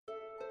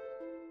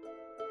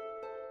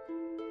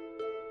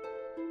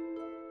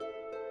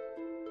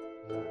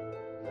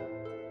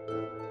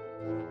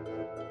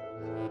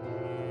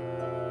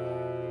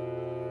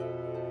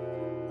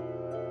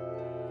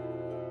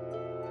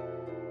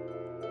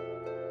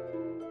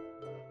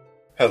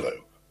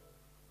Hello.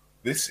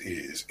 This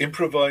is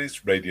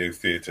Improvised Radio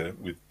Theatre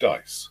with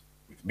Dice,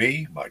 with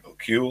me, Michael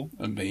Kuehl.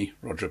 And me,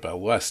 Roger Bell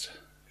West.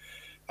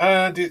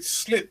 And it's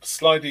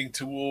sliding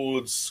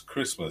towards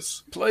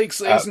Christmas. Plague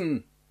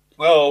season!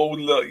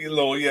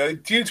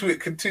 Due to it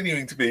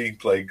continuing to be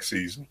plague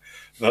season,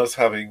 and us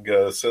having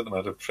a certain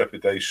amount of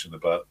trepidation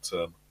about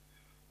the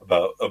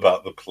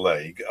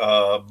plague.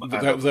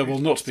 There will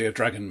not be a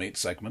dragon meat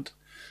segment.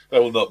 There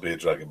will not be a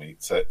dragon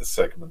meat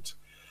segment.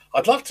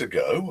 I'd love to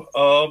go.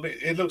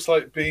 It looks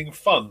like being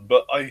fun,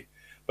 but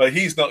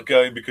he's not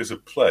going because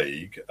of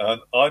plague, and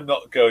I'm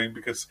not going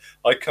because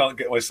I can't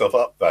get myself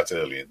up that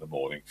early in the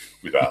morning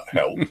without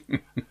help.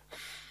 And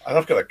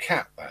I've got a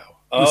cat now.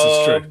 This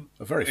is true.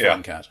 A very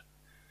fun cat.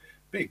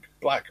 Big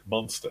black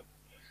monster.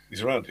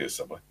 He's around here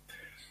somewhere.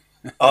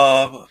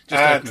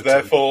 And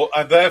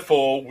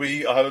therefore,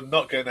 we are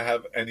not going to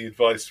have any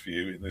advice for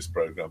you in this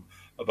program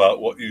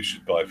about what you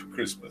should buy for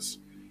Christmas.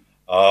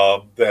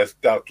 There's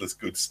doubtless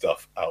good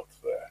stuff out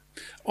there.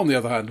 On the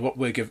other hand, what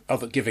we're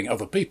giving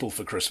other people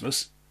for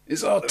Christmas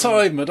is our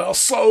time and our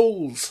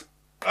souls.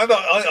 And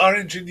our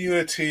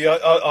ingenuity,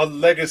 our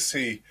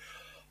legacy,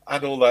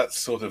 and all that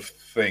sort of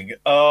thing.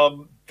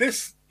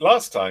 This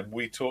last time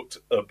we talked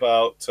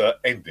about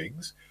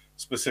endings,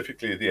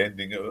 specifically the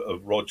ending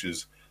of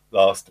Roger's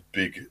last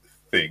big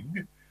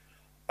thing.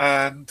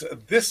 And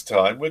this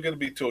time we're going to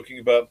be talking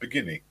about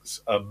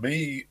beginnings.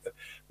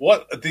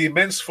 What the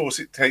immense force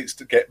it takes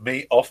to get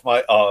me off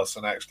my arse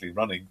and actually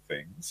running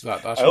things.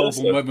 That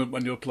horrible moment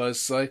when your players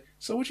say,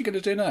 "So what are you going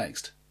to do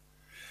next?"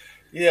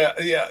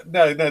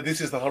 No,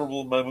 this is the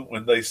horrible moment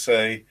when they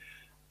say,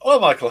 "Oh,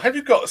 Michael, have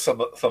you got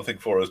something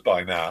for us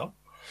by now?"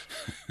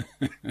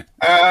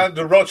 And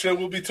Roger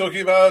will be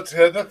talking about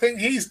the thing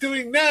he's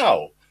doing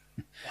now.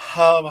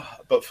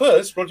 But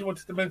first, Roger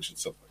wanted to mention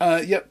something.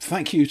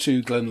 Thank you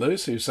to Glenn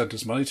Lewis, who sent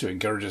us money to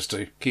encourage us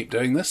to keep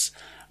doing this.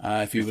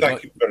 Thank you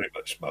very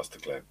much, Master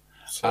Glenn.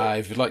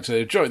 If you'd like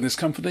to join this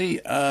company,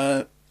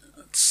 let's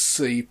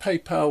see,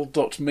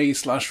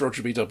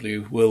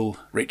 paypal.me/RogerBW will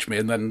reach me,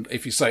 and then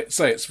if you say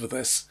it's for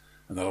this,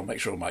 and then I'll make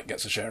sure Mike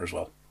gets a share as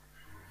well.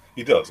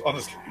 He does,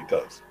 honestly, he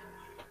does.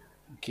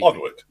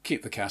 Onward.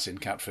 Keep the cat in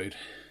cat food.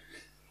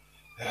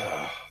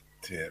 Oh,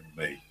 dear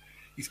me.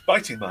 He's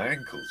biting my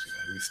ankles,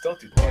 He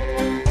started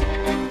biting.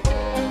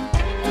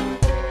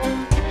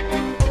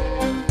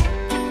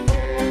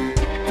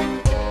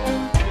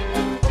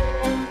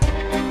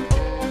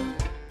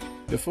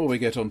 Before we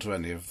get on to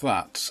any of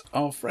that,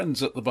 our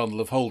friends at the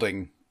Bundle of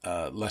Holding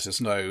let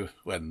us know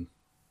when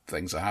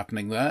things are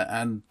happening there,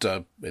 and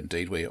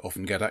indeed we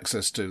often get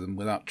access to them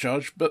without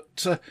charge,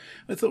 but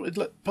I thought we'd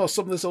pass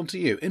some of this on to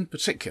you. In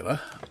particular,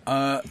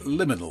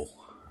 Liminal.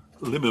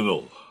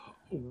 Liminal,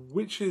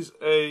 which is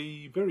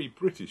a very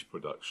British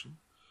production.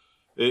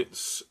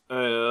 It's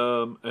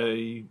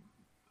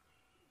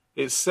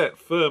set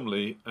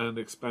firmly and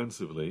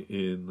expansively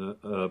in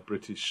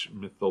British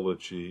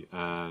mythology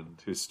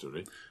and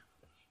history,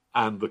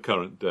 and the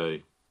current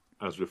day,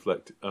 as which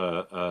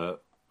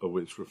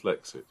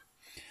reflects it.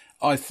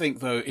 I think,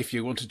 though, if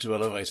you wanted to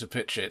elevator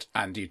pitch it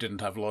and you didn't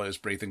have lawyers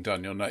breathing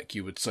down your neck,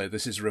 you would say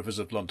this is Rivers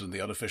of London,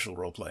 the unofficial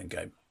role-playing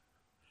game.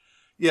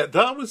 Yeah,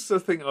 that was the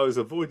thing I was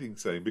avoiding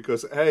saying,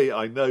 because A,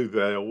 I know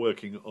they are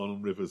working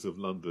on Rivers of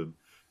London,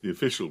 the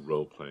official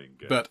role-playing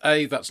game. But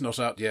A, that's not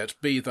out yet.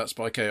 B, that's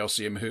by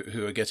Chaosium,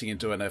 who are getting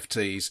into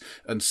NFTs.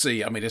 And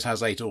C, I mean, it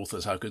has 8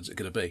 authors. How good is it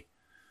going to be?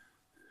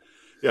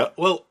 Yeah,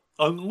 well,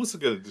 I'm also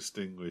going to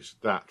distinguish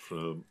that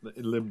from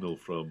Liminal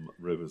from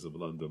Rivers of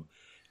London,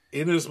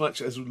 in as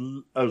much as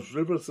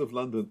Rivers of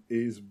London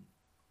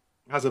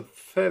has a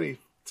fairly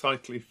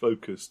tightly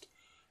focused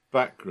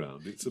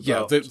background. It's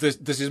about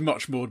this is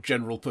much more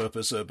general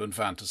purpose urban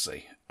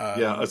fantasy.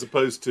 As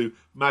opposed to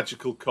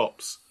magical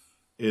cops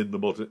in the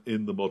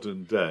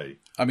modern day.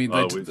 I mean,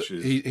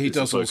 he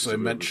does also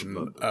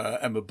mention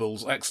Emma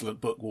Bull's excellent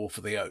book War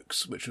for the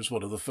Oaks, which was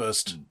one of the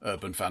first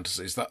urban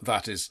fantasies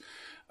that is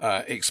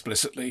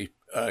explicitly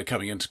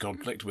coming into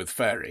conflict with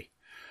fairy.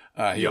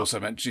 He also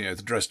mentioned,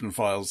 the Dresden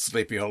Files,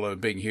 Sleepy Hollow,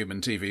 and Being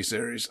Human TV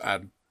series,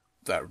 and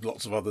there are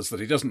lots of others that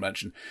he doesn't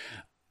mention.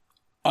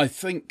 I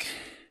think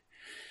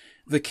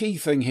the key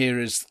thing here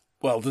is,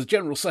 the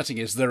general setting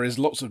is there is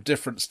lots of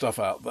different stuff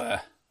out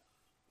there.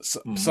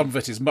 Some of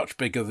it is much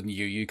bigger than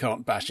you. You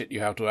can't bash it.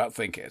 You have to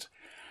outthink it.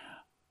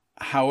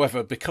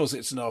 However, because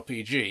it's an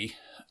RPG,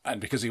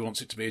 and because he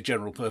wants it to be a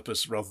general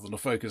purpose rather than a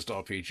focused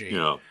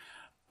RPG,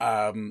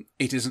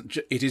 it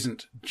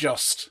isn't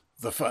just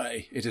the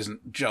Fae. It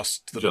isn't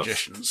just the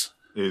magicians.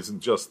 It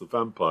isn't just the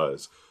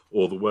vampires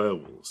or the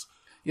werewolves.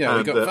 Yeah,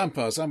 we've got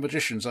vampires and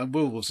magicians and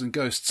werewolves and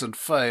ghosts and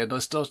Fae, and I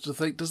started to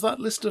think, does that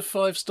list of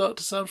 5 start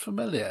to sound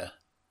familiar?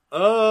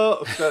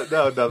 No,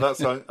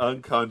 that's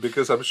unkind,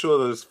 because I'm sure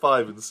there's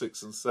 5 and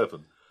 6 and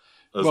 7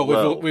 as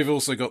well. We've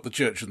also got the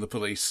church and the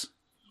police.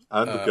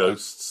 And the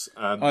ghosts.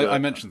 And I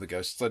mentioned the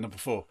ghosts, they're number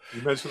 4.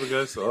 You mentioned the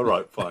ghosts? All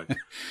right, fine.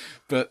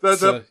 But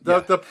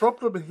the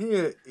problem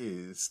here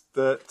is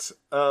that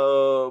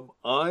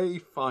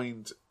I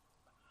find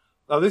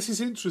Now, this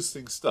is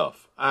interesting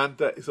stuff, and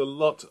there is a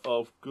lot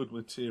of good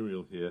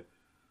material here,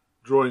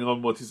 drawing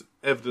on what is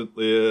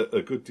evidently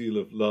a good deal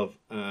of love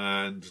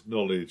and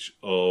knowledge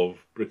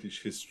of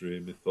British history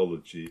and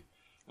mythology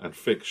and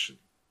fiction.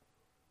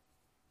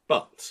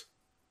 But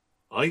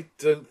I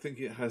don't think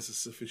it has a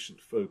sufficient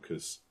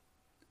focus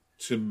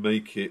to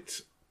make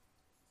it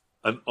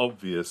an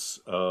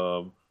obvious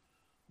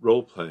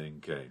role-playing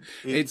game.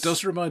 It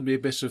does remind me a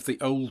bit of the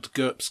old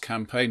GURPS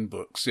campaign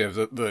books,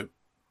 the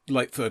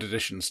late third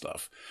edition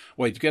stuff,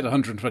 where you get a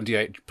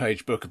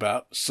 128-page book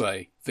about,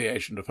 say, the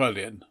Age of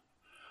Napoleon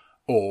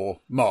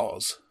or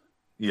Mars.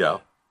 Yeah.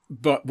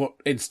 But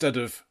instead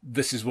of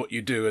this is what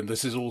you do and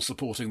this is all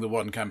supporting the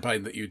one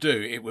campaign that you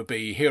do, it would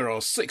be here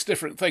are 6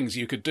 different things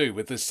you could do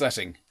with this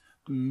setting.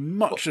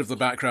 Much of the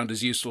background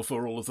is useful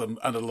for all of them,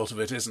 and a lot of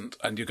it isn't,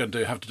 and you're going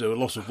to have to do a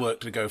lot of work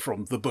to go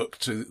from the book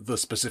to the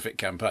specific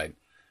campaign.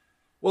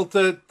 Well,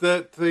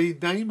 the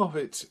name of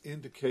it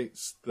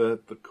indicates the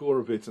core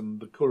of it,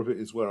 and the core of it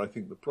is where I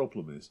think the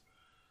problem is.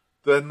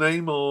 The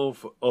name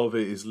of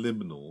it is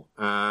liminal,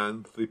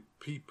 and the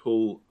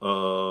people,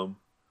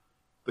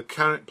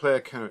 player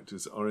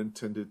characters are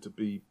intended to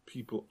be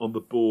people on the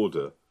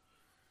border,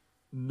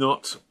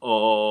 not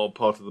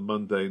part of the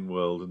mundane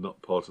world and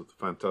not part of the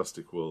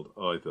fantastic world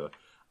either,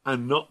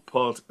 and not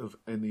part of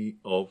any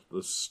of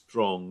the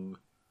strong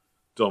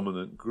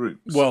dominant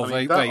groups. Well,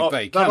 they can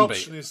be. That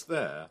option is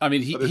there. I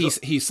mean,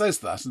 he says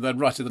that, and then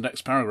right in the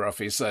next paragraph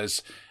he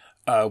says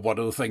one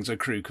of the things a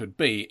crew could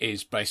be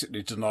is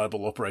basically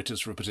deniable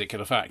operators for a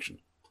particular faction.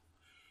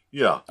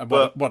 Yeah. And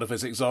one of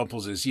his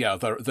examples is,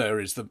 there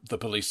is the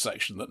police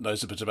section that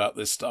knows a bit about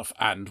this stuff,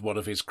 and one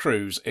of his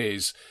crews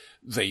is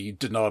the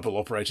deniable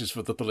operators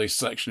for the police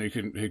section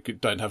who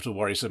don't have to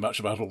worry so much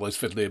about all those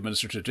fiddly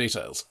administrative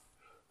details.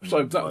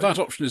 So that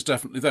option is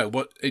definitely there.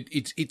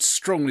 It's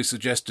strongly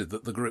suggested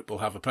that the group will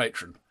have a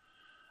patron,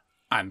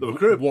 and what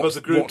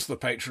the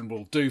patron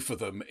will do for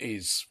them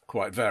is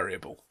quite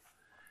variable.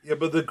 Yeah,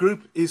 but the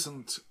group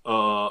isn't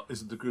a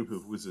group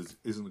of wizards,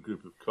 isn't a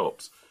group of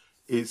cops.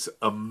 It's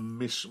a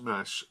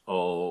mishmash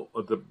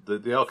of the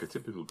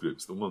archetypical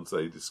groups, the ones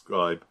they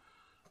describe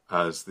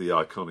as the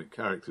iconic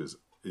characters,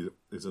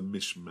 is a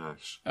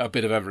mishmash. A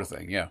bit of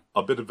everything, yeah.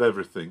 A bit of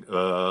everything.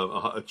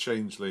 A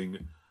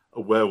changeling,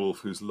 a werewolf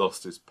who's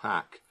lost his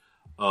pack.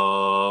 They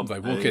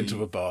walk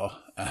into a bar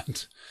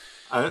and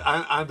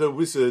a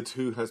wizard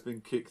who has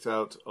been kicked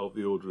out of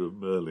the Order of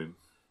Merlin.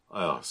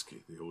 I ask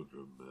you, the Order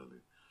of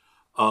Merlin.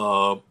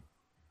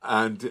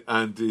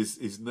 And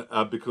is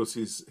because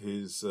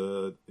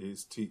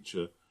his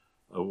teacher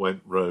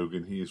went rogue,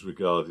 and he is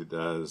regarded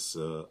as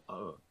and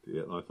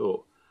I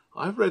thought,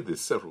 I've read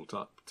this several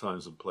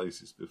times and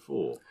places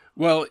before.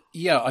 Well,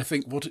 yeah, I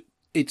think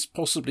it's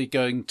possibly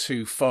going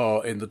too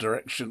far in the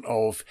direction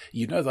of,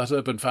 that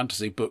urban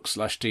fantasy book /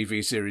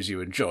 TV series you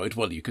enjoyed.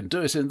 Well, you can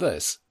do it in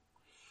this.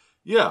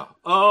 Yeah.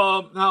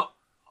 Now,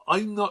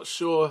 I'm not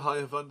sure I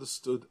have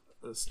understood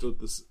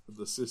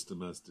the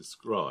system as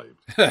described.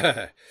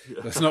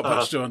 There's not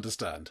much to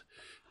understand.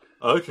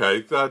 Okay,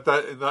 in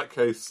that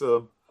case,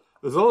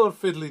 there's a lot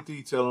of fiddly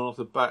detail and a lot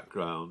of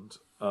background,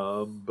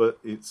 but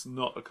it's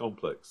not a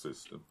complex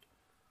system.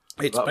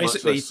 It's that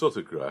basically much I sort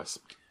of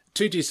grasped.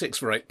 2d6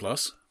 for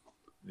 8+.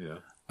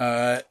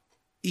 Yeah.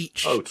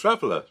 Each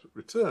Traveller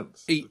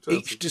returns.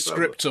 Each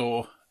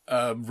descriptor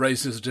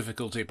raises the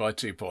difficulty by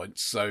 2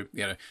 points. So,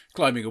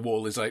 climbing a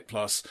wall is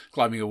 8+,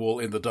 climbing a wall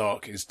in the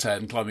dark is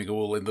 10, climbing a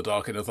wall in the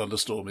dark in a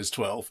thunderstorm is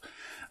 12.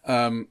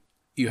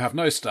 You have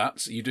no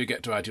stats. You do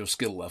get to add your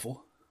skill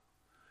level.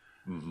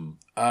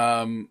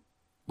 Mm-hmm.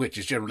 Which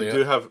is generally...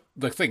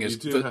 the thing is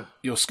that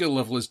your skill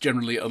level is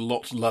generally a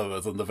lot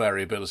lower than the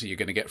variability you're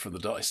going to get from the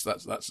dice.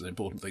 That's an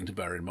important thing to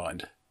bear in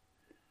mind.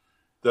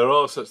 There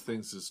are such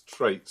things as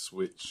traits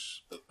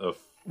which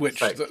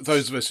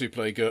those of us who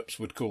play GURPS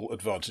would call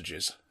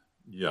advantages.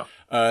 Yeah.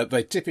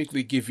 They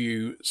typically give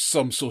you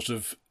some sort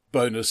of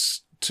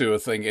bonus to a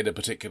thing in a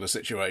particular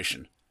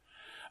situation.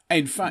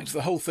 In fact,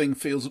 the whole thing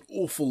feels an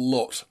awful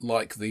lot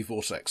like the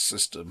Vortex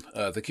system,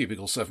 the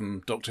Cubicle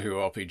 7 Doctor Who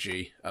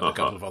RPG, and a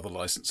couple of other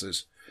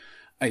licenses.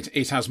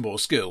 It has more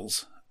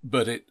skills,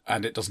 but it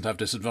doesn't have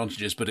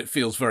disadvantages, but it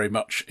feels very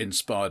much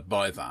inspired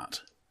by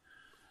that.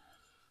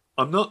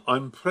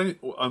 I'm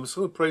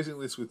sort of praising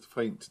this with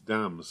faint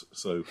damns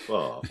so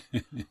far,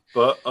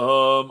 but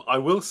I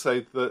will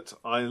say that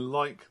I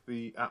like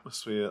the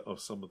atmosphere of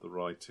some of the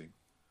writing,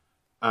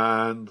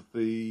 and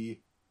the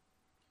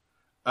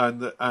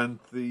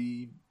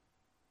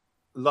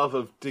love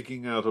of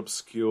digging out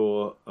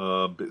obscure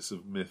bits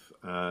of myth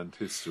and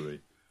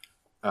history.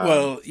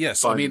 Well,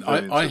 yes, I mean,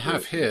 I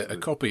have here a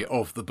copy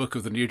of the Book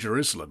of the New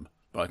Jerusalem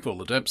by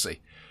Paula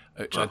Dempsey,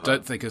 which I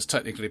don't think has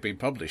technically been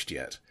published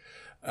yet.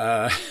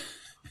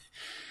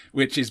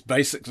 Which is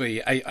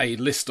basically a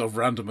list of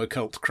random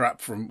occult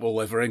crap from all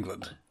over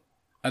England,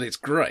 and it's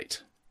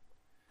great.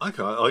 I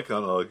can't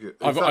argue.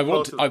 I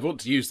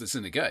want to use this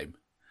in a game.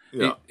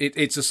 Yeah.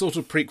 It's a sort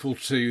of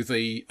prequel to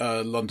the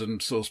London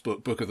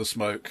sourcebook Book of the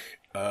Smoke,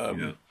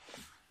 or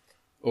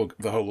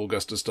the whole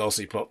Augustus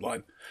Darcy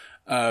plotline.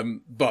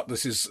 But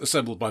this is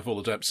assembled by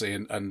Paula Dempsey,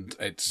 and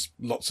it's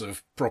lots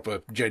of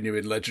proper,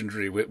 genuine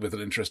legendary with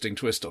an interesting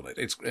twist on it.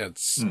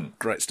 It's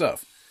great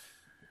stuff.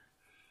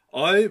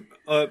 I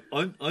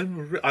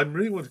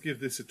really want to give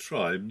this a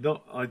try.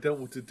 I don't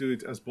want to do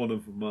it as one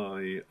of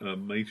my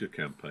major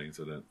campaigns.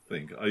 I don't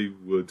think I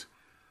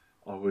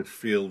would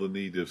feel the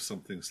need of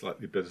something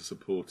slightly better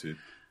supported.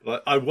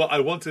 But I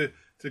want to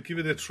give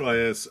it a try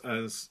as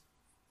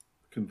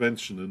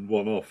convention and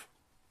one-off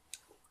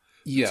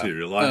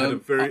material. I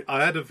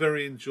had a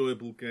very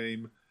enjoyable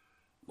game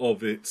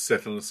of it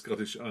set on a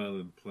Scottish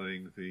island,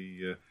 playing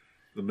the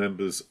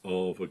members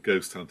of a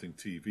ghost hunting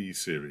TV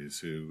series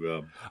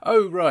who...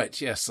 oh,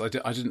 right, yes. I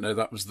didn't know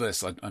that was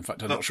this. In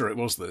fact, I'm not sure it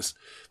was this.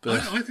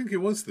 But... I think it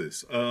was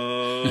this.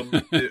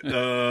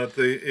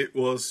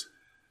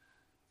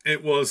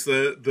 It was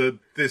the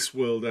this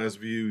world as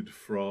viewed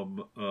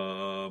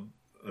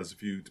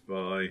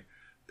by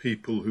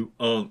people who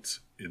aren't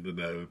in the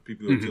know,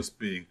 people who are just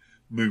being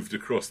moved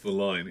across the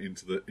line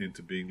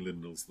into being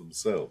liminals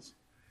themselves,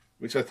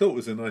 which I thought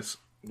was a nice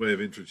way of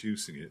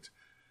introducing it.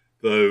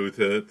 Though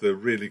the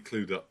really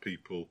clued up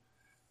people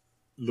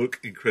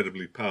look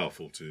incredibly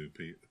powerful to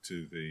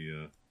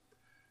the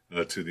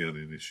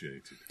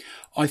uninitiated.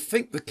 I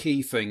think the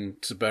key thing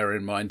to bear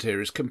in mind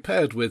here is,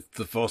 compared with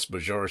the vast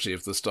majority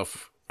of the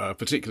stuff,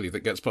 particularly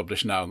that gets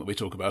published now and that we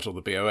talk about on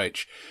the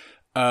BOH,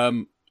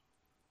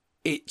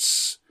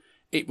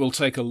 it will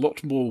take a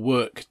lot more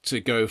work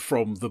to go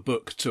from the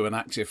book to an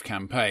active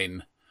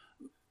campaign.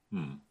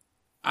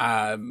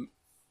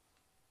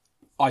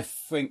 I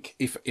think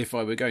if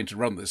I were going to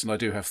run this, and I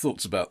do have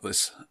thoughts about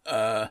this,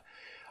 I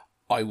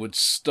would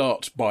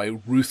start by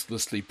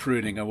ruthlessly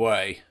pruning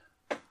away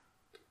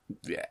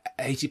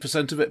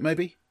 80% of it,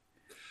 maybe.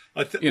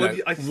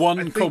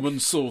 Common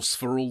source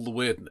for all the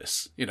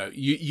weirdness.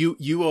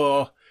 You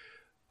are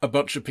a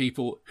bunch of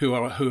people who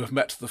have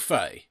met the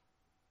Fae.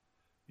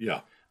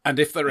 Yeah. And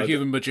if there are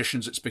human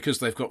magicians, it's because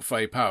they've got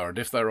Fae power. And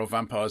if there are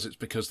vampires, it's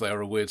because they are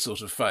a weird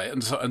sort of Fae,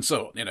 and so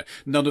on.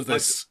 None of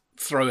this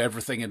throw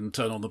everything in and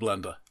turn on the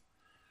blender.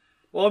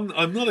 Well,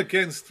 I'm not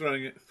against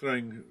throwing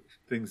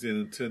things in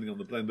and turning on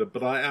the blender,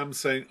 but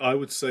I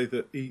would say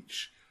that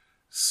each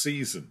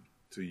season,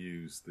 to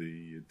use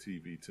the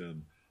TV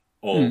term,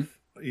 of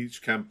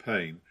each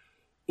campaign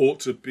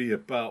ought to be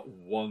about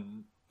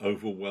one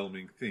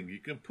overwhelming thing. You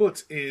can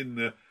put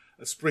in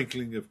a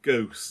sprinkling of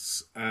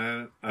ghosts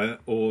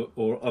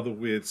or other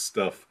weird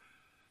stuff,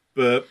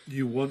 but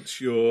you want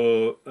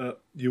the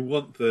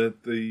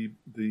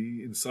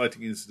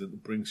inciting incident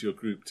that brings your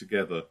group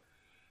together,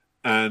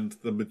 and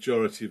the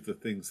majority of the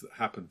things that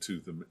happen to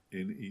them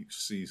in each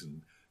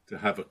season to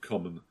have a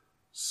common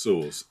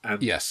source, and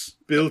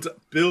build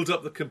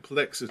up the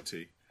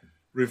complexity,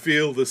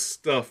 reveal the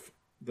stuff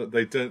that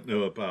they don't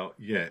know about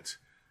yet,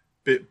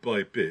 bit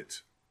by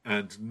bit,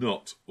 and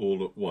not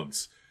all at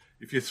once.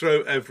 If you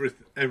throw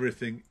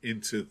everything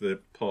into the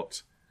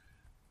pot,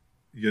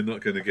 you're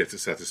not going to get a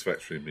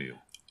satisfactory meal.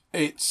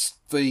 It's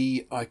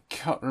I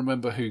can't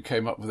remember who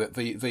came up with it,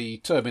 the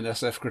term in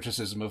SF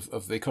criticism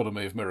of the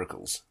economy of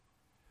miracles.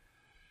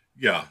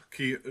 Yeah,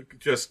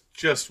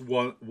 just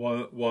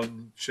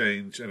one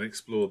change and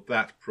explore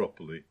that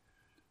properly,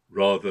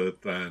 rather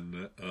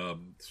than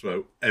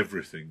throw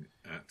everything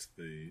at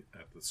the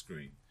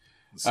screen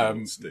and see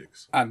what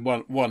sticks. And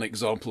one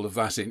example of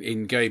that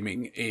in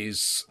gaming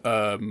is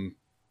the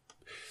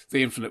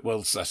Infinite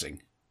World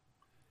setting.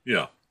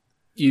 Yeah,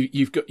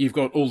 you've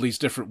got all these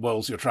different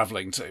worlds you're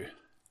travelling to,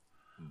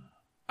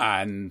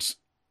 and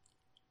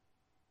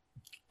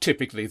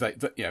typically,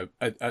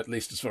 at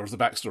least as far as the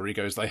backstory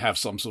goes, they have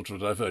some sort of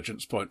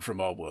divergence point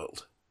from our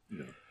world.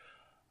 Yeah.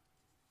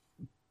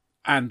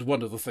 And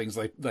one of the things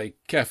they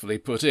carefully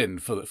put in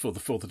for the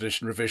 4th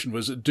edition revision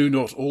was do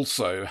not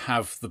also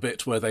have the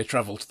bit where they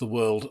travel to the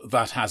world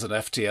that has an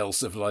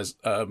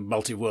FTL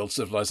multi-world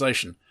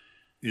civilization.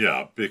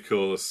 Yeah,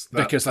 because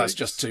that's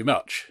just too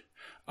much.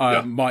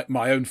 My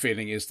own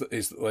feeling is that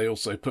they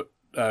also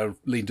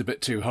leaned a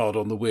bit too hard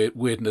on the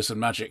weirdness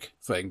and magic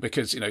thing,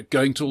 because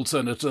going to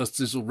alternate Earths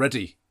is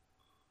already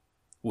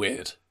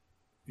weird.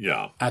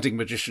 Yeah, adding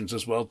magicians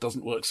as well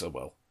doesn't work so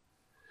well.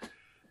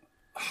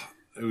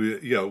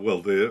 Yeah,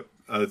 well,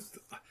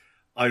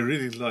 I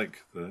really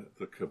like the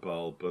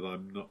Cabal, but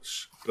I'm not.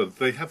 But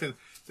they have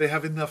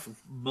enough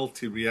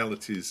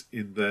multi-realities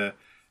in their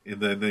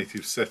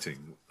native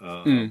setting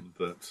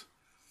that.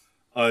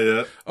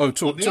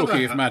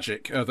 Talking of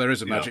magic, there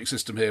is a magic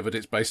system here, but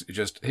it's basically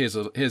just here's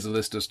a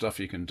list of stuff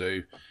you can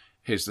do.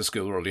 Here's the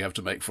skill roll you have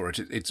to make for it.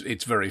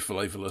 It's very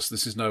flavourless.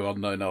 This is no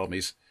Unknown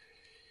Armies.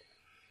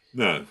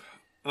 No,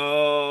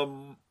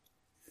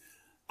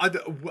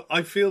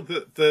 I feel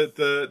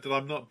that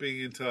I'm not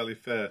being entirely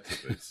fair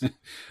to this.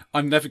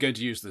 I'm never going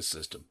to use this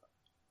system.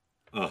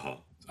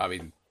 I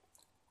mean,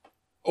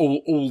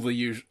 all the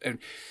usual.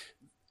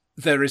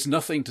 There is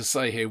nothing to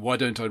say here, why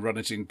don't I run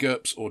it in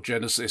GURPS or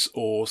Genesis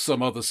or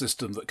some other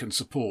system that can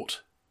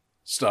support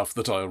stuff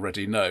that I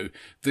already know.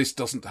 This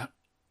doesn't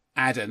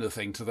add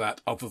anything to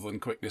that other than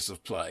quickness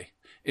of play.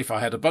 If I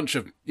had a bunch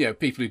of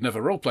people who'd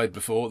never role-played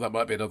before, that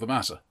might be another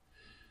matter.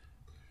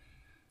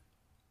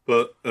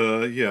 But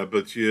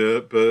but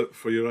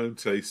for your own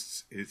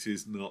tastes,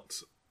 it's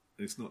not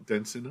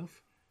dense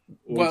enough,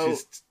 or it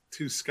is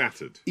too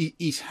scattered.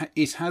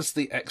 It has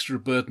the extra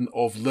burden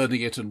of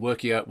learning it and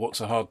working out what's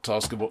a hard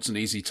task and what's an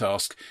easy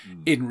task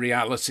in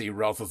reality,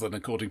 rather than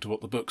according to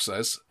what the book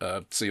says.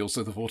 See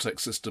also the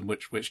Vortex system,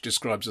 which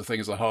describes a thing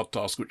as a hard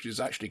task, which is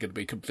actually going to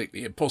be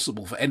completely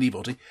impossible for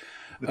anybody.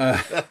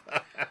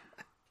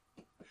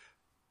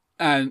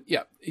 And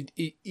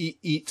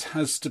it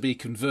has to be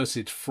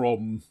converted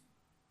from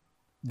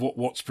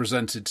what's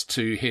presented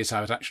to here's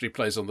how it actually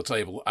plays on the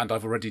table, and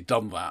I've already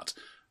done that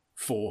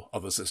for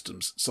other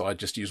systems, so I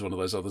just use one of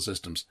those other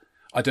systems.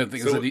 I don't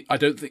think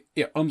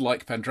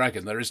unlike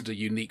Pendragon, there isn't a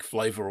unique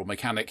flavour or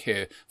mechanic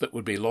here that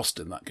would be lost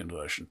in that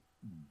conversion.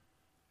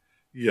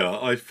 Yeah,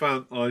 I've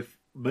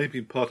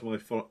maybe part of my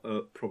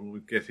problem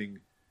with getting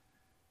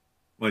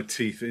my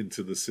teeth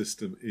into the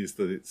system is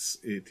that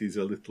it is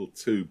a little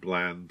too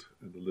bland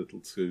and a little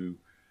too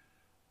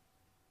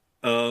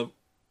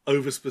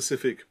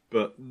over-specific,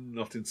 but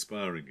not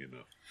inspiring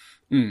enough.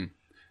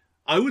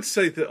 I would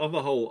say that on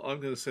the whole,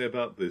 I'm going to say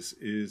about this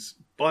is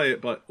buy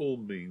it by all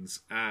means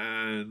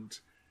and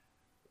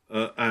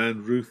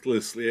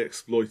ruthlessly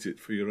exploit it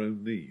for your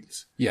own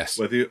needs. Yes.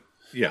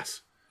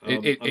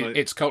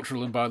 Its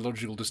cultural and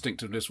biological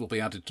distinctiveness will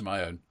be added to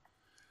my own.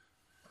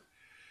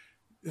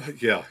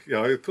 Yeah.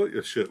 I thought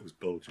your shirt was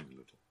bulging a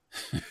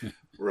little.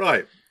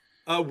 Right.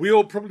 We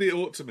all probably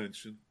ought to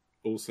mention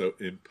also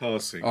in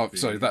passing. Oh,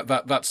 sorry.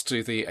 That's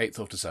to the 8th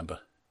of December.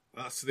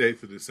 That's the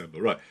 8th of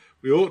December, right.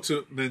 We ought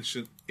to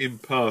mention in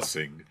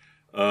passing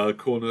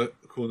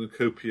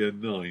Cornucopia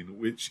 9,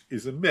 which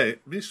is a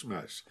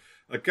mishmash,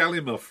 a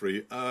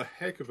gallimaufry, a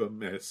heck of a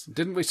mess.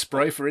 Didn't we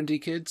spray for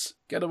indie kids?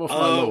 Get them off my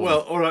lawn. Well,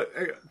 all right.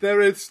 There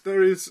is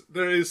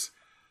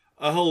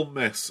a whole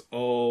mess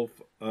of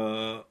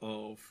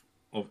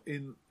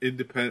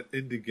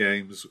indie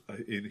games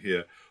in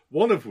here.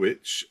 One of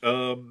which,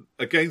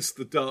 Against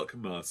the Dark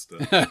Master,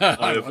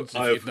 I have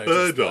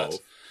heard of.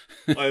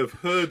 I have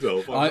heard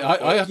of.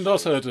 I had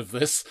not heard of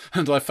this,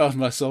 and I found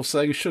myself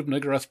saying, should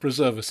Nigarath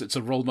preserve us? It's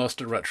a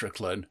Rollmaster retro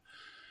clone.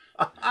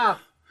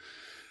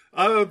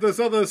 There's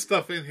other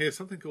stuff in here,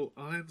 something called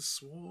Iron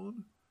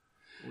Sworn,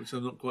 which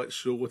I'm not quite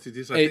sure what it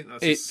is. I think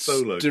that's a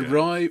solo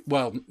game.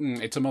 Well,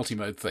 it's a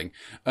multi-mode thing.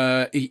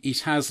 It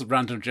has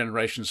random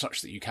generation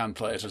such that you can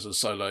play it as a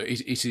solo.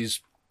 It is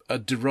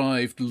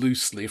derived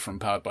loosely from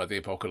Powered by the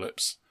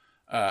Apocalypse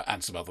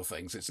and some other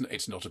things.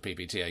 It's not a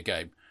PBTA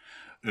game.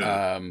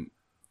 Yeah.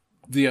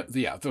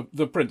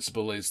 The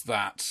principle is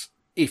that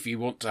if you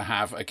want to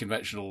have a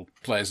conventional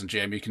players and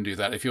GM, you can do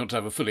that. If you want to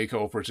have a fully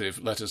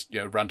cooperative, let us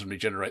randomly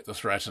generate the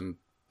threat and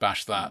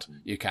bash that,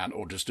 you can,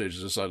 or just do it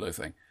as a solo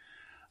thing.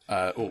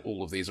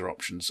 All of these are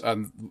options.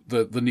 And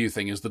the new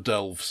thing is the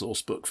Delve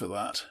source book for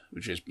that,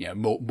 which is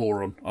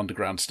more on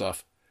underground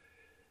stuff.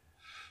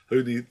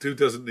 Who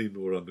doesn't need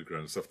more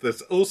underground stuff?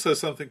 There's also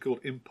something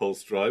called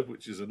Impulse Drive,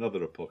 which is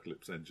another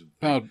Apocalypse Engine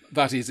thing.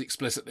 That is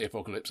explicitly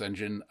Apocalypse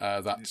Engine.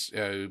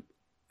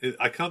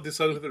 I can't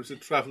decide whether it's a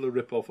Traveller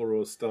ripoff or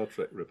a Star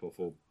Trek ripoff,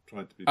 or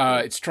trying to be.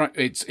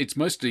 It's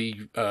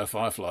mostly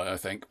Firefly, I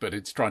think, but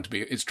it's trying to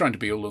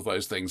be all of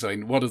those things. I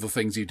mean, one of the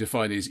things you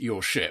define is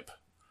your ship,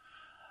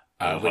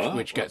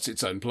 which gets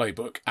its own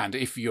playbook, and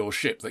if your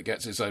ship that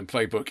gets its own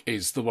playbook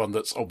is the one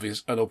that's an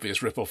obvious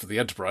ripoff of the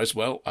Enterprise,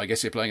 well, I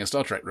guess you're playing a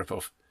Star Trek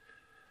ripoff.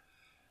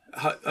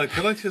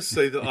 Can I just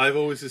say that I've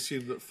always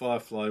assumed that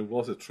Firefly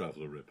was a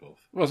Traveller ripoff?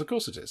 Well, of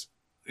course it is.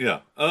 Yeah.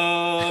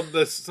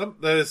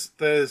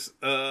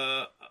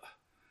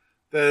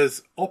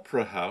 There's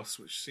Opera House,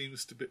 which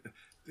seems to be.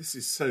 This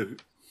is so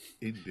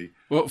indie.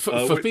 Well,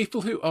 for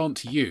people who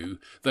aren't you,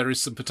 there is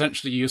some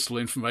potentially useful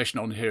information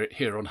on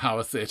here on how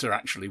a theatre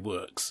actually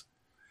works.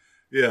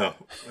 Yeah,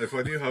 if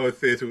I knew how a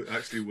theatre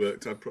actually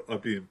worked,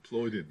 I'd be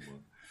employed in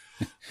one.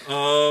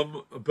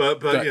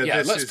 But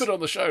let's put on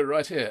the show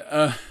right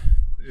here.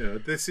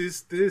 This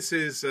is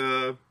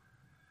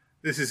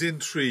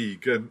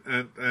intrigue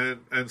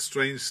and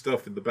strange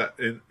stuff in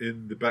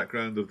the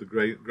background of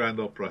the Grand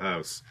Opera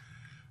House,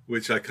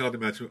 which I can't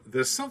imagine.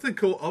 There's something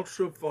called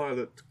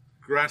Ultraviolet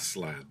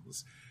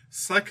Grasslands,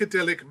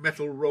 psychedelic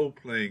metal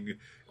role-playing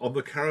on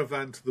the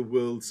caravan to the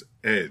world's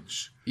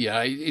edge.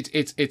 Yeah,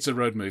 it's a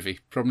road movie,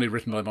 probably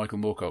written by Michael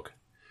Moorcock.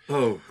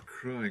 Oh,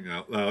 crying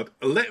out loud.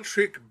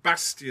 Electric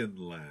Bastion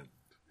Land.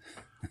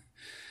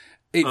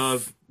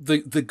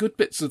 The good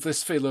bits of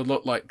this feel a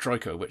lot like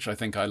Troika, which I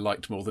think I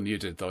liked more than you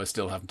did, though I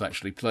still haven't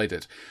actually played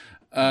it.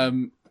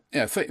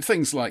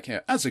 Things like,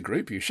 as a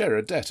group, you share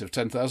a debt of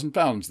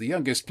 £10,000. The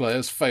youngest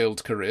player's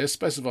failed career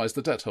specifies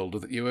the debt holder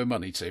that you owe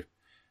money to.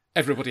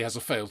 Everybody has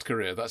a failed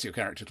career. That's your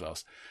character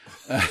class.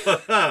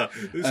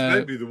 This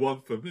may be the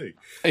one for me.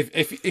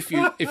 If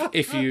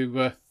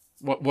you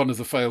one of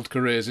the failed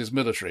careers is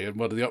military, and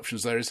one of the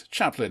options there is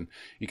chaplain.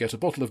 You get a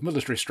bottle of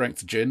military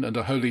strength gin and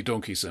a holy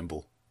donkey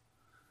symbol.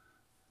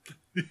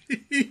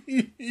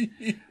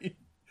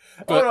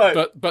 All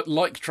right. But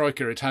like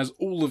Troika, it has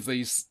all of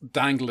these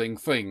dangling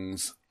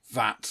things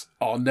that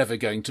are never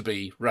going to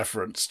be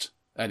referenced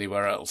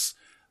anywhere else,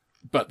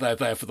 but they're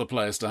there for the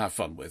players to have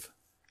fun with.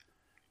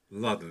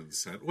 London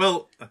sound.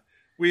 Well,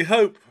 we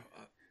hope.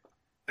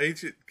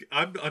 Agent,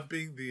 I'm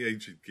being the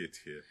agent git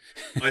here.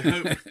 I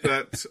hope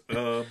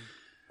that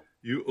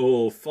you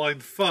all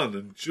find fun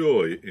and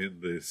joy in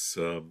this.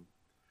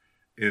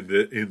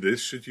 In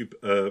this, should you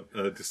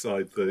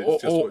decide that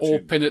it's just or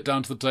pin it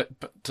down to the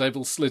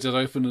table, slit it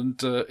open,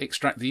 and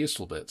extract the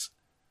useful bits.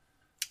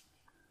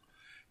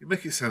 You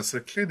make it sound so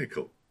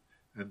clinical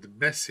and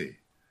messy.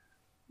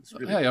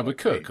 Really hey, I'm a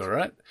cook, all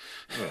right.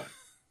 All right.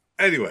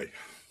 Anyway,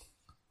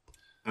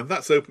 and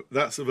that's open.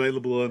 That's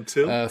available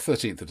until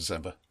 13th of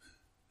December.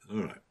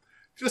 All right,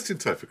 just in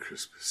time for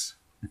Christmas.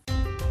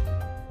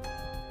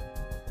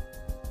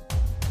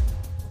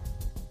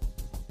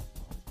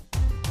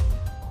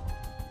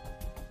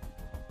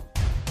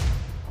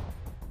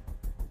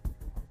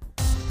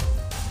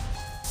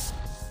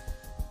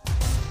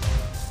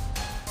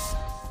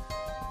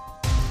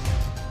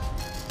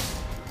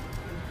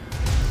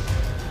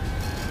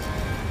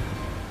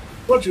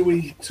 Roger,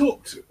 we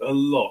talked a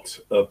lot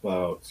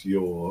about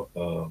your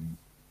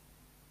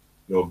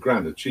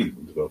grand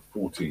achievement of a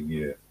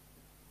 14-year,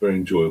 very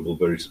enjoyable,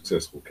 very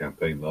successful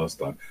campaign last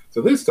time.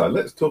 So this time,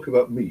 let's talk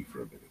about me for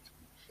a minute.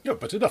 Yeah,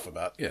 but enough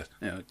about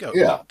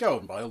go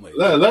on by all means.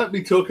 Let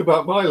me talk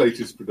about my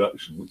latest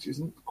production, which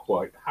isn't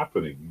quite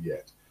happening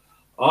yet.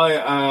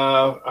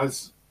 I,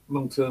 as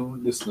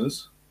long-term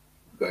listeners,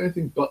 I've got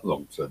anything but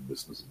long-term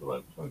listeners at the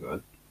moment. I know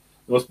there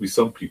must be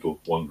some people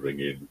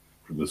wandering in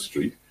from the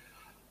street.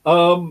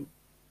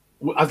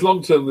 As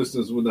long-term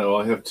listeners will know,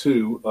 I have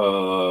two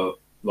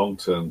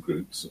long-term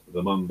groups,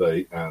 the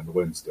Monday and the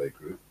Wednesday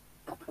group.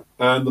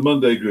 And the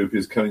Monday group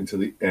is coming to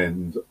the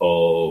end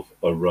of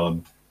a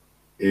run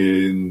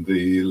in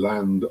the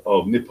land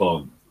of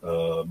Nippon,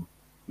 the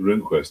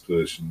RuneQuest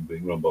version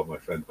being run by my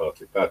friend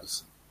Hartley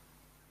Patterson.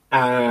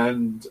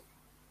 And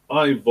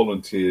I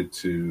volunteered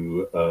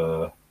to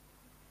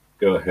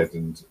go ahead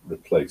and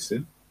replace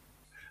him.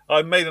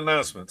 I made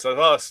announcements. I've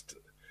asked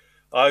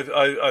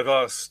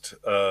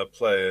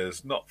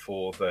players not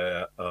for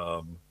their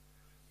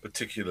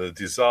particular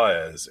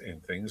desires in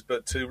things,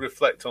 but to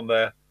reflect on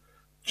their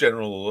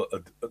general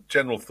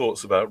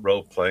thoughts about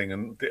role playing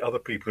and the other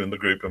people in the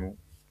group and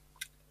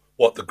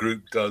what the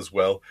group does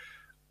well.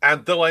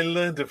 And though I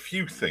learned a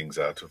few things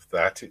out of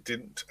that, it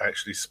didn't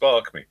actually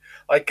spark me.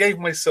 I gave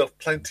myself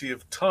plenty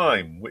of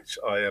time, which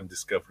I am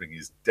discovering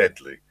is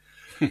deadly,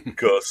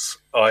 because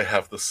I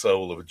have the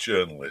soul of a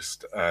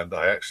journalist, and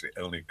I actually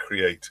only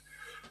create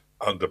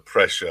under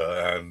pressure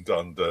and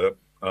under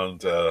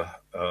a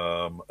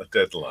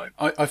deadline.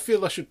 I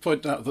feel I should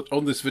point out that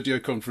on this video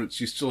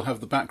conference you still have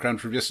the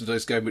background from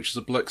yesterday's game, which is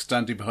a bloke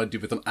standing behind you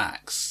with an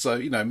axe. So,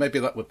 maybe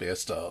that would be a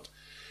start.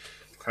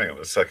 Hang on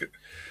a second.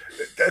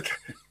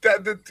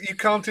 You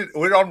can't.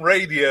 We're on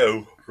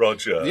radio,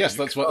 Roger. Yes,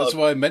 that's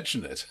why I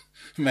mentioned it.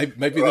 Maybe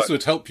right. This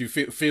would help you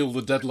feel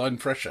the deadline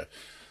pressure.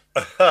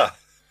 Yeah,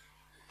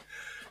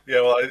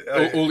 well,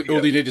 all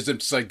you need is him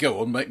to say,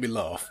 "Go on, make me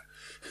laugh."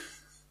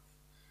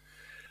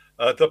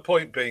 The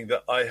point being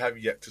that I have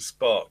yet to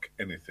spark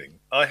anything.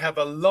 I have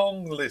a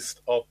long list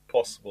of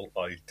possible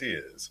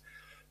ideas,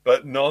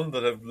 but none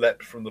that have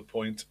leapt from the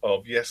point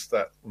of, yes,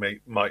 that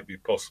might be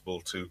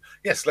possible, to,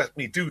 yes, let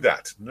me do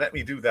that. Let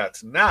me do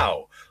that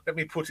now. Let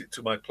me put it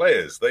to my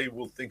players. They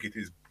will think it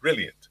is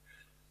brilliant.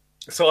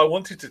 So I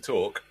wanted to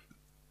talk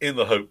in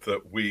the hope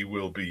that we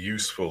will be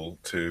useful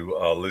to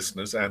our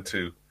listeners and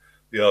to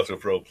the art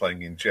of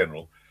role-playing in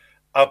general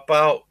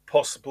about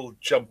possible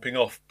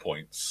jumping-off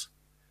points,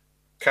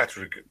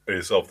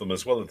 categories of them,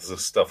 as well as the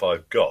stuff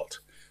I've got.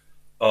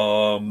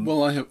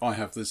 Well, I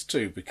have this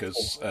too,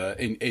 because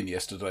in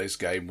yesterday's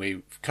game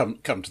we've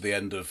come to the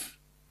end of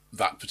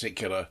that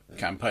particular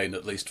campaign,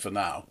 at least for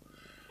now,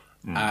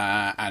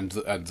 and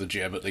the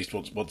GM at least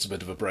wants a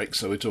bit of a break,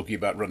 so we're talking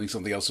about running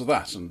something else with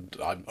that, and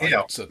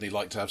I'd certainly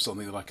like to have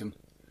something that I can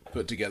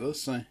put together.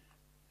 So,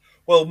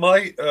 well,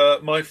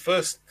 my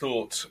first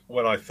thought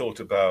when I thought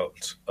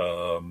about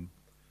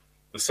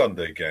the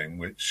Sunday game,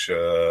 which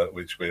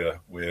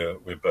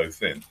we're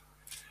both in,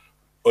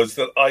 was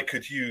that I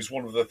could use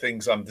one of the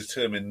things I'm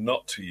determined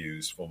not to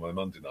use for my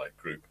Monday night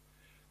group,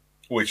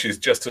 which is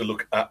just to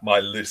look at my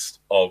list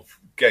of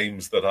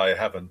games that I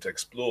haven't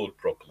explored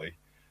properly,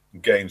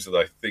 games that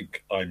I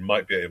think I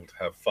might be able to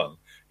have fun,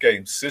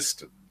 game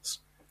systems,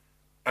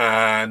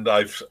 and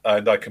I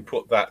can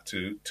put that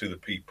to the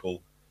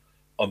people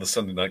on the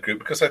Sunday night group,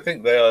 because I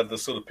think they are the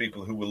sort of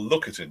people who will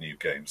look at a new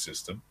game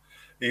system,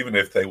 even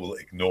if they will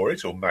ignore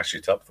it or mash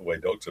it up the way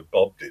Dr.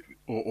 Bob did,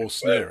 or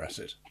sneer at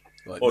it.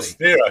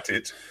 Sneer at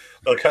it.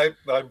 Okay,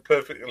 I'm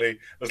perfectly,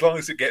 as long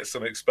as it gets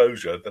some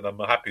exposure, then I'm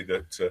happy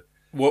that...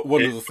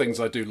 One of the things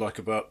I do like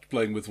about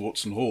playing with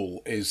Watson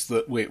Hall is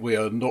that we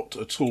are not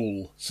at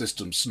all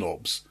system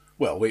snobs.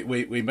 Well,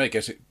 we may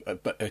get it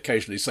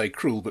occasionally say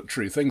cruel but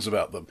true things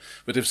about them,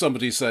 but if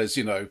somebody says,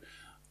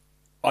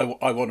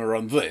 I want to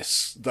run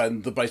this,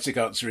 then the basic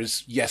answer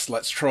is yes,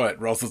 let's try it,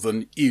 rather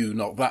than you,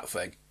 not that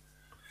thing.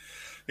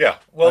 Yeah,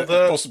 well,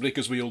 possibly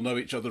because we all know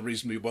each other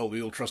reasonably well,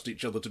 we all trust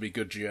each other to be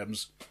good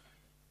GMs.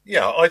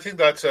 Yeah, I think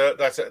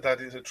that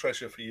is a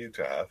treasure for you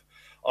to have,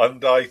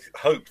 and I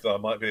hope that I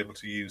might be able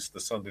to use the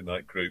Sunday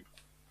night group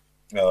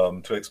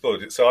to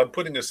exploit it. So I'm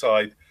putting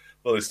aside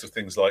the list of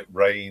things like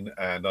Rain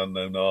and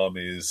Unknown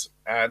Armies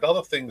and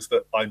other things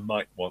that I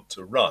might want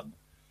to run.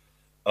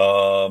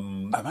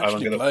 I'm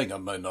actually playing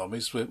Unknown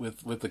Armies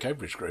with the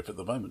Cambridge group at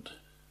the moment.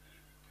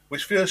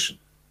 Which version?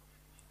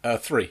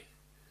 3.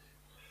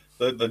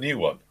 The new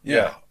one.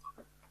 Yeah.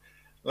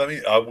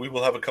 We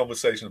will have a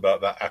conversation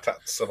about that at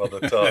some other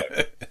time.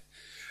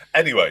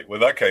 Anyway, in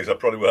that case, I'm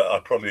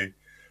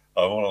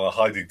on a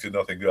hiding to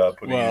nothing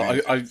putting you in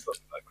that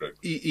group.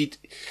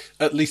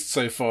 At least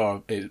so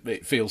far,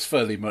 it feels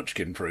fairly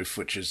Munchkin-proof,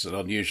 which is an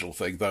unusual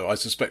thing, though I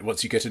suspect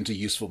once you get into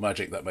useful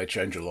magic, that may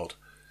change a lot.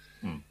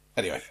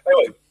 Anyway,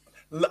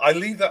 I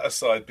leave that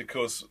aside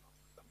because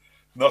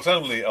not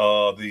only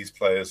are these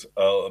players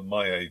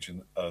my age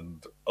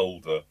and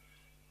older,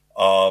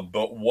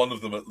 but one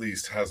of them at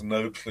least has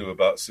no clue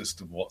about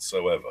system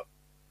whatsoever.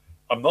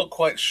 I'm not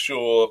quite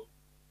sure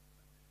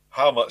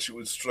how much it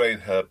would strain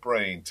her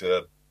brain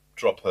to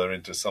drop her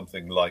into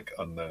something like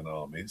Unknown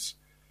Armies,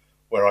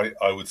 where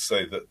I would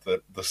say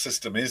that the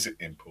system is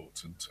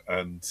important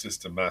and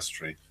system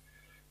mastery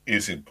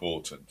is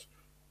important.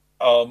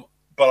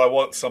 But I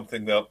want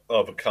something of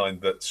a kind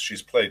that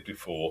she's played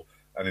before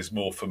and is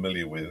more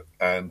familiar with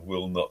and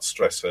will not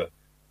stress her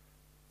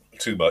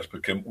too much,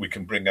 but we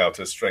can bring out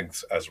her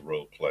strengths as a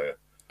role player.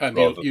 And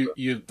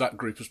that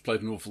group has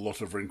played an awful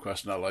lot of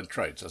RuneQuest and Allied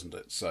Trades, hasn't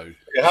it? So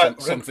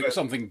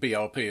something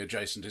BRP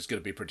adjacent is going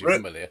to be pretty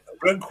familiar.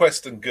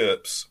 RuneQuest and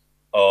GURPS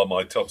are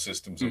my top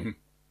systems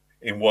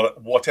in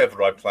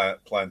whatever I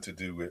plan to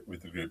do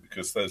with the group,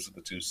 because those are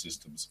the two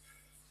systems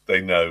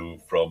they know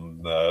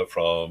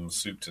from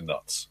soup to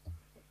nuts.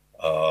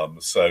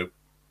 So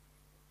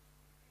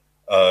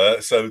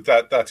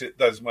that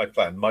is my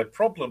plan. My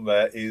problem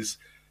there is,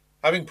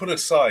 having put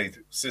aside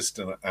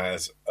system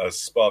as a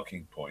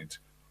sparking point,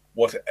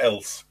 what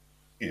else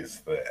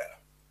is there?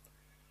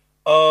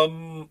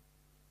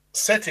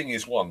 Setting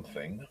is one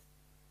thing.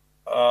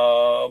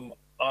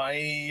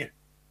 I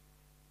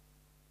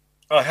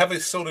have a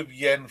sort of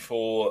yen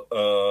for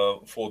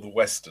the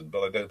Western,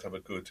 but I don't have a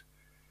good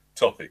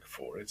topic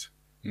for it.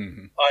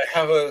 Mm-hmm. I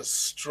have a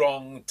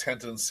strong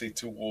tendency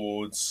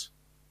towards.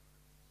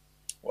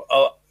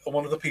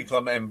 One of the people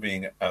I'm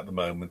envying at the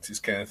moment is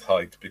Kenneth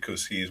Haidt,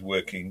 because he is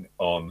working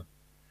on.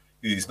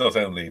 He's not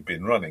only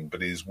been running,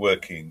 but he's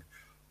working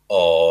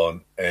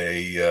on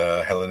a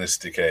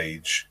Hellenistic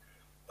age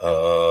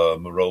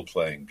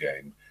role-playing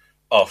game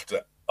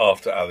after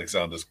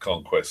Alexander's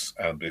conquests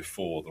and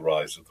before the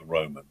rise of the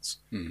Romans.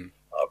 Mm-hmm.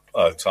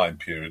 Time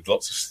period,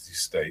 lots of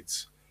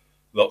city-states,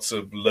 lots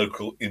of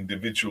local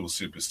individual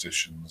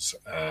superstitions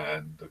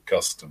and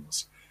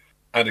customs,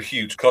 and a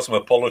huge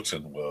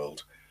cosmopolitan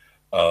world,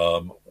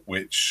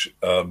 which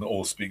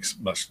all speaks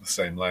much the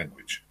same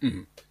language.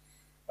 Mm-hmm.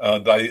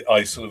 And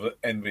I sort of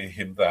envy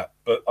him that,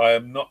 but I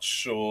am not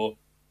sure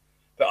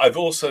that I've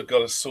also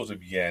got a sort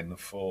of yen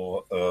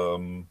for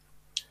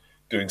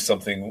doing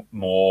something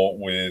more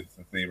with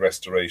the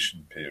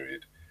Restoration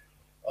period.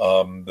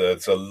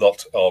 There's a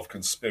lot of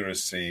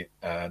conspiracy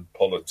and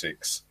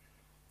politics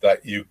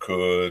that you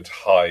could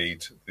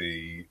hide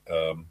the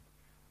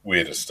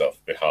weirder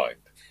stuff behind.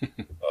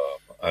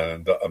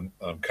 And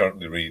I'm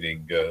currently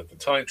reading The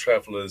Time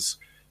Traveller's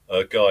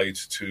Guide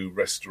to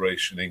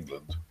Restoration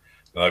England.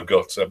 And I've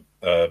got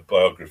a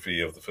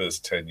biography of the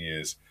first 10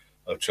 years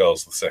of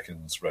Charles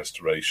II's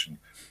restoration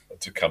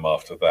to come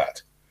after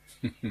that.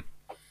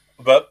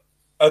 But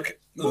okay,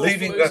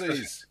 leaving that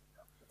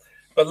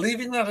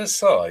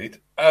aside,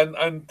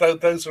 and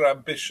those are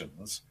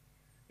ambitions,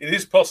 it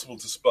is possible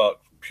to spark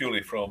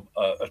purely from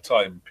a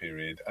time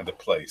period and a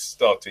place,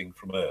 starting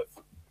from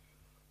Earth.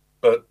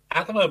 But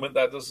at the moment,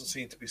 that doesn't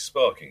seem to be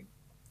sparking.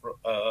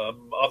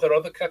 Are there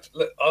other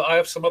categories? I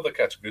have some other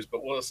categories,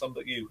 but what are some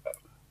that you have?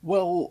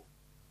 Well,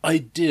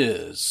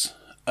 ideas.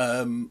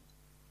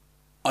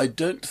 I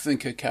don't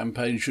think a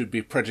campaign should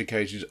be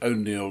predicated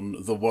only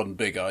on the one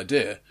big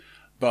idea,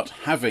 but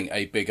having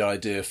a big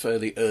idea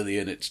fairly early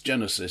in its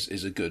genesis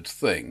is a good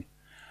thing.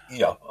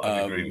 Yeah,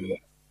 I agree with that.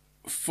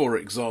 For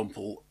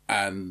example,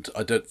 and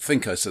I don't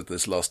think I said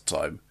this last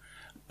time,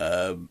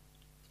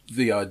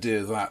 the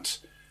idea that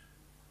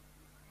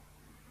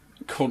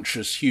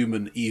conscious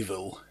human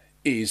evil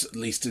is, at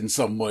least in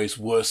some ways,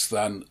 worse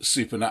than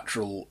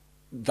supernatural.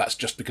 That's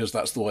just because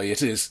that's the way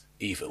it is,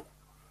 evil.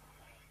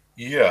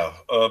 Yeah,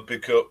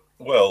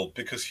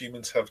 because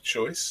humans have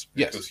choice,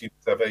 because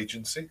humans have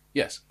agency.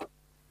 Yes.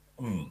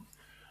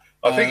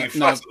 I think you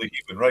flattered the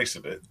human race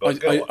a bit.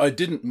 But I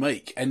didn't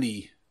make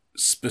any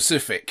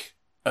specific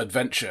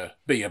adventure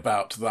be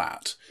about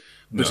that,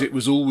 but it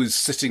was always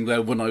sitting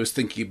there when I was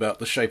thinking about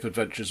the shape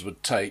adventures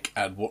would take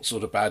and what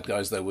sort of bad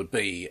guys there would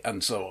be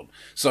and so on.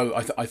 So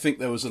I think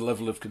there was a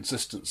level of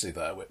consistency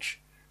there, which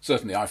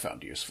certainly I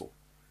found useful.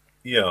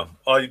 Yeah,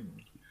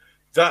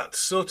 that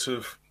sort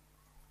of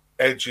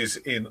edges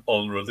in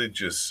on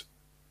religious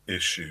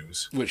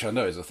issues, which I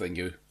know is a thing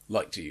you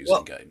like to use in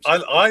well, games.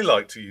 I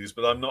like to use,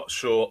 but I'm not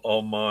sure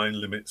on my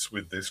limits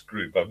with this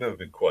group. I've never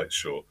been quite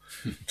sure.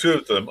 Two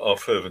of them are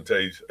fervent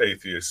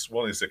atheists.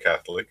 One is a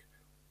Catholic,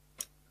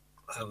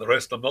 and the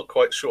rest I'm not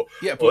quite sure.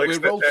 Yeah, but we're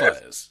role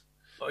players.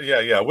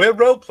 Yeah, we're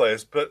role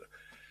players, but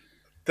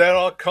there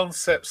are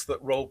concepts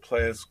that role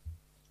players.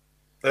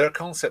 There are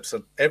concepts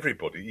that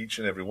everybody, each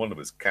and every one of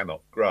us,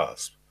 cannot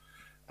grasp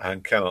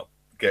and cannot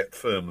get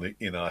firmly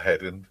in our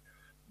head and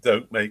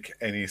don't make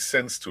any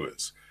sense to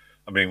us.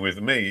 I mean, with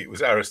me, it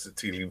was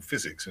Aristotelian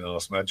physics in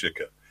Ars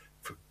Magica.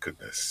 For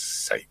goodness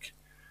sake,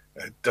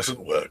 it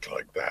doesn't work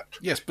like that.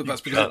 Yes, but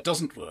that's because it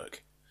doesn't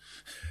work.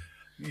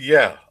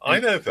 Yeah, I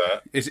know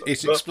that. It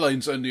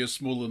explains only a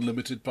small and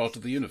limited part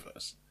of the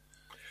universe.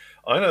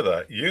 I know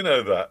that. You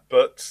know that.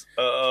 But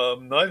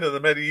neither the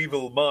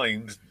medieval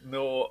mind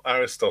nor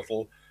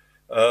Aristotle,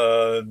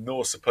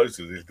 nor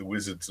supposedly the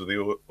wizards of the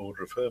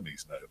Order of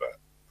Hermes know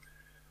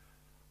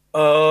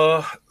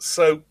that.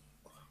 So,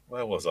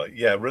 where was I?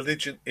 Yeah,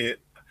 religion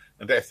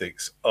and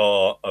ethics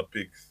are a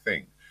big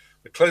thing.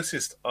 The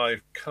closest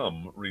I've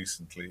come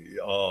recently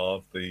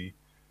are the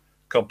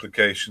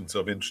complications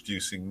of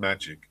introducing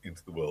magic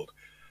into the world.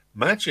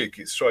 Magic,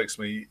 it strikes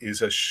me,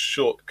 is a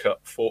shortcut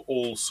for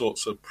all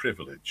sorts of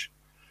privilege.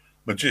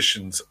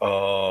 Magicians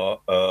are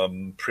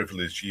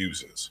privileged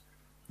users.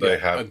 They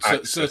have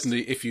and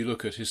certainly, if you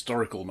look at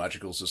historical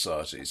magical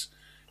societies,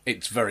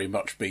 it's very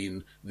much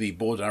been the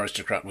born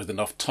aristocrat with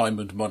enough time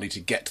and money to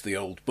get the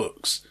old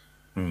books.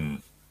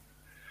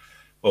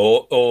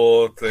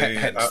 Or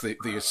hence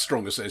the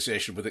strong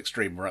association with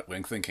extreme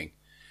right-wing thinking.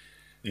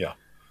 Yeah.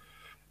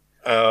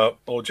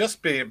 Or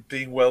just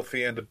being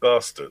wealthy and a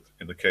bastard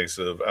in the case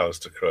of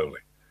Aleister Crowley.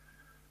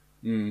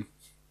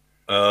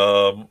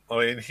 I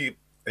mean,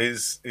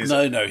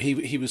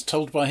 he was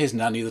told by his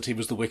nanny that he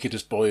was the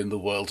wickedest boy in the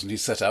world, and he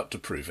set out to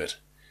prove it.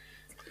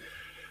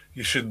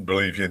 You shouldn't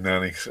believe your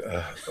nanny,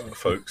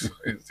 folks.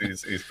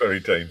 He's very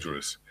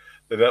dangerous.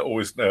 They don't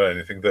always know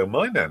anything. Though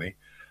my nanny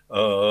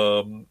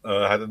had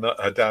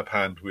a dab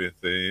hand with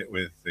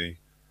the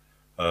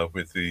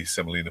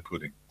semolina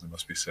pudding. It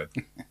must be said.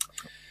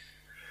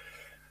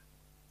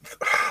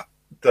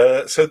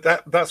 So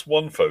that's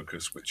one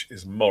focus, which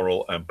is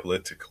moral and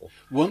political.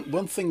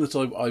 One thing that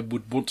I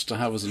would want to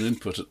have as an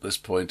input at this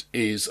point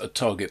is a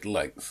target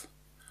length.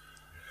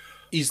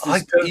 Is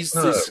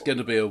this going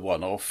to be a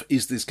one-off?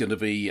 Is this going to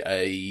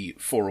be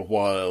for a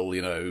while,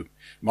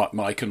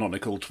 my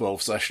canonical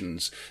 12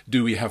 sessions?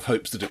 Do we have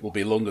hopes that it will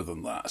be longer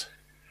than that?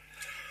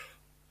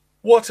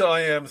 What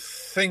I am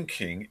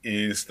thinking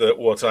is that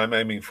what I'm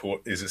aiming for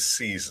is a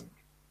season.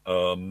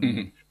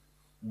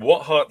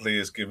 What Hartley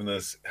has given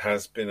us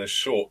has been a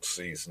short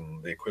season,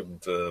 the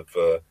equivalent of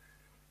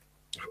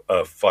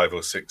a 5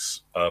 or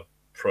 6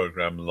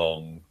 program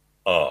long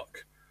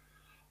arc.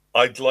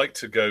 I'd like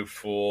to go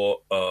for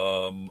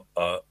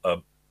a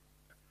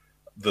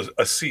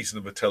season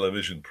of a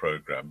television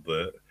program,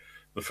 the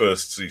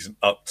first season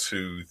up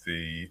to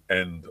the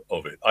end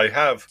of it. I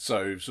have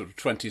sort of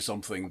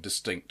 20-something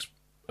distinct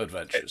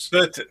adventures.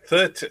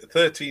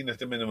 13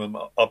 at a minimum,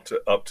 up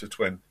to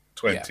 20.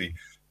 Yeah.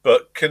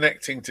 But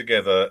connecting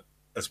together,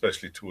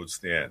 especially towards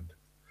the end.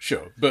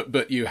 Sure,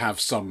 but you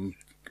have some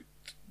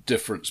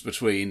difference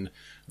between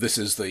this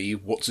is the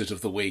what's it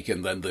of the week,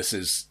 and then this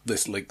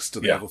links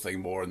to the other thing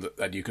more,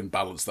 and you can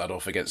balance that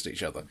off against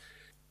each other.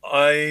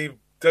 I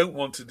don't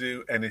want to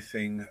do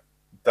anything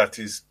that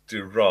is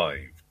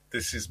derived.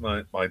 This is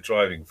my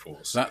driving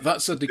force.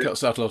 That certainly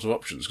cuts out a lot of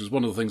options, because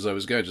one of the things I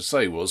was going to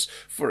say was,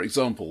 for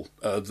example,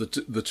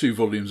 the 2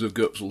 volumes of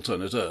GURPS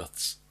Alternate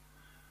Earths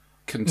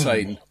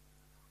contain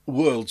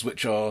worlds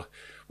which are,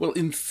 well,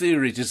 in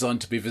theory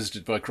designed to be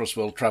visited by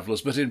cross-world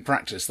travellers, but in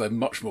practice they're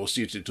much more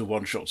suited to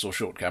one-shots or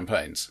short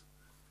campaigns.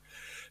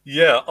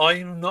 Yeah,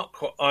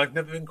 I've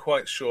never been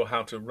quite sure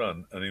how to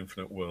run an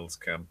Infinite Worlds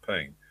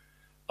campaign.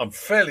 I'm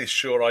fairly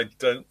sure I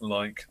don't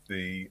like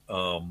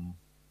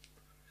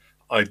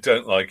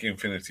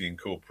Infinity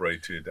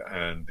Incorporated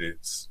and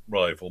its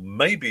rival.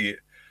 Maybe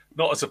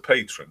not as a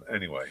patron,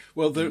 anyway.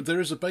 Well,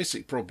 there is a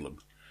basic problem,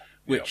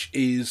 which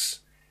is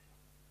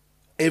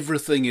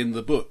everything in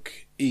the book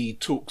he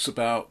talks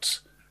about,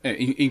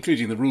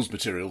 including the rules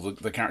material,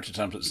 the character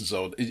templates and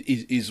so on,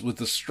 is with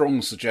the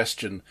strong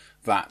suggestion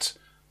that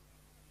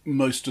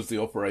most of the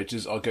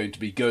operators are going to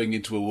be going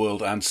into a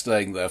world and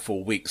staying there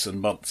for weeks and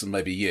months and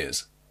maybe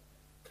years.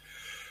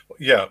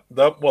 Yeah.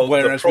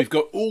 Whereas we've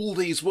got all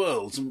these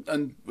worlds,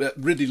 and it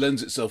really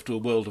lends itself to a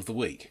world of the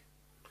week.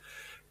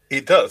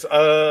 It does.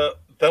 Though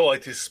I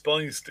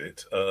despised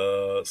it,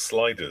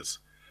 Sliders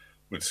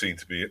would seem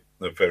to be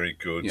a very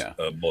good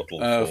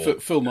model.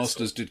 Phil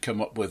Masters did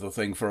come up with a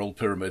thing for Old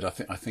Pyramid. I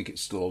think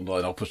it's still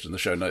online. I'll put it in the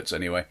show notes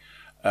anyway.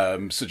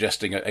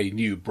 Suggesting a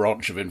new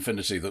branch of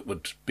Infinity that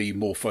would be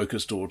more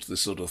focused towards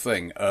this sort of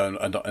thing.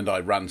 And I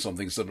ran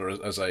something similar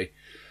as a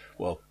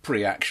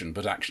pre-action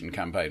but action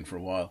campaign for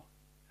a while.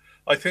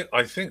 I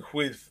think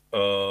with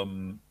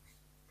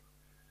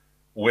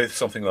with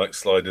something like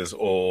Sliders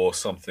or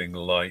something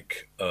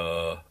like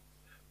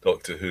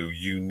Doctor Who,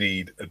 you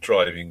need a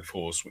driving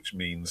force, which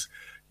means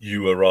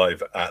you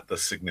arrive at the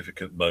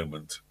significant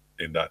moment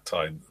in that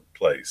time and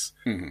place.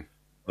 Mm-hmm.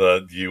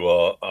 That you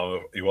are,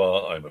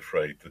 I'm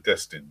afraid, the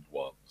destined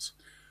ones,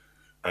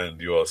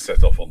 and you are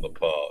set off on the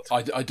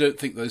path. I don't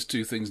think those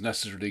two things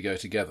necessarily go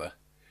together.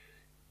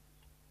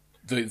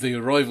 The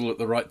arrival at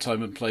the right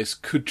time and place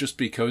could just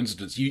be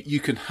coincidence. You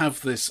can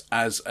have this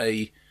as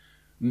a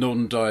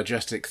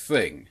non-diegetic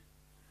thing.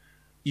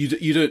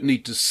 You don't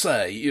need to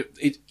say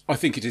it. I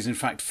think it is in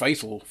fact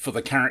fatal for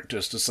the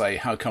characters to say,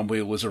 "How come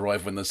we always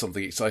arrive when there's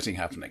something exciting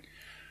happening?"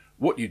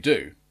 What you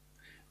do,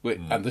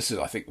 and this is,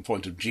 I think, the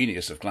point of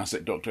genius of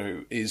classic Doctor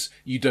Who, is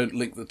you don't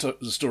link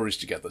the stories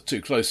together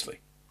too closely,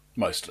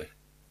 mostly.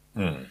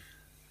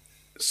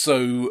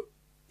 So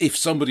if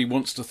somebody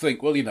wants to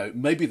think, well,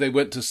 maybe they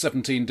went to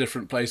 17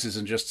 different places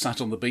and just sat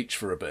on the beach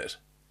for a bit,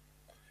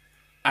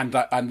 and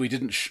we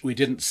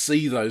didn't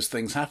see those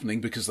things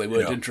happening because they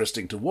weren't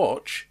interesting to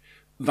watch,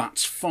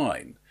 that's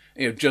fine.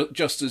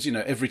 Just as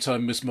every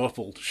time Miss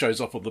Marple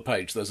shows up on the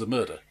page, there's a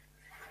murder.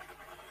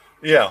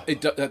 Yeah,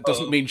 That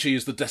doesn't mean she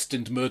is the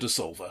destined murder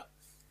solver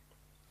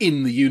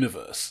in the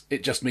universe.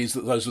 It just means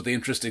that those were the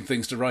interesting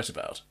things to write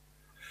about.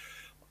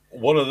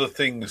 One of the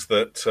things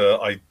that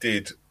I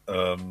did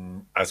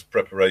as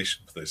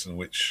preparation for this, and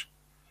which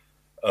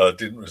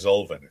didn't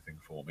resolve anything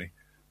for me,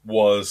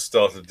 was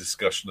start a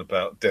discussion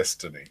about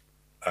destiny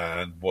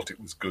and what it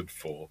was good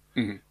for,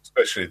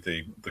 especially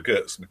the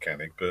Gertz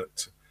mechanic,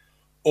 but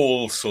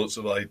all sorts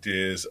of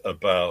ideas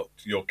about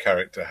your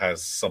character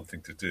has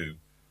something to do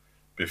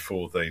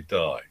before they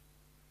die.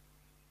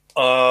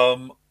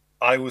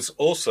 I was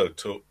also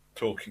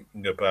talking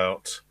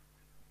about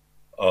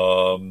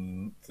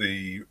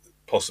the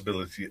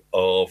possibility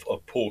of a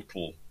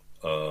portal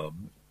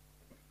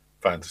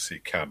fantasy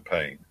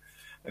campaign.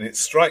 And it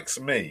strikes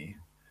me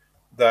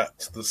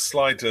that the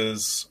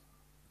Sliders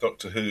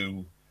Doctor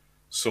Who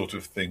sort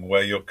of thing,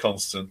 where you're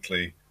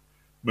constantly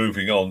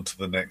moving on to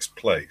the next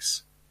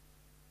place,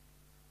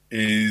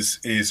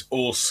 is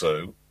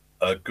also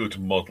a good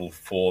model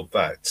for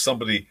that.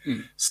 Somebody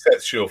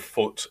sets your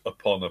foot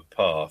upon a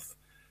path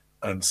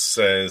and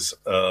says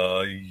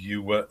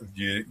you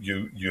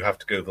have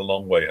to go the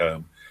long way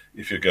home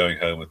if you're going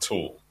home at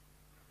all.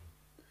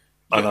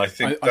 Yeah, and I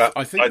think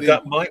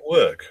that might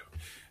work.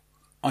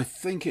 I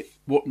think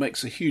what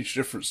makes a huge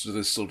difference to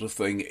this sort of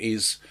thing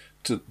is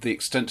to the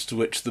extent to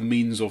which the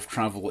means of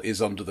travel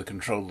is under the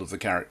control of the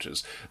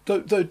characters.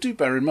 Though do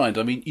bear in mind,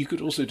 I mean, you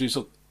could also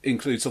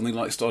include something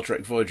like Star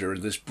Trek Voyager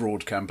in this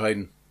broad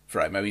campaign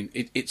frame. I mean,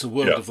 it's a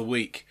world of the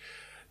week.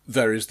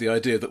 There is the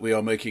idea that we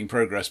are making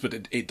progress, but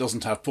it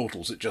doesn't have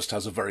portals. It just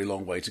has a very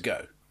long way to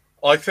go.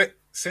 I think,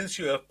 since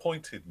you have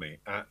pointed me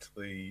at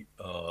the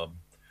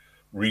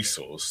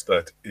resource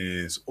that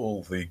is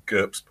all the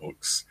GURPS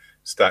books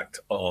stacked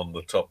on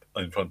the top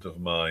in front of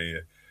my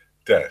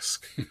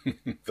desk,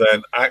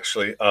 then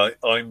actually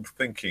I'm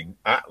thinking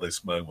at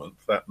this moment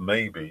that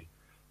maybe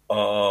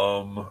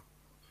I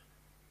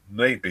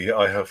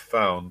have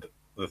found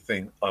the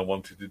thing I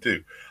wanted to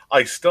do.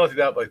 I started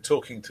out by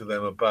talking to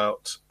them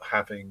about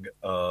having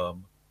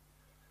when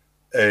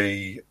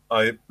I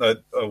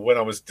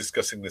was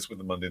discussing this with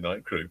the Monday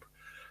night group,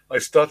 I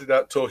started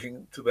out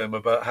talking to them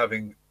about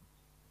having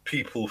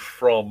people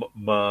from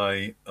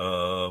from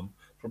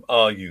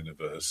our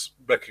universe,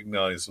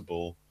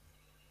 recognizable,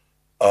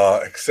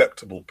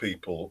 acceptable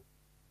people,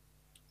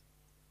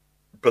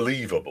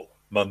 believable,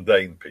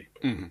 mundane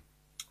people,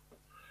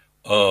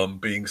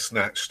 being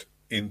snatched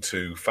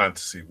into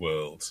fantasy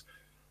worlds.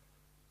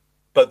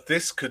 But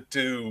this could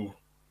do,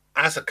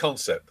 as a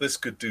concept, this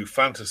could do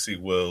fantasy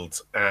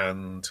worlds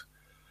and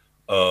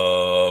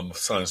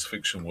science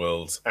fiction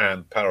worlds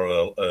and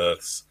parallel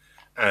Earths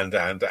and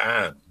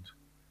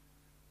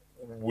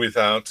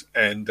without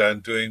end,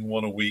 and doing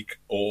one a week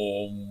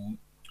or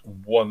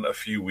one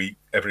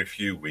every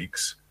few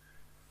weeks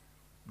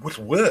would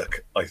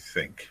work. I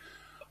think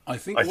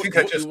what I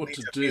just you want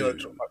to do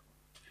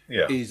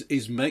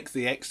is make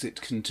the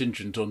exit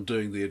contingent on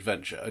doing the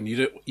adventure, and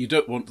you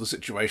don't want the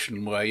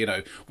situation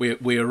where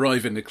we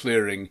arrive in the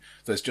clearing,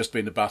 there's just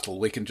been a battle,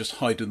 we can just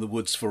hide in the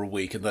woods for a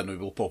week and then we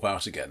will pop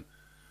out again.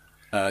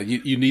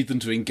 You need them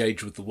to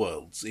engage with the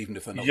worlds, even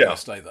if they're not going to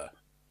stay there.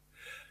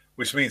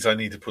 Which means I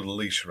need to put a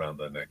leash around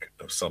their neck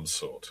of some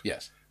sort.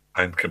 Yes.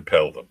 And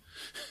compel them.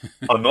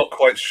 I'm not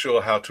quite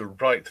sure how to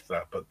write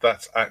that, but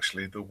that's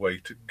actually the way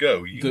to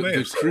go.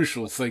 The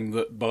crucial thing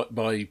that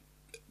by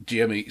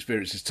GME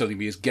experience is telling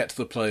me is get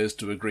the players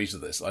to agree to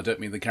this. I don't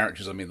mean the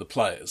characters, I mean the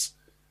players.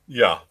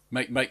 Yeah.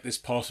 Make this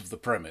part of the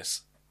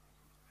premise.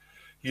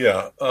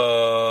 Yeah.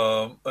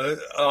 I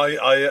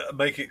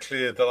make it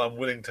clear that I'm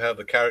willing to have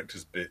the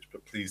characters bitch,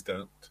 but please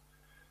don't.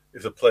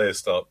 If the players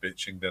start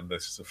bitching, then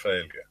this is a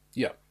failure.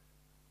 Yeah.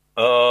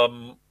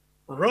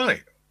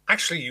 Right.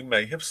 Actually, you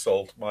may have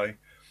solved my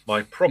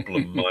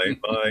problem.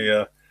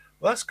 Well,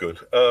 that's good.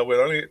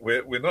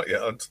 We're not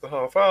yet onto the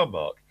half-hour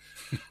mark.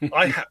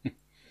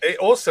 It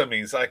also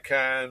means I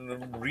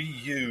can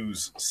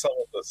reuse some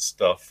of the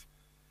stuff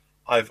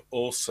I've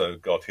also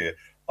got here.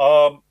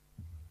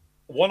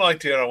 One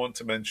idea I want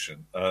to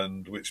mention,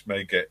 and which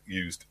may get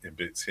used in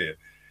bits here,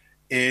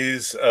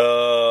 is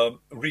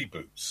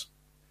reboots,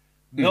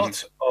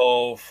 not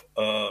of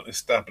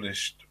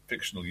established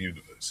fictional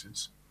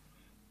universes,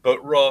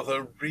 but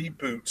rather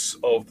reboots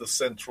of the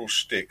central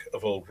shtick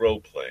of old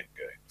role-playing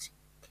games.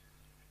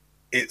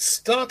 It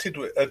started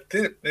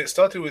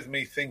with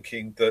me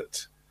thinking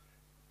that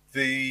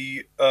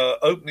the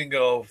opening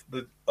of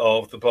the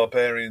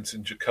barbarians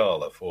in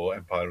Jakala for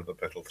Empire of the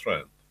Petal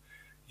Throne,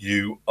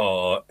 you're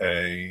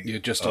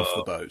just off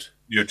the boat.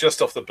 You're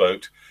just off the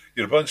boat.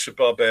 You're a bunch of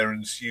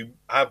barbarians. You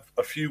have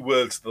a few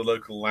words of the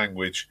local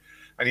language,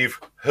 and you've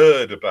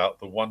heard about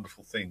the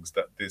wonderful things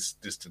that this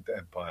distant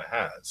empire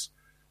has.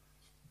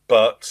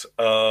 But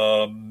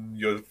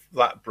you're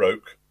flat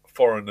broke,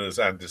 foreigners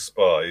and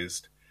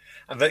despised.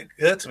 And it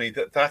occurred to me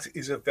that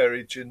is a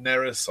very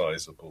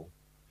genericizable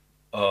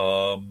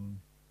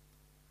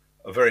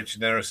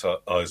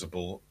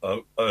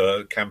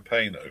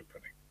campaign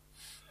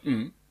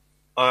opening.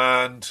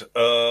 And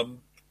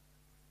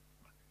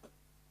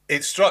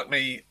it struck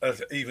me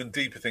as even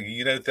deeper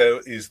thinking. There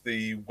is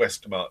the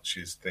West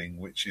Marches thing,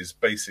 which is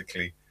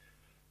basically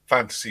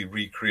fantasy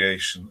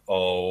recreation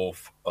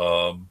of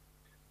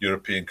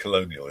European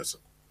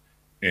colonialism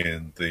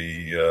in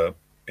the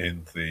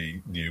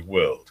New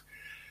World.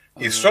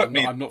 It struck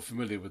me. I'm not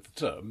familiar with the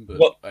term,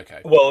 but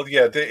okay. Well,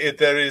 yeah,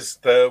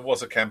 there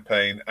was a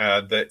campaign,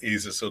 and there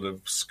is a sort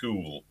of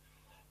school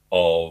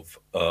of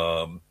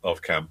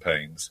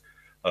campaigns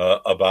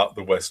about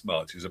the West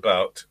Marches,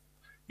 about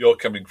you're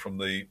coming from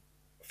the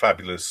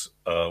fabulous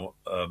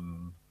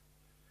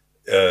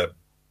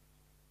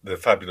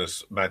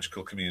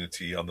magical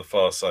community on the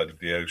far side of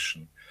the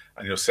ocean,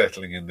 and you're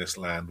settling in this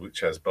land which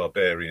has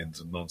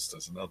barbarians and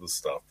monsters and other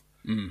stuff.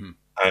 Mm-hmm.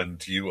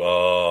 And you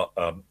are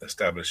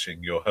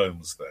establishing your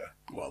homes there.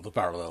 Well, the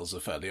parallels are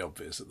fairly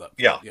obvious at that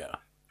point. Yeah.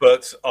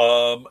 But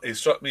it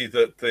struck me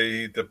that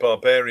the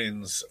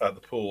barbarians at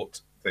the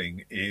port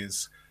thing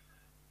is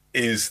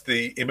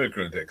the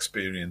immigrant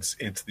experience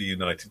into the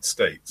United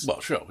States.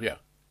 Well, sure, yeah.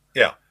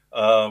 Yeah.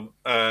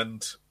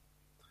 And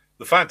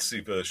the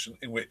fantasy version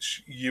in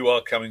which you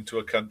are coming to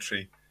a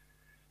country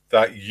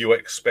that you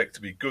expect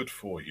to be good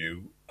for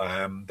you,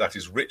 that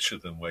is richer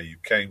than where you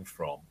came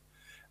from.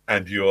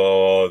 And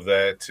you're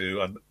there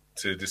to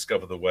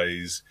discover the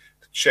ways,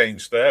 to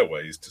change their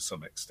ways to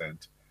some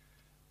extent,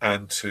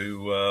 and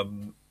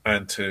to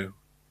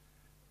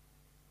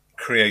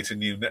create a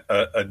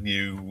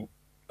new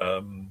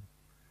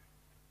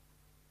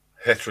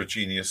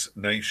heterogeneous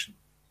nation.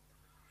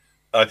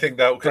 I think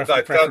that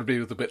preferably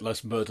with a bit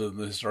less murder than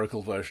the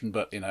historical version,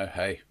 but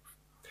hey.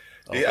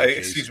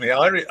 Excuse me,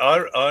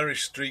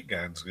 Irish street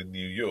gangs in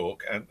New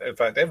York, and in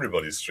fact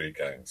everybody's street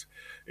gangs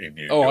in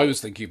New York. I was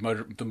thinking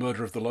the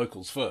murder of the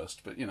locals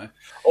first, but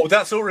Oh,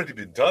 that's already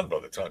been done by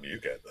the time you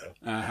get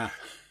there.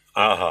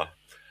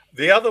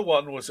 The other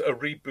one was a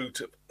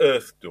reboot of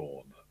Earth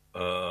Dawn,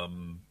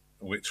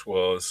 which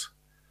was,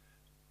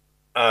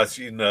 as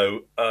you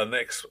know, a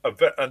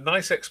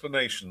nice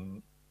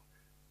explanation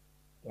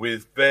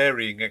with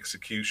varying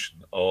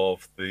execution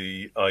of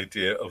the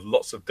idea of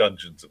lots of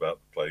dungeons about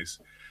the place,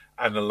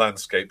 and a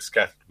landscape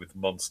scattered with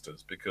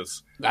monsters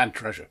and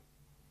treasure.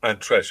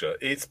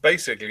 It's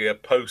basically a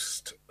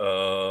post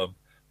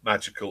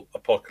magical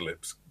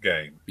apocalypse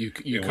game. You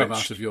come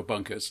out of your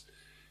bunkers.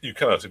 You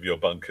come out of your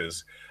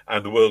bunkers,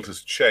 and the world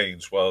has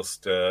changed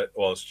whilst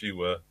you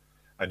were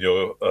and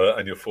your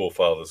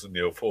forefathers and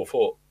your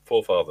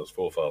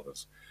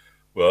forefathers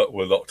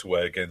were locked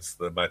away against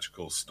the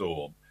magical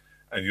storm,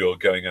 and you're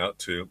going out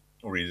to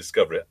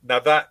rediscover it. Now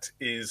that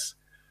is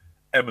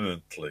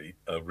eminently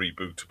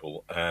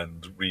rebootable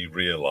and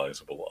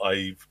re-realizable.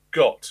 I've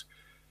got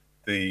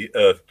the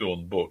Earth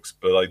Dawn books,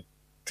 but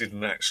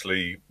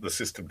the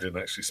system didn't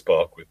actually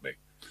spark with me.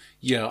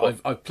 Yeah,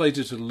 I've played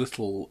it a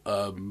little,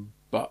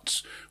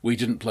 but we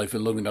didn't play for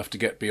long enough to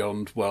get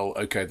beyond, well,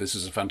 okay, this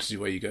is a fantasy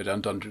where you go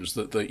down dungeons,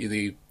 that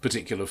the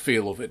particular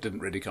feel of it didn't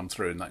really come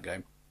through in that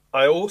game.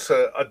 I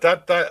also,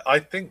 I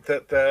think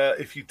that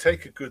if you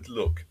take a good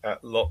look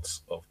at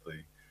lots of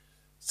the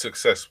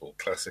successful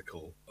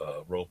classical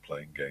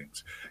role-playing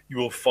games, you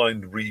will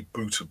find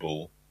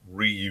rebootable,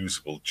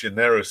 reusable,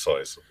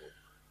 genericizable.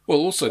 Well,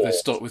 also they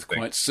start with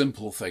quite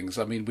simple things.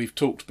 I mean, we've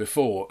talked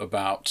before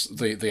about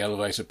the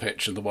elevator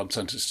pitch and the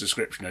one-sentence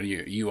description, and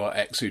you are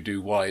X who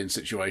do Y in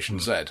situation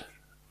Z.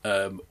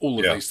 All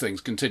of these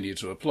things continue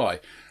to apply.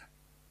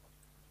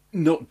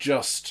 Not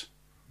just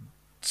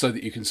so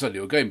that you can sell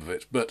your game of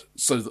it, but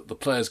so that the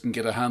players can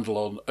get a handle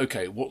on,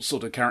 okay, what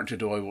sort of character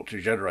do I want to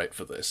generate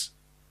for this?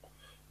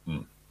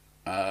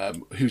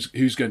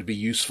 Who's going to be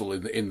useful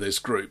in this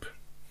group?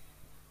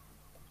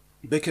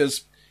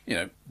 Because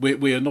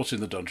we are not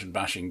in the dungeon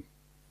bashing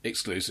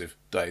exclusive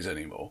days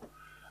anymore,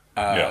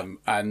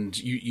 and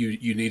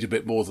you need a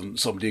bit more than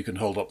somebody who can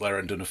hold up their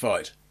end in a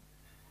fight.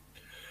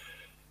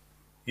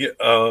 Yeah,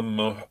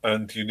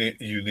 and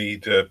you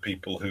need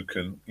people who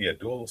can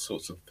do all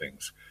sorts of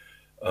things.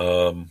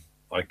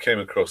 I came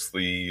across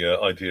the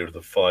idea of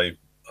the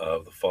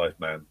the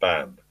five-man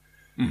band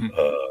Mm-hmm.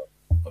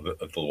 a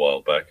little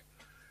while back,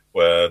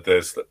 where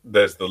there's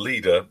the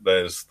leader,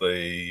 there's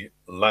the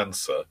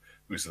lancer,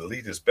 who's the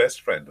leader's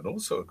best friend and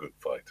also a good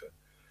fighter.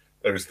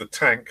 There is the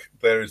tank,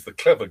 there is the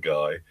clever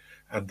guy,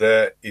 and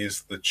there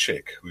is the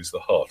chick, who's the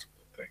heart of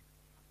the thing.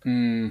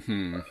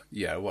 Mm-hmm.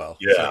 Yeah, well,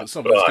 Yeah,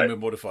 some of us can right.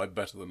 be modified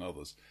better than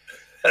others.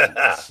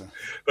 But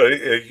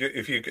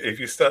if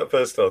you start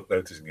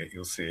noticing it,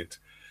 you'll see it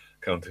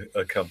come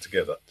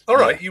together. All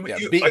right,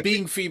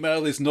 being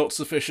female is not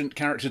sufficient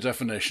character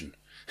definition.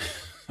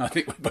 I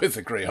think we both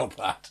agree on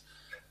that.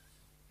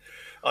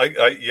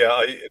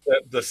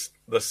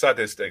 The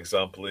saddest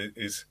example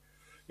is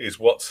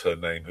what's her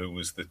name, who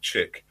was the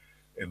chick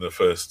in the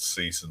first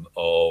season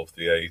of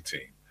the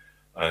A-Team,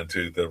 and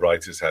who the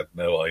writers had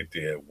no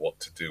idea what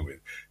to do with.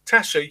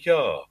 Tasha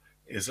Yar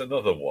is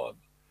another one.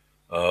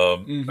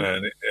 And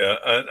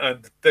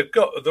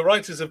the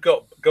writers have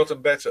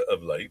gotten better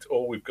of late,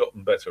 or we've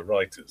gotten better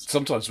writers.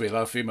 Sometimes we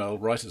allow female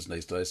writers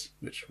these days,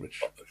 which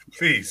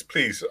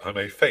please, I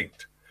may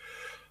faint.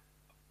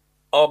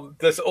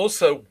 There's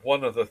also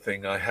one other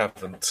thing I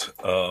haven't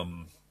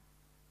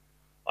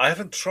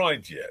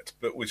tried yet,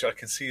 but which I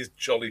can see is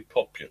jolly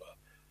popular,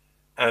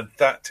 and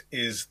that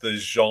is the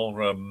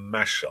genre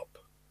mashup.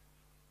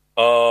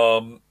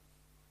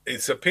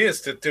 It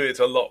appears to do it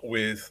a lot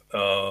with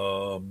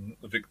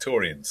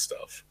Victorian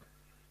stuff,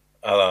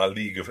 a la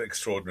League of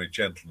Extraordinary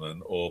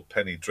Gentlemen or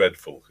Penny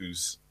Dreadful,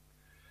 whose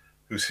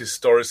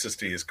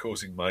historicity is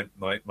causing my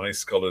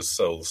scholar's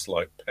soul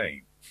slight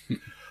pain.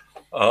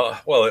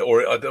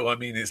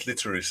 It's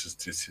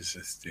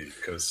litericity,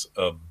 because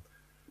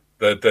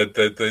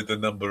the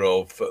number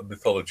of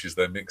mythologies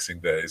they're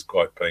mixing there is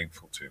quite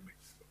painful to me.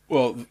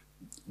 Well,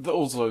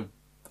 also,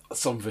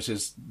 some of it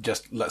is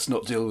just, let's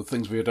not deal with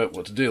things we don't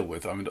want to deal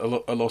with. I mean, a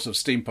lot of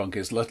steampunk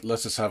is let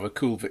us have a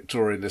cool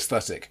Victorian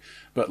aesthetic,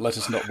 but let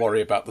us not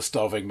worry about the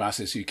starving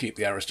masses who keep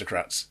the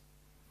aristocrats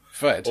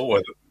fed.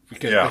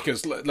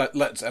 Because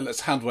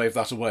let's hand wave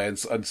that away and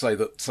say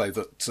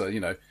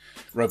that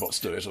robots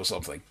do it or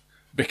something,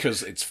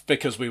 because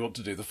we want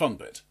to do the fun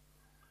bit.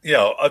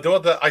 Yeah,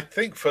 I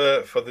think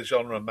for the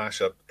genre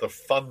mashup, the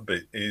fun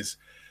bit is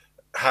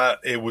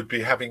it would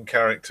be having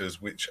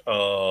characters which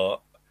are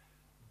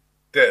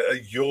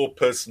your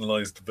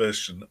personalised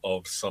version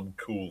of some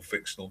cool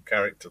fictional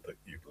character that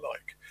you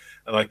like,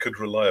 and I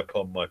could rely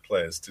upon my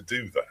players to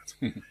do that.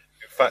 In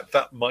fact,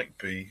 that might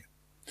be.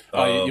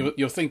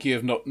 You're thinking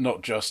of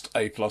not just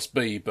A plus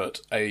B,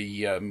 but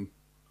a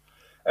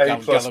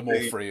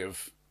gallimaufry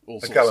of all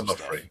sorts of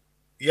stuff.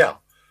 Yeah.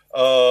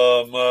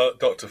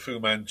 Dr. Fu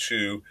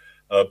Manchu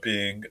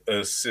being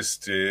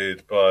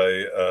assisted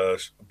by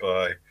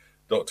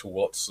Dr.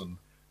 Watson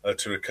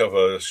to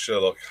recover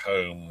Sherlock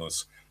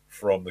Holmes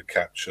from the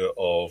capture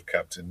of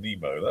Captain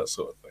Nemo, that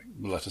sort of thing.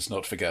 Let us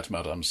not forget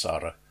Madame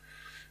Sarah.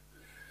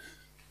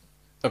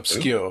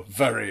 Obscure,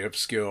 very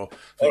obscure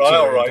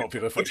Victorian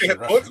popular fiction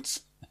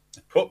reference.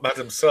 Put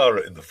Madame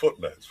Sarah in the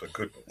footnotes, for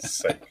goodness'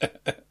 sake.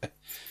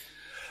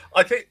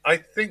 I think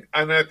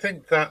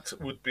that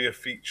would be a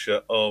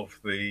feature of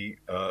the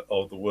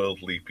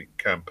World Leaping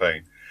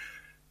campaign.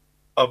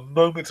 A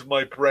moment of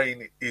my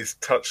brain is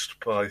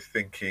touched by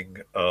thinking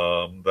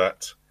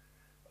that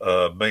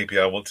maybe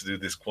I want to do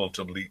this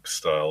quantum leap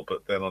style,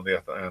 but then on the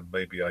other hand,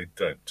 maybe I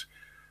don't.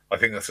 I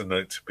think that's a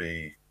note to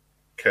be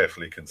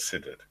carefully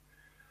considered.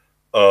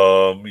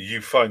 You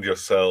find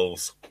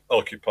yourselves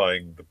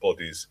occupying the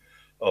bodies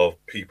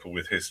of people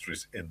with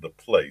histories in the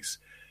place.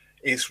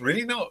 It's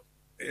really not,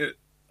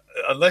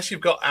 unless you've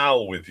got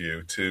Al with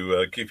you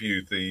to give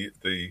you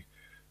the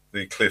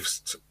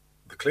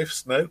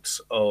Cliff's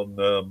notes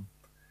on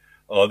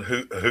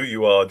who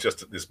you are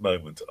just at this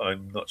moment.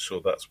 I'm not sure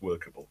that's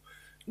workable.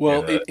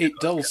 Well, it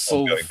does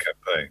solve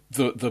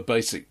the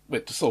basic.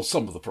 It solves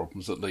some of the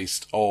problems, at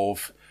least,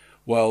 of,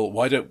 well,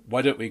 why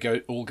don't we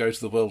all go to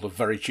the world of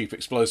very cheap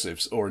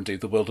explosives, or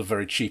indeed the world of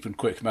very cheap and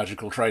quick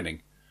magical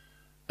training,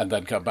 and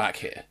then come back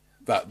here?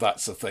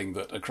 That's a thing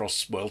that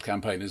across World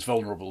Campaign is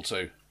vulnerable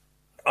to.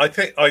 I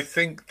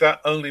think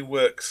that only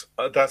works.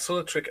 That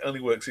sort of trick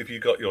only works if you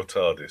got your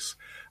TARDIS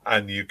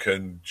and you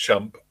can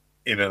jump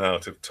in and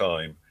out of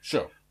time.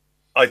 Sure.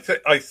 I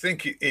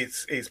think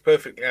it's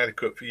perfectly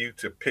adequate for you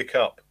to pick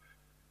up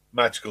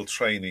magical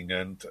training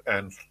and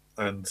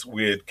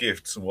weird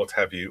gifts and what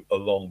have you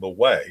along the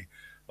way.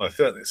 I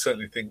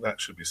certainly think that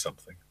should be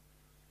something.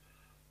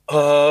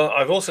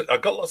 I've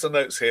got lots of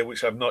notes here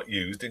which I've not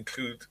used,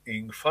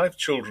 including 5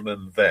 children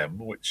and them,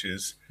 which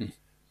is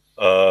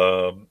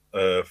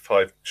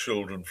 5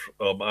 children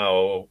from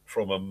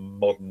a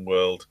modern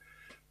world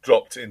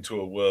dropped into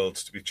a world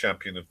to be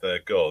champion of their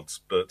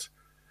gods, but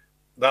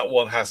that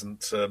one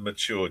hasn't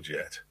matured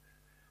yet.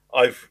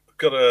 I've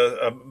got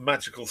a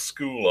magical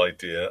school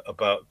idea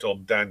about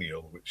Dom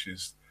Daniel, which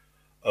is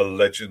a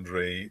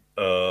legendary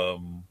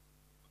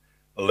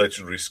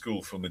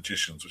school for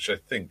magicians, which I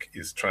think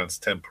is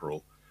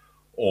transtemporal,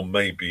 or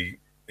maybe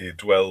it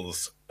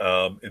dwells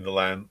in the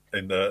land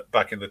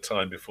back in the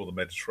time before the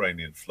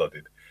Mediterranean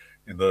flooded,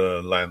 in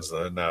the lands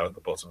that are now at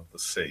the bottom of the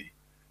sea.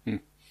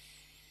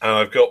 And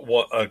I've got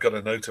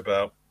a note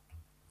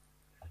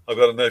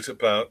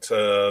about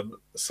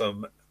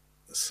some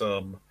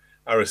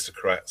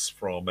aristocrats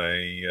from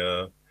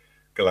a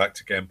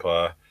galactic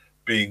empire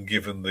being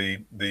given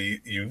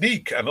the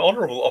unique and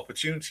honourable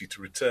opportunity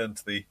to return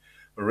to the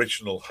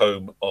original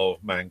home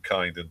of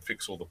mankind and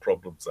fix all the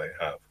problems they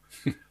have.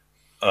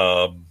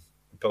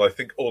 But I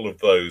think all of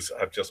those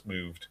have just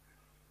moved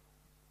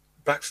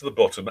back to the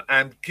bottom.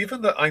 And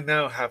given that I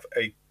now have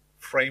a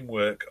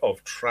framework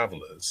of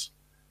travellers,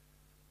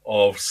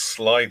 of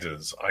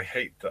sliders, I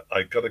hate that.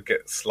 I got to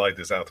get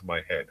sliders out of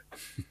my head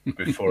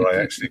before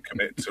I actually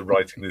commit to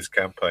writing this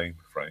campaign,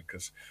 Frank,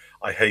 because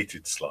I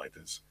hated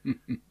sliders.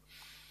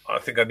 I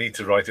think I need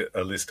to write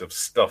a list of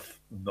stuff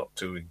not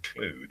to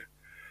include.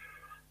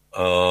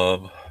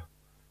 One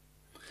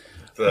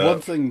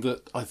thing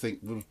that I think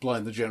would apply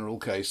in the general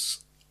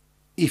case,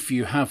 if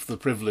you have the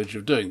privilege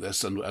of doing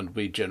this, and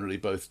we generally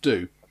both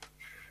do,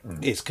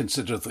 is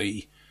consider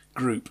the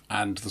group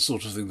and the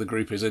sort of thing the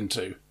group is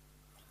into.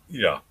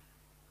 Yeah.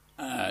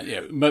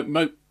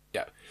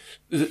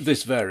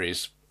 This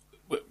varies.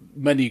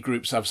 Many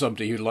groups have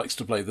somebody who likes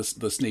to play the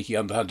sneaky,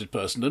 underhanded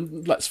person,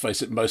 and let's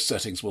face it, most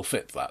settings will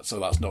fit that, so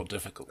that's not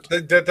difficult.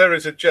 There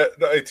is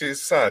it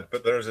is sad,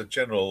 but there is a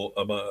general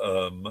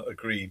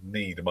agreed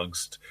need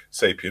amongst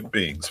sapient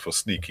beings for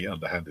sneaky,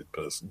 underhanded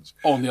persons.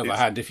 On the other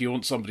hand, if you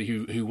want somebody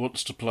who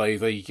wants to play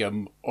the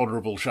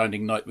honourable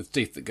shining knight with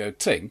teeth that go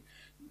ting,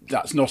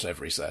 that's not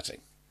every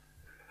setting.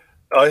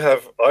 I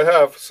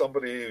have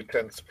somebody who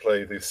tends to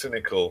play the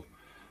cynical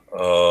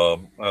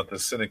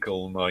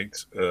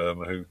knight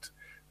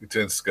who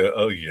tends to go,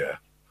 oh yeah.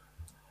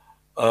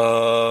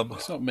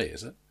 It's not me,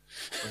 is it?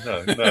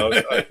 No.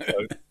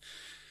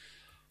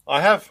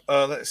 I have.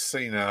 Let's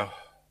see now.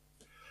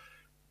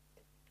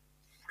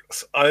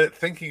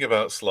 Thinking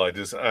about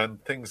sliders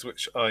and things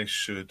which I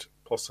should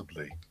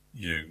possibly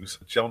use.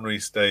 John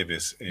Rhys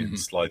Davies in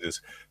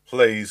Sliders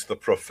plays the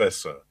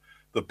professor,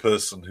 the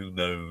person who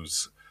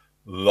knows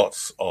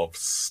lots of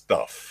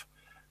stuff.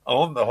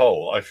 On the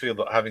whole, I feel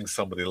that having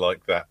somebody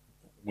like that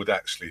would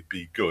actually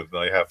be good. And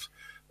I have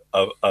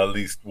at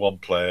least one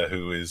player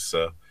who is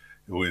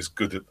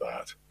good at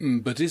that.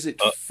 But is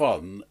it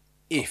fun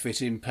if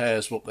it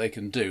impairs what they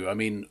can do? I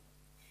mean,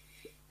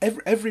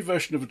 every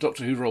version of a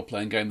Doctor Who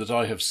role-playing game that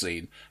I have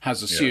seen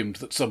has assumed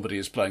that somebody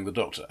is playing the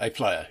Doctor, a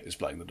player is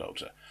playing the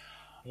Doctor.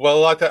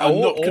 Well, I'm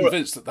not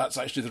convinced that that's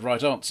actually the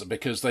right answer,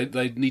 because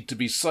they need to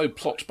be so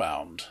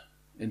plot-bound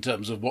in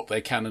terms of what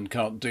they can and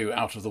can't do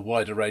out of the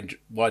wide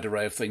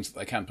array of things that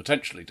they can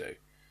potentially do,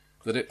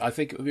 that I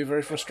think it would be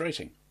very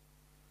frustrating.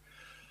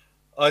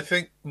 I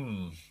think,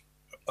 I'm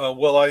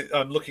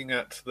looking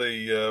at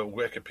the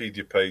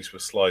Wikipedia page for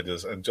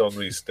Sliders, and John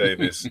Rhys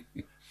Davies,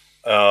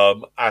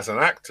 as an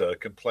actor,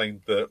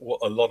 complained that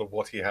a lot of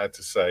what he had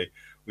to say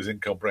was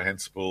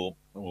incomprehensible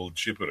or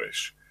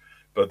gibberish,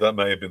 but that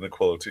may have been the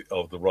quality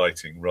of the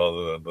writing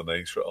rather than the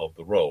nature of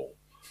the role.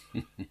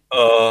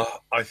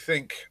 I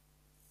think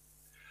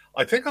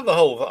on the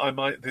whole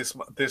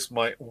that this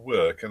might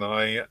work, and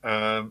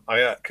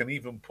I can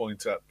even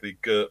point at the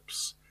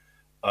GURPS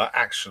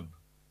action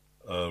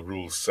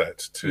rule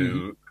set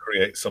to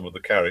create some of the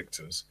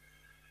characters,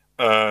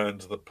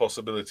 and the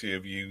possibility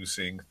of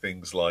using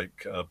things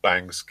like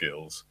bang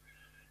skills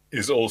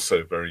is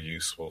also very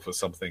useful for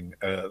something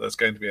that's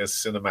going to be as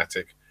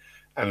cinematic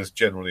and as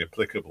generally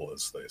applicable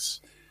as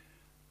this.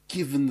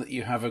 Given that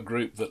you have a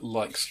group that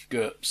likes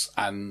GURPS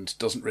and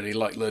doesn't really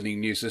like learning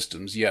new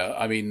systems,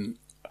 I mean,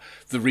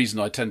 the reason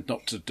I tend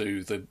not to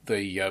do the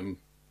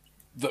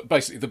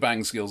basically the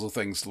bang skills are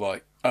things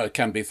like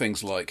can be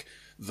things like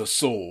the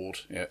sword,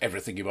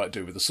 everything you might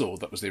do with the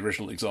sword. That was the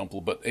original example,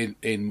 but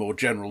in more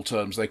general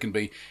terms, they can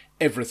be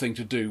everything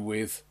to do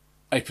with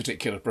a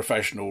particular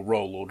professional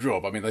role or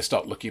job. I mean, they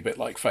start looking a bit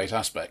like Fate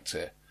aspects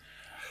here.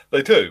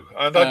 They do,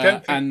 and I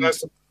don't think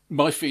that's...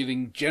 My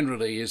feeling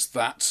generally is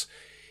that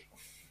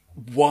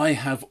why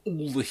have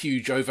all the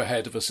huge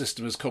overhead of a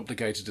system as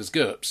complicated as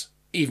GURPS,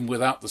 even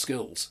without the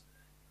skills,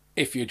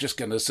 if you're just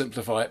going to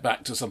simplify it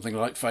back to something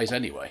like Fate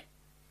anyway?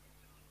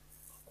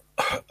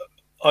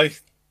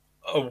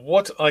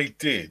 What I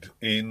did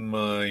in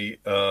my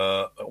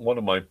one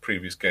of my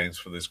previous games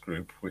for this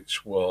group,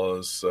 which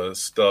was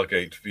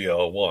Stargate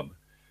VR1,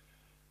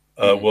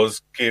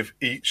 was give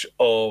each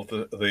of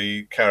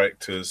the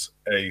characters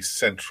a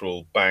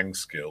central bang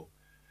skill,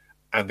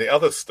 and the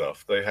other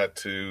stuff they had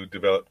to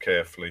develop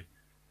carefully.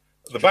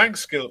 The bang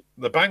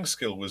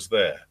skill was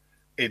there.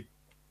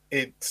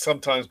 It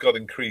sometimes got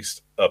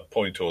increased a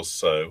point or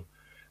so,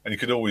 and you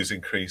could always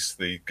increase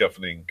the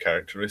governing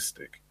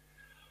characteristic.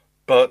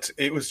 But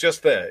it was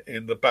just there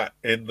in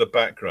the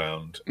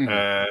background,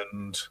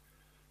 and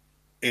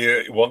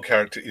one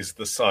character is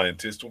the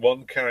scientist,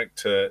 one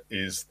character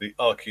is the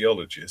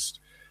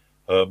archaeologist,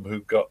 who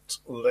got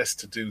less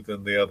to do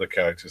than the other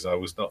characters. I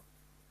was not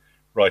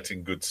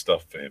writing good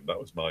stuff for him; that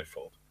was my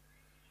fault.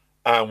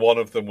 And one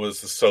of them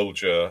was the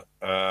soldier,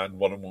 and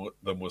one of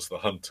them was the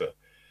hunter.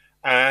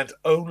 And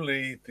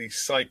only the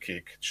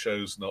psychic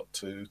chose not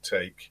to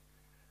take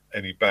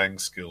any bang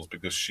skills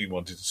because she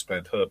wanted to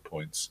spend her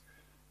points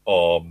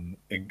on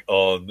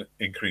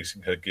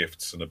increasing her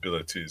gifts and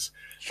abilities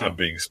and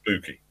being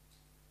spooky.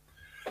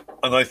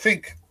 And I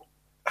think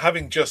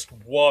having just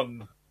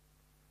one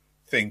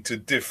thing to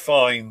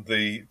define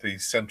the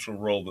central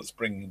role that's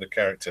bringing the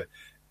character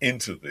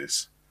into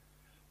this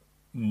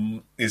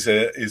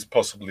is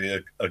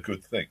possibly a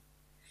good thing.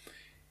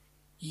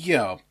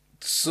 Yeah,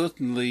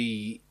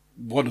 certainly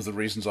one of the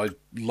reasons I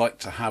like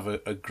to have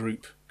a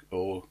group,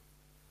 or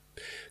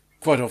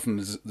quite often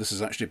this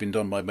has actually been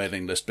done by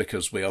mailing list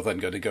because we are then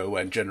going to go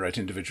away and generate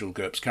individual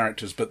GURPS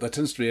characters, but there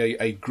tends to be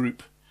a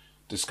group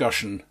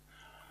discussion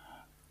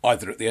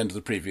either at the end of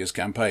the previous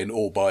campaign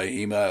or by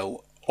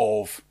email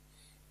of,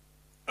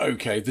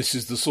 okay, this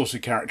is the sort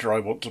of character I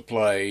want to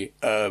play.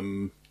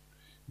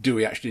 Do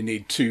we actually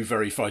need two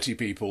very fighty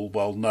people?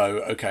 Well, no.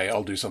 Okay,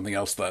 I'll do something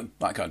else then.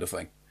 That kind of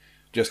thing.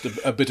 Just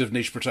a bit of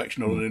niche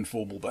protection on an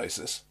informal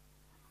basis.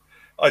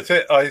 I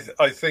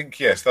think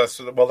yes. That's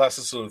the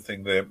sort of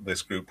thing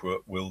this group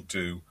will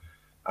do,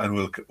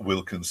 and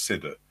will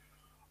consider.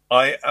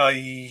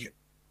 I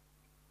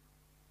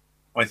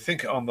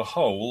think on the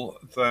whole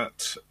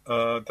that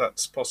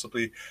that's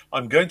possibly.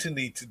 I'm going to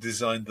need to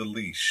design the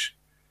leash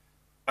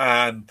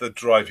and the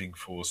driving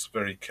force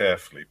very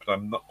carefully, but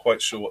I'm not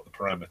quite sure what the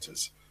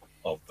parameters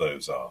of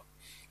those are.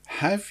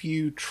 Have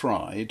you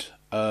tried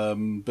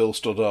Bill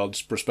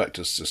Stoddard's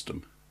prospectus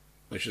system,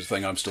 which is a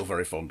thing I'm still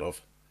very fond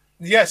of?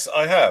 Yes,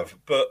 I have,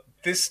 but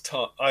this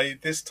time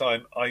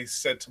I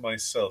said to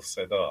myself,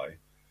 I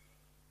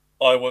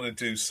want to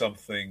do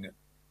something.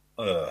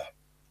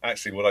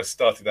 Actually, what I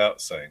started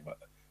out saying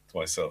to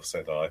myself,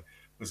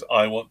 was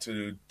I want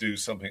to do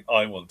something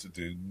I want to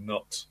do,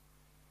 not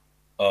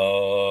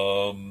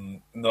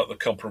the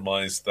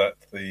compromise that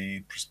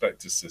the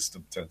prospectus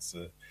system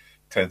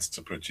tends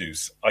to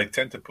produce. I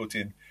tend to put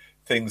in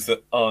things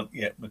that aren't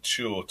yet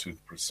mature to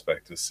the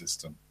prospectus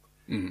system,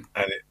 and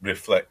it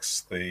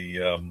reflects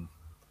in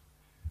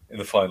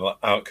the final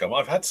outcome.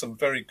 I've had some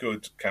very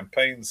good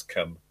campaigns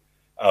come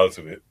out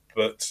of it,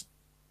 but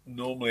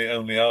normally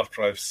only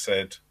after I've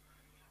said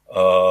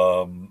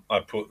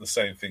I put the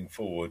same thing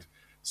forward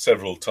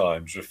several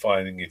times,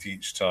 refining it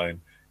each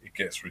time it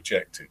gets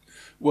rejected.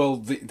 Well,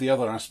 the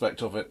other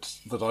aspect of it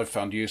that I've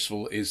found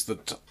useful is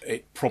that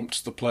it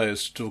prompts the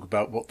players to talk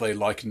about what they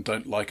like and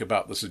don't like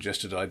about the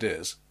suggested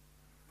ideas.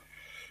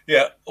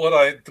 Yeah,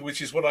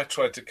 which is what I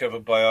tried to cover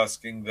by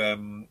asking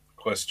them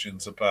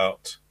questions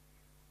about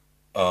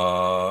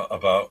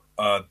what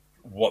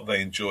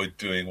they enjoyed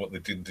doing, what they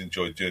didn't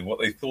enjoy doing, what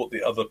they thought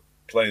the other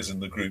players in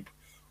the group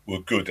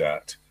were good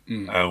at,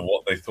 and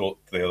what they thought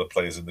the other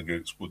players in the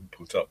groups wouldn't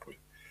put up with,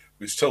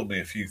 which told me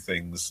a few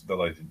things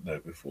that I didn't know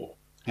before.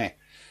 Hey,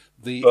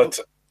 go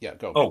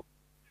on.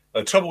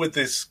 The trouble with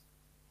this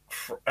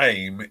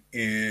frame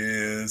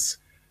is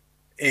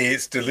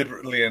it's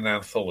deliberately an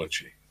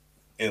anthology.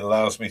 It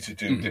allows me to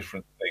do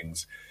different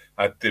things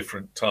at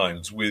different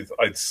times with,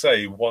 I'd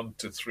say, 1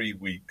 to 3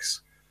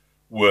 weeks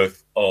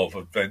worth of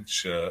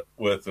adventure,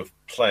 worth of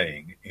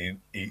playing in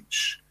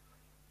each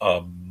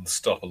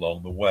stop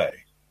along the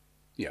way.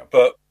 Yeah.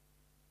 But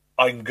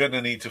I'm going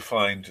to need to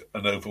find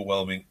an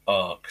overwhelming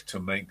arc to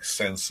make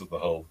sense of the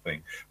whole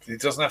thing. But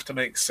it doesn't have to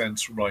make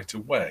sense right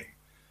away.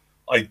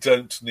 I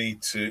don't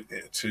need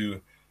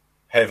to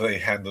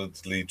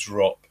heavily-handedly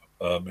drop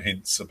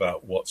hints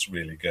about what's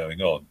really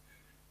going on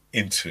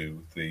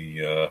into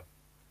the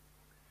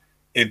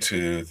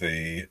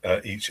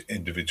each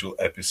individual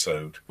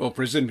episode. Well,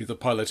 presumably the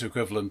pilot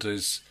equivalent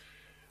is,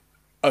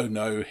 oh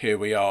no, here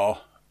we are.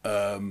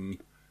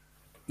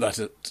 Let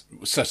it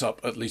set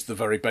up at least the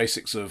very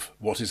basics of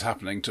what is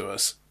happening to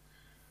us.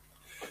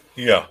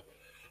 Yeah.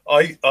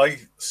 I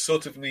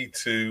sort of need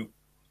to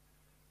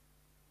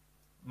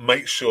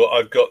make sure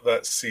I've got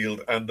that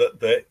sealed and that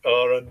there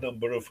are a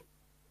number of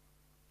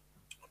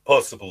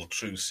possible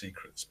true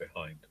secrets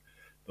behind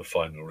the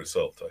final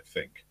result, I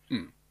think.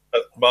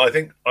 But I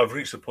think I've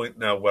reached a point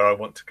now where I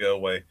want to go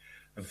away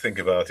and think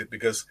about it,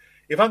 because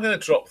if I'm going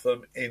to drop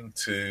them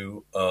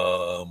into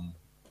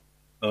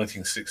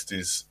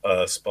 1960s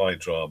spy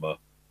drama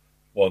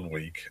one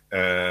week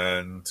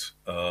and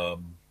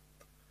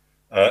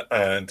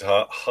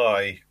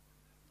high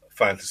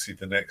fantasy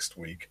the next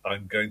week,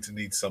 I'm going to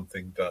need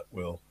something that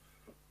will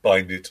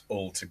bind it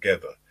all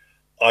together.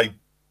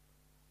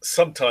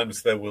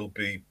 Sometimes there will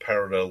be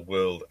parallel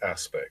world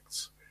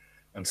aspects,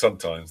 and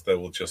sometimes there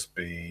will just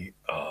be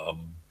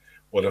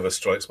whatever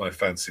strikes my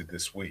fancy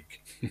this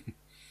week.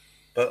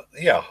 But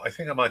yeah, I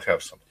think I might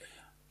have something.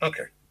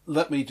 Okay.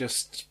 Let me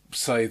just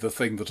say the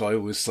thing that I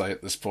always say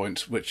at this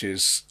point, which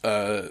is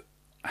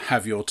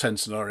have your 10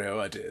 scenario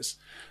ideas.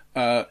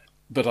 But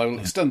I will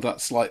extend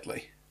that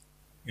slightly.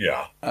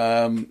 Yeah.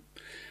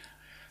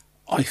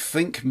 I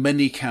think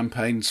many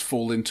campaigns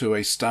fall into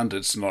a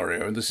standard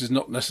scenario, and this is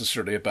not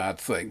necessarily a bad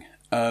thing.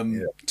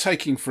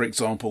 Taking, for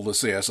example, the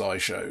CSI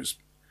shows.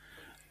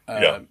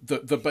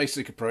 The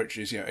basic approach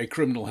is, a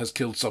criminal has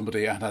killed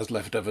somebody and has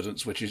left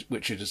evidence, which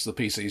it is the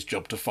PC's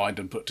job to find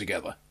and put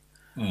together.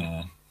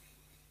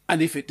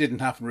 And if it didn't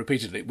happen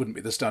repeatedly, it wouldn't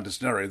be the standard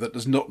scenario. That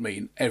does not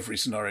mean every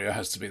scenario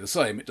has to be the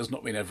same. It does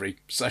not mean every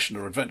session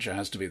or adventure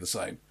has to be the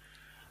same.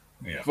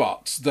 Yeah.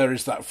 But there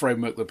is that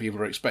framework that people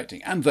are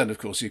expecting. And then, of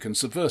course, you can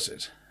subvert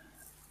it.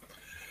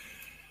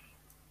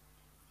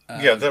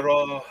 There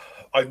are...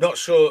 I'm not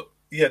sure...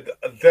 Yeah,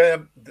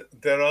 there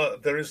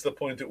is the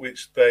point at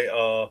which they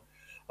are...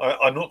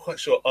 I'm not quite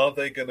sure. Are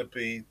they going to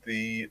be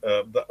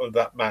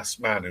that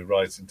masked man who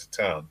rides into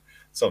town,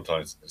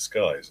 sometimes in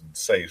disguise, and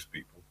saves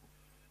people?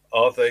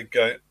 Are they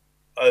going?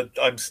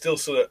 I'm still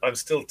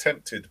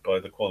tempted by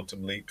the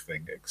quantum leap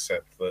thing,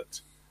 except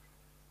that.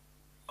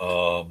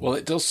 Well,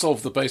 it does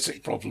solve the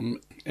basic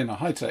problem in a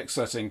high-tech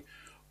setting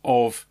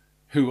of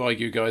who are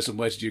you guys and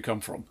where did you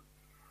come from?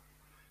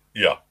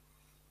 Yeah.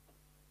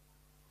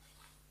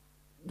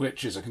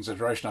 Which is a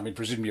consideration. I mean,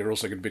 presumably you're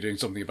also going to be doing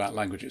something about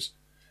languages.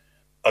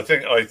 I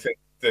think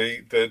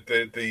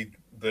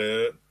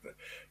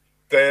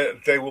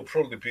they will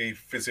probably be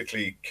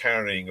physically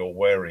carrying or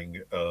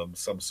wearing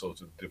some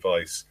sort of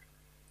device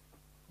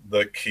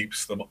that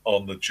keeps them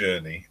on the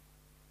journey.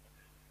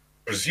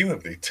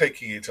 Presumably,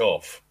 taking it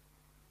off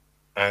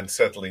and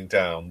settling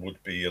down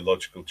would be a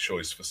logical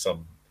choice for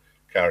some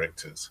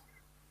characters.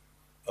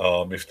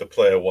 If the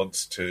player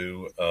wants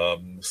to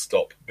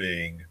stop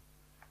being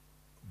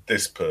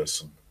this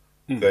person,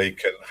 they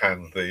can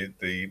hand the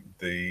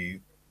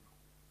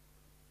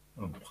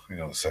hang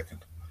on a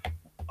second.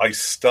 I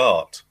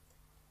start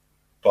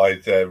by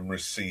them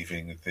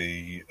receiving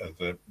the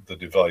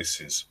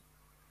devices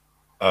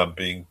and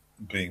being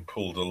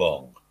pulled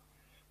along.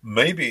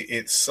 Maybe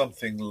it's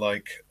something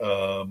like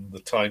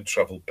the time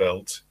travel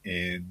belt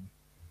in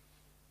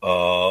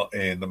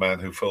The Man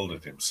Who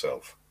Folded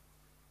Himself,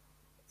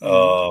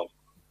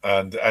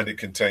 and it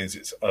contains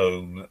its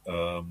own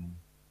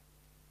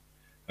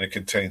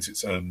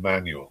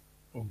manual.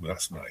 Oh,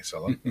 that's nice. I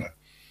like that.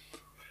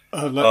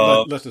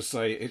 Let us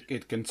say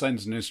it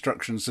contains an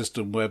instruction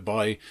system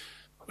whereby,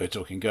 we're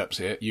talking GURPS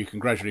here, you can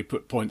gradually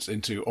put points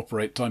into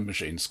operate time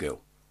machine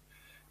skill.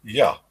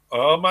 Yeah,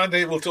 and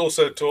it will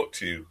also talk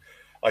to you.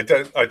 I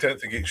don't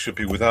think it should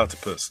be without a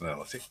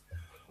personality.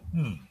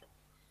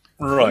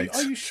 Right.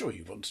 Are you sure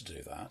you want to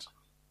do that?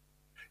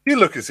 You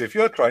look as if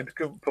you're trying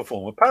to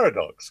perform a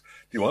paradox.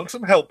 Do you want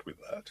some help with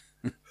that?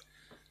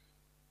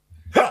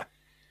 Ha!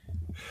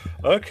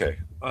 Okay.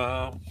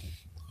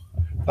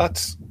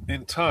 That's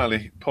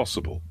entirely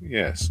possible.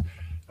 Yes,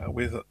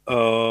 with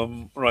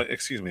right.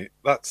 Excuse me.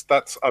 That's.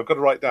 I've got to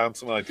write down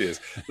some ideas.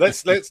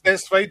 Let's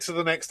fade to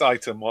the next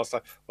item whilst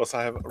I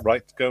have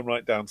go and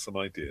write down some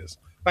ideas.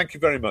 Thank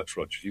you very much,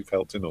 Roger. You've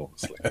helped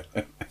enormously.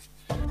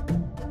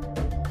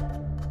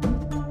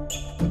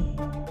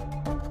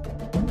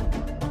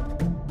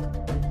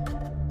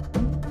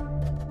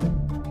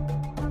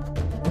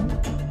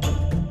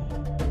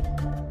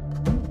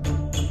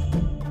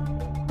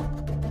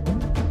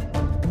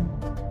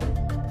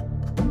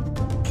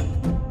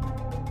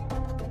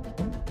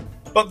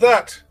 But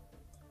that,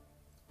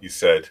 he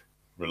said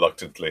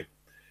reluctantly,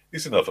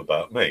 is enough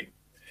about me.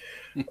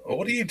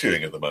 What are you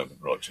doing at the moment,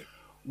 Roger?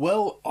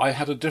 Well, I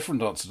had a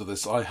different answer to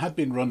this. I had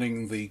been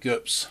running the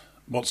GURPS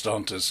Monster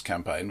Hunters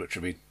campaign, which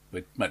we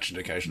mentioned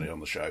occasionally on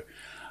the show,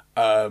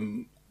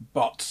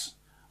 but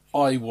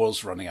I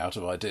was running out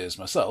of ideas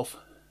myself.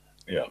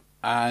 Yeah.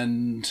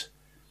 And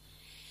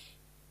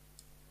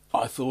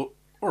I thought,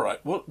 all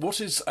right, what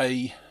is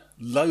a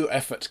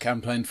low-effort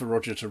campaign for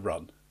Roger to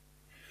run?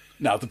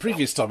 Now, the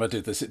previous time I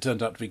did this, it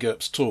turned out to be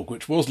GURPS Torg,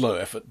 which was low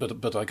effort,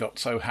 but I got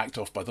so hacked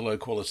off by the low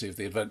quality of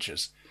the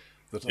adventures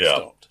that I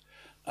stopped.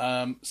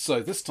 So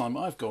this time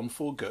I've gone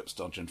for GURPS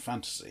Dungeon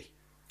Fantasy.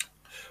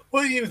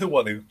 Were you the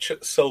one who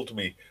sold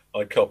me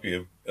my copy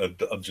of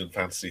Dungeon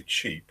Fantasy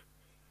cheap?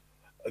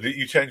 Did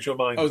you change your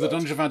mind? Oh, the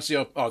Dungeon Fantasy...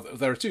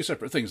 there are two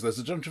separate things. There's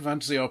the Dungeon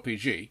Fantasy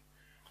RPG,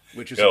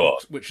 which is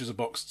a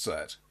boxed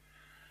set.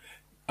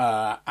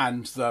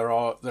 And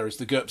there is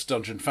the GURPS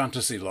Dungeon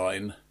Fantasy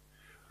line...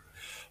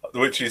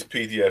 Which is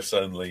PDFs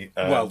only.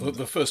 Well,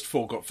 the first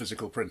four got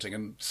physical printing,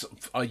 and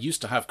I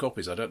used to have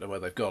copies. I don't know where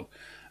they've gone.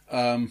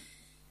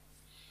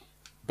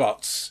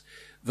 But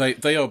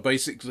they are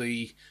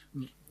basically,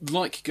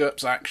 like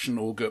GURPS Action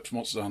or GURPS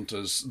Monster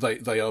Hunters,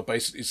 they are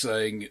basically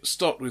saying,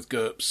 start with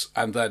GURPS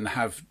and then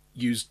have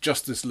used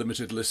just this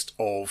limited list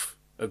of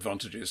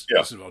advantages,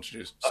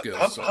 disadvantages,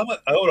 skills.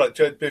 All right,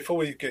 Jed, before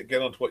we get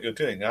on to what you're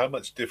doing, how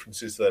much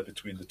difference is there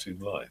between the two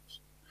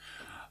lines?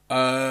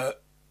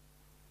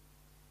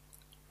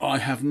 I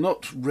have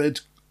not read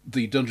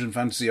the Dungeon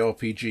Fantasy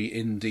RPG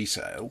in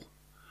detail.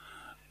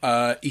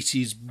 It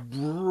is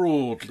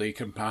broadly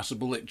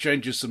compatible. It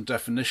changes some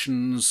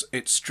definitions.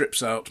 It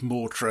strips out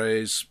more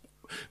trays.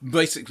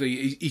 Basically,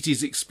 it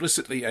is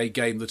explicitly a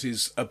game that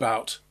is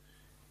about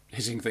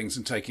hitting things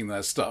and taking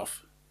their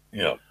stuff.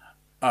 Yeah.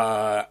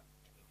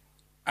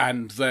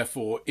 And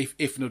therefore,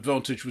 if an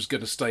advantage was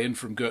going to stay in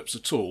from GURPS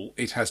at all,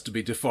 it has to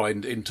be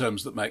defined in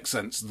terms that make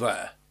sense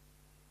there.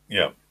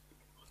 Yeah.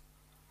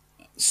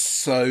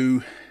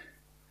 So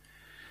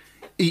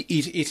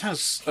It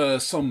has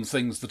some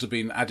things that have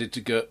been added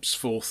to GURPS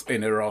 4th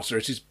in errata.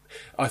 It is,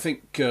 I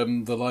think,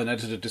 the line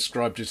editor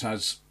described it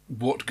as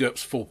what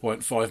GURPS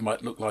 4.5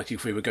 might look like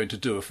if we were going to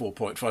do a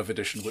 4.5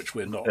 edition, which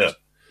we're not.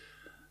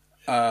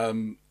 Yeah.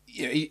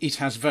 It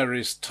has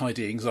various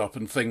tidyings up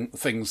and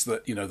things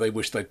that they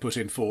wish they'd put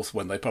in 4th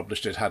when they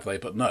published it, had they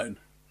but known.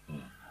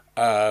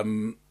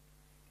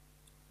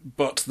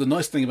 But the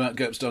nice thing about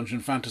GURPS Dungeon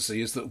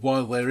Fantasy is that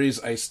while there is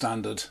a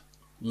standard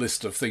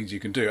list of things you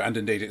can do, and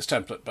indeed it's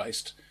template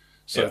based,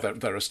 so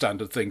there are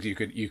standard things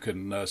you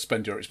can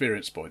spend your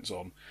experience points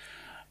on,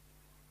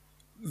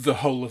 the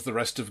whole of the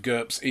rest of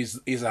GURPS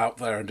is out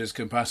there and is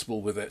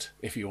compatible with it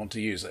if you want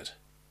to use it.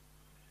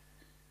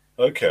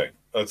 Okay,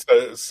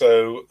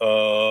 so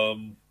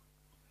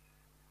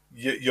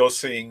you're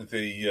seeing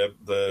the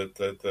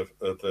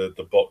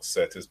box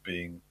set as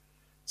being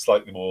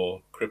slightly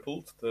more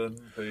crippled than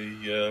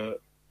the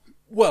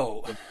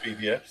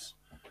PDFs.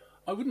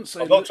 I wouldn't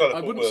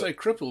say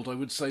crippled. I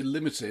would say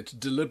limited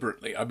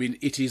deliberately. I mean,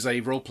 it is a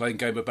role-playing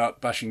game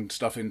about bashing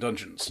stuff in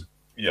dungeons.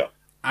 Yeah.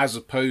 As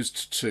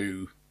opposed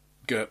to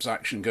GURPS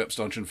Action, GURPS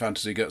Dungeon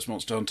Fantasy, GURPS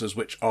Monster Hunters,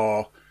 which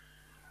are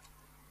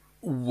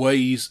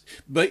ways...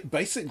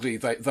 Basically,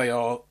 they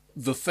are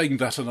the thing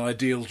that an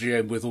ideal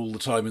GM with all the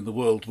time in the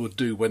world would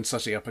do when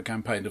setting up a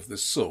campaign of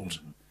this sort.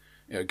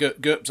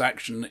 GURPS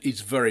Action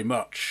is very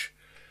much...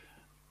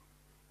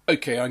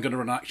 Okay, I'm going to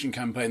run an action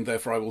campaign,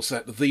 therefore I will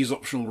set these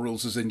optional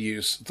rules as in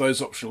use, those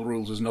optional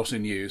rules as not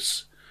in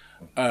use,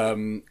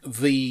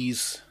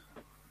 these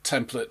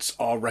templates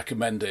are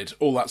recommended,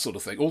 all that sort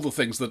of thing. All the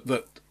things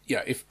that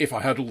if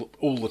I had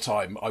all the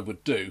time, I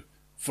would do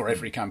for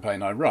every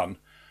campaign I run.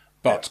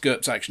 But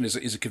GURPS Action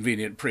is a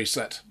convenient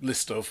preset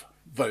list of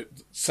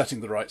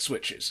setting the right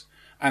switches.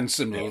 And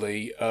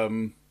similarly,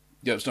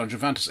 GURPS Dungeon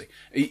Fantasy.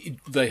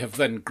 They have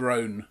then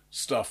grown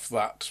stuff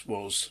that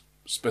was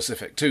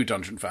specific to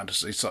Dungeon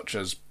Fantasy, such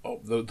as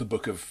the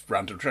Book of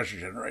Random Treasure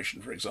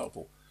Generation, for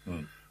example.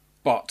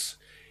 But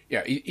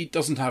it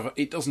doesn't have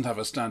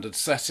a standard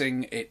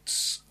setting. It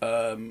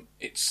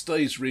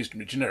stays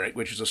reasonably generic,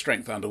 which is a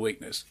strength and a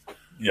weakness.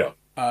 Yeah.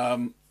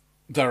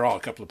 There are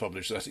a couple of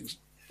published settings.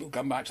 We'll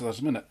come back to that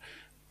in a minute.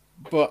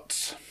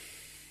 But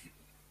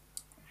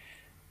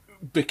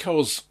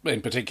because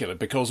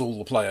all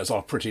the players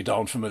are pretty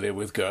darn familiar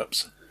with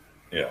GURPS.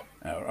 Yeah.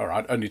 All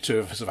right, only 2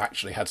 of us have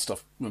actually had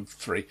stuff,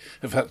 3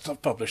 have had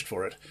stuff published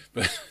for it.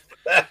 But,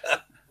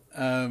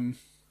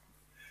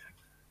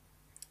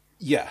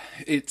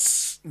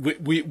 it's...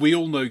 We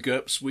all know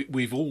GURPS.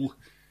 We've all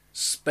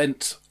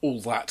spent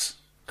all that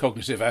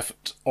cognitive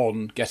effort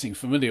on getting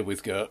familiar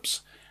with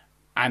GURPS,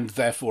 and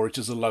therefore it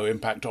is a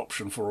low-impact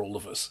option for all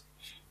of us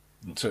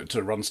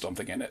to run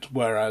something in it.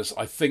 Whereas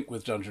I think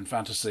with Dungeon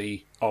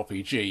Fantasy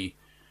RPG...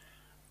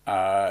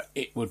 there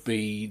would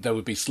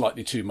be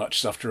slightly too much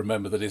stuff to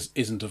remember that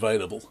isn't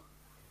available,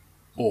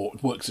 or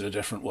works in a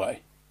different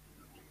way.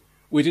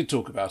 We did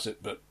talk about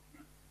it, but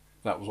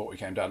that was what we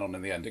came down on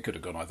in the end. It could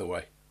have gone either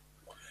way.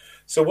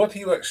 So what are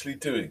you actually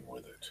doing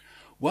with it?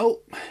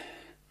 Well,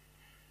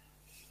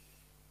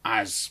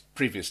 as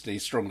previously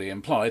strongly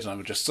implied, and I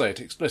would just say it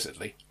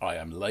explicitly, I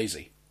am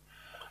lazy.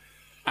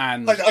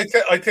 And I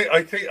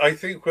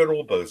think we're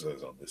all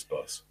bozos on this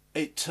bus.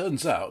 It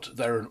turns out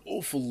there are an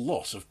awful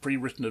lot of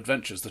pre-written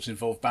adventures that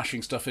involve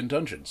bashing stuff in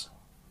dungeons.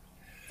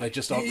 They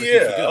just aren't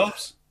written for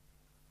GURPS.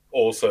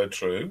 Also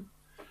true.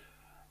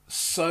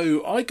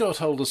 So I got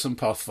hold of some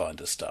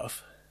Pathfinder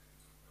stuff.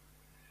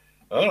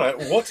 All right.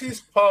 What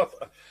is Path?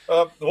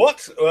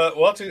 What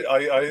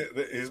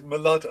is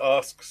Malud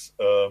asks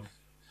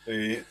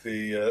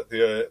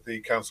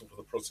the Council for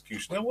the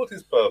Prosecution. Now, what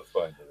is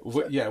Pathfinder?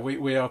 Exactly?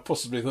 We are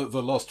possibly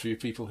the last few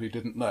people who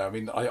didn't know. I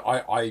mean,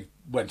 I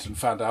went and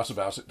found out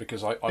about it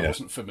because I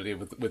wasn't familiar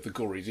with the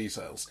gory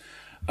details.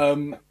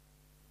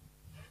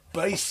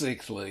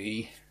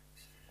 Basically,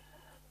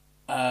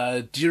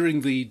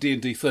 during the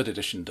D&D 3rd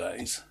edition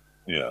days,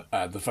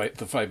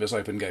 the famous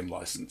open game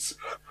license,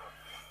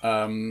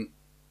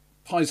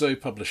 Paizo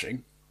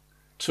Publishing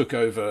took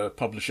over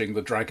publishing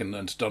the Dragon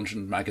and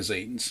Dungeon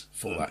magazines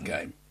for that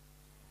game.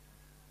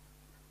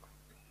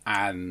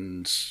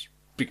 And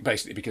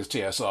basically because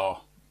TSR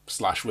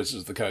 / Wizards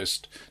of the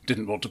Coast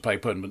didn't want to pay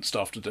permanent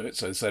staff to do it,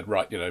 so they said,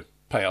 right,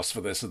 pay us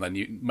for this and then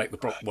you make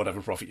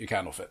whatever profit you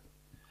can off it.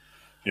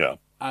 Yeah.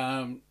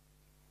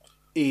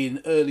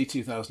 In early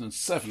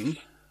 2007,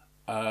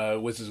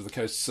 Wizards of the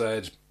Coast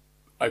said,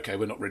 okay,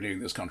 we're not renewing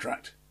this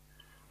contract.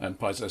 And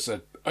Paizo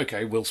said,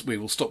 okay, we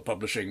will stop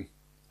publishing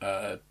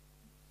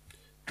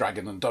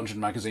Dragon and Dungeon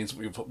magazines.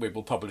 We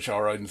will publish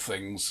our own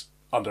things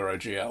under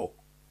OGL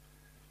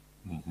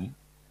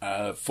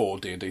for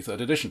D&D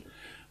 3rd edition.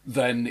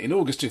 Then in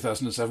August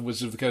 2007,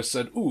 Wizards of the Coast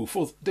said,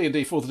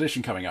 D&D 4th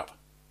edition coming up.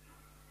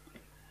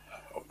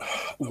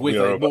 With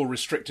a more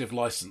restrictive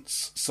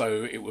license,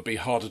 so it would be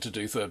harder to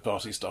do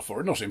third-party stuff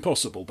for it. Not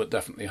impossible, but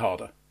definitely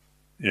harder.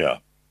 Yeah.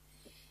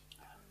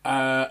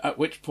 At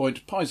which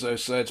point Paizo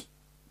said,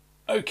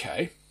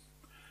 okay,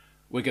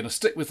 we're going to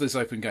stick with this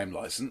open game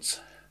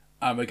license,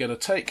 and we're going to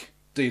take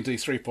D&D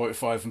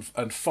 3.5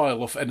 and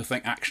file off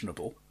anything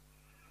actionable,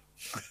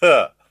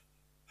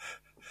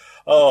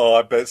 Oh,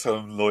 I bet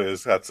some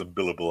lawyers had some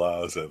billable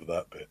hours over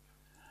that bit.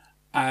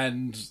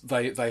 And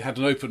they had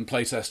an open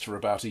playtest for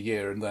about a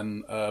year and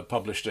then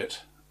published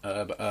it,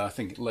 I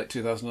think late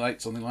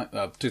 2008, something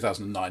like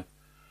 2009.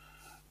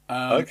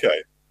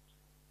 Okay.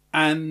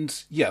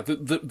 And yeah,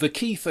 the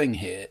key thing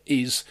here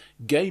is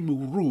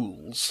game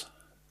rules,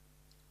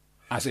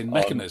 as in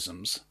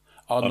mechanisms,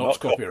 are not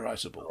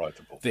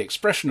copyrightable. The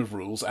expression of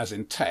rules, as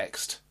in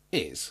text,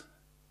 is.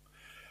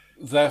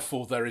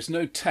 Therefore, there is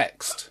no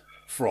text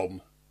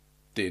from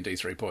D&D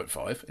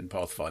 3.5 in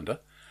Pathfinder.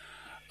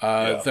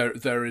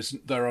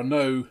 There are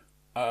no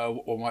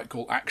what one might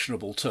call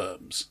actionable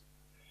terms.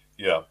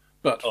 Yeah.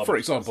 But for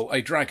example,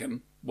 a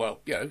dragon. Well,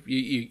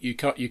 you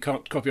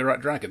can't copyright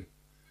dragon.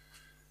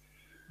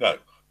 No.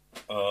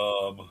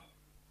 All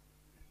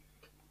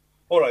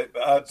right.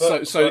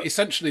 So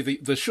essentially,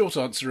 the short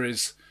answer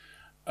is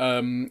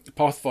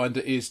Pathfinder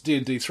is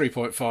D&D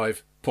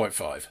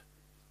 3.5.5.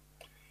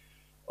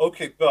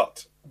 Okay,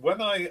 but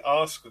when I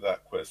asked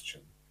that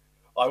question,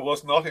 I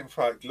was not, in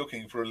fact,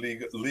 looking for a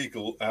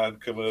legal and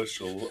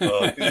commercial.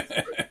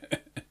 I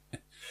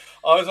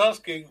was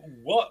asking,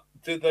 what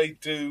do they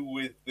do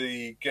with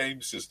the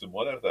game system,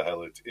 whatever the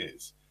hell it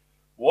is?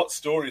 What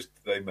stories do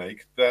they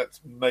make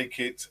that make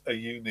it a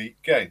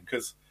unique game?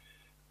 Because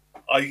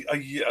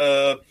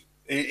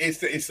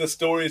it's the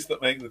stories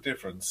that make the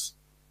difference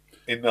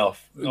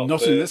enough.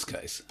 Not in this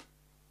case.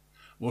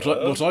 What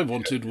I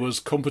wanted was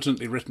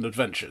competently written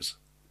adventures.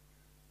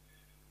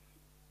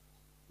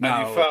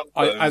 Now,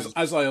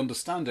 as I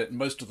understand it,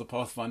 most of the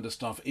Pathfinder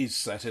stuff is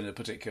set in a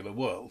particular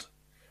world.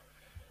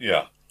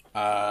 Yeah.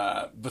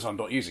 But I'm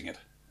not using it.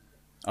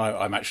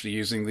 I'm actually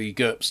using the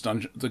GURPS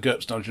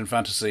Dungeon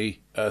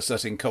Fantasy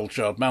setting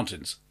Coldshard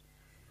Mountains,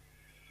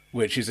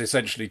 which is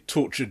essentially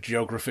tortured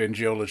geography and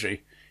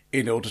geology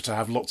in order to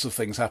have lots of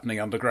things happening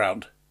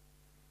underground.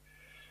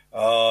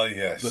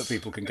 Yes. That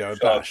people can go and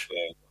bash.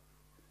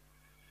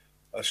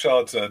 A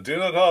shard zone. Do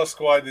not ask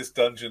why this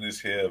dungeon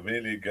is here.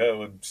 Merely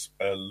go and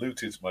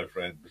loot it, my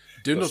friend.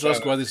 Do not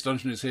ask why this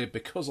dungeon is here,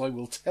 because I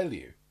will tell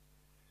you.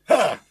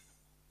 Ha!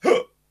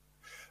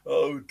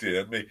 Oh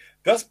dear me!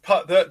 Does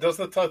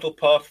the title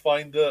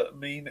Pathfinder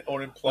mean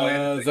or imply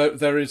anything?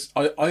 There is.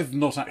 I've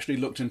not actually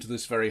looked into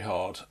this very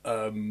hard.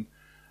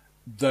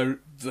 There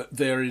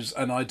is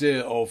an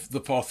idea of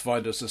the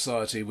Pathfinder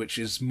Society, which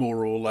is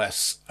more or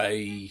less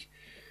a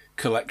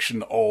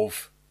collection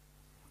of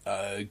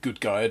good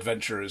guy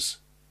adventurers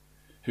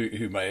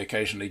who may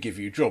occasionally give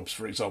you jobs,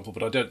 for example.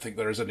 But I don't think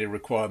there is any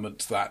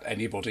requirement that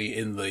any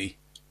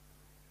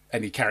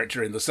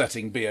character in the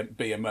setting be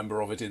a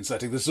member of it in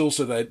setting. This is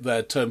also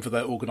their term for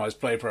their organised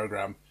play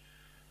program.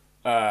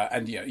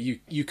 And yeah,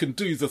 you can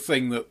do the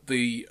thing that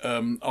the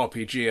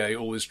RPGA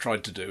always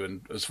tried to do,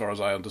 and as far as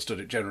I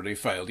understood it, generally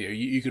failed.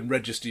 You can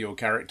register your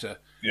character,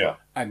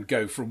 and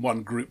go from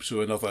one group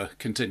to another,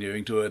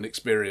 continuing to earn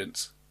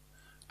experience.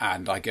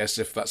 And I guess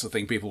if that's the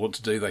thing people want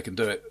to do, they can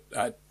do it.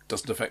 It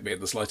doesn't affect me in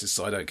the slightest,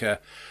 so I don't care.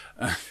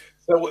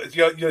 So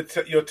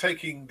you're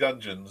taking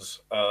dungeons,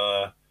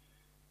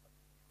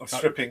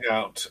 stripping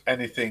out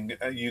anything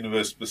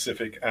universe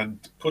specific,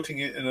 and putting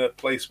it in a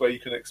place where you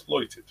can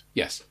exploit it.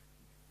 Yes.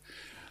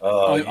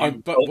 But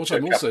what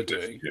I'm also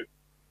doing...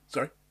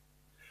 Sorry?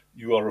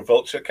 You are a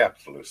vulture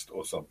capitalist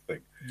or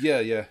something.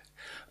 Yeah.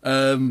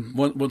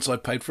 Once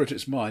I've paid for it,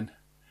 it's mine.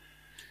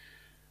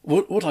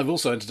 What I've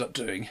also ended up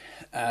doing...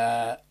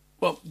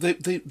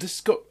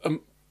 this got...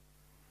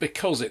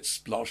 because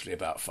it's largely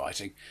about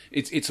fighting,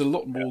 it's a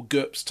lot more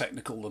GURPS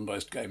technical than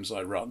most games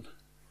I run.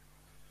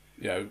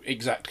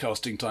 Exact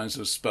casting times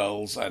of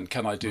spells, and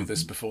can I do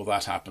this before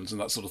that happens, and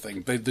that sort of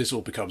thing. This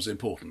all becomes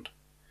important.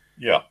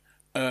 Yeah.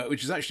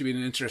 Which has actually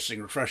been an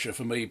interesting refresher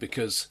for me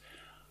because,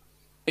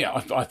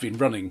 I've been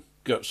running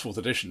GURPS 4th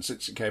edition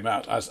since it came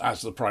out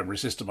as the primary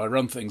system I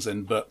run things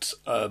in, but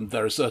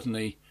there are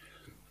certainly...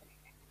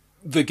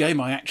 The game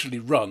I actually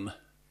run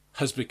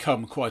has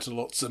become quite a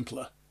lot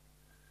simpler.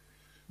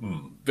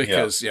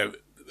 Because,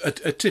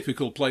 a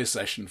typical play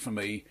session for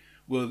me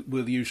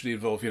will usually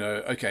involve,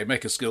 okay,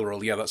 make a skill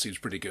roll, that seems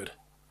pretty good.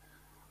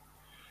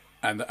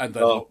 And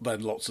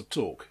then lots of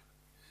talk.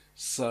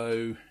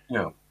 So,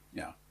 yeah.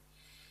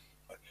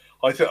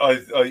 I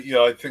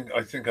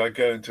think I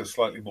go into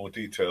slightly more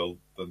detail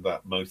than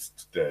that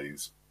most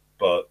days,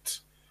 but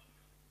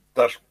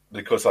that's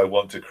because I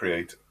want to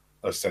create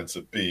a sense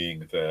of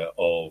being there,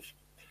 of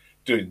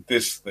doing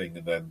this thing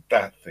and then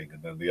that thing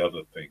and then the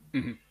other thing.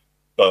 Mm-hmm.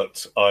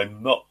 But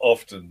I'm not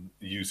often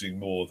using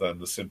more than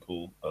the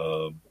simple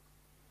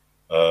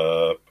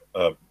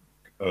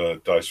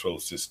dice roll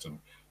system,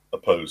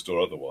 opposed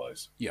or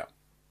otherwise. Yeah.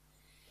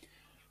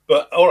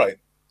 But all right.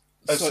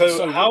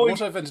 So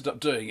what I've ended up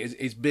doing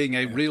is being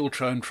a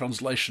real-time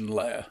translation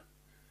layer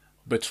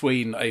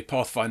between a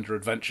Pathfinder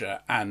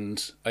adventure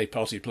and a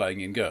party playing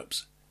in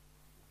GURPS.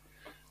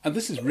 And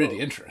this is really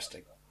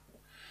interesting.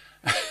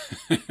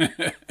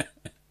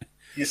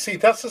 You see,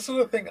 that's the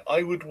sort of thing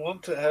I would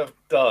want to have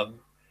done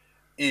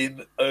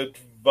in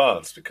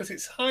advance, because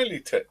it's highly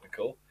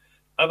technical,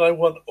 and I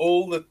want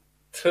all the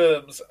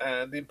terms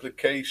and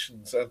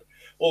implications and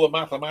all the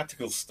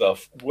mathematical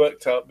stuff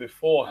worked out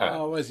beforehand.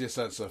 Oh, where's your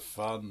sense of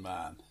fun,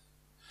 man?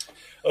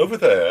 Over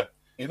there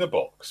in a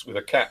box with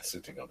a cat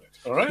sitting on it.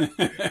 All right.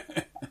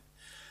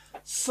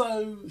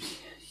 So,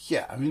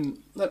 yeah, I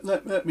mean,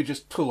 let me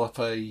just pull up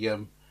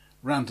a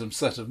random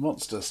set of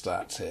monster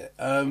stats here.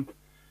 I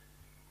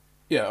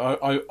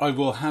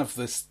will have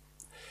this.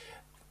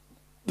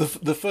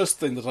 The first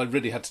thing that I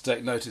really had to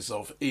take notice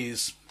of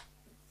is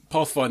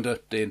Pathfinder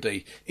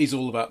D&D is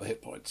all about the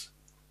hit points.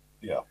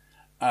 Yeah.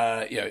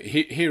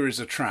 Here is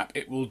a trap.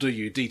 It will do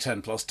you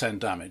D10 plus 10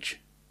 damage.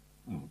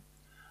 Mm.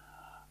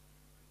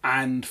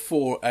 And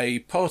for a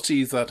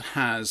party that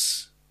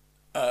has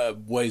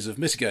ways of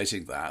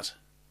mitigating that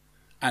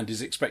and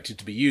is expected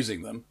to be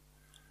using them,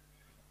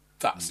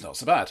 that's not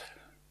so bad.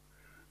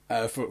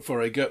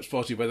 For a GURPS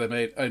party where they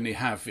may only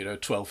have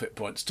 12 hit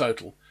points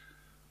total,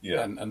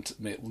 and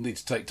it will need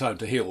to take time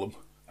to heal them,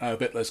 a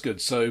bit less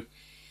good. So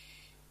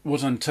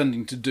what I'm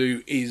tending to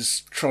do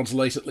is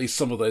translate at least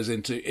some of those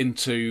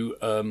into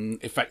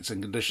effects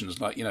and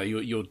conditions, like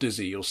you're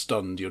dizzy, you're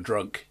stunned, you're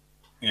drunk.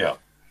 Yeah.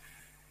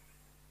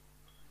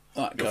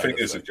 Your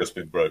fingers have just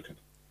been broken.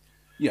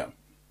 Yeah.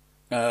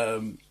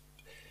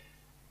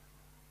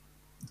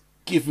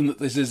 Given that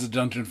this is a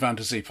Dungeon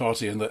Fantasy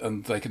party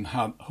and they can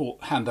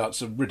hand out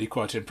some really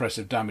quite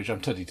impressive damage,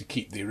 I'm tending to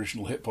keep the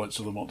original hit points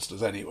of the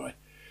monsters anyway.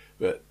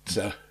 But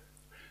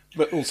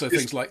also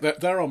things like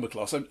their armour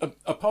class.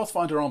 A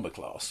Pathfinder armour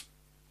class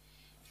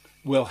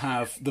will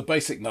have the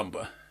basic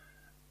number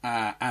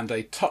and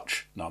a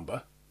touch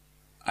number,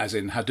 as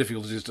in how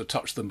difficult it is to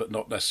touch them but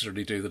not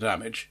necessarily do the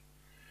damage,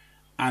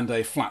 and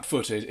a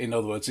flat-footed, in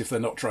other words, if they're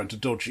not trying to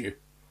dodge you,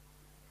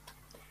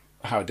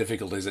 how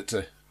difficult is it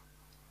to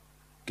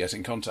get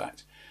in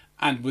contact.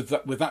 And with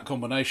that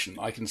combination,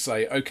 I can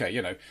say,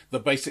 okay, the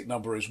basic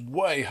number is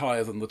way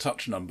higher than the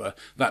touch number.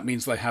 That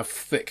means they have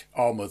thick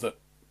armour that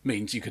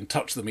means you can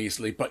touch them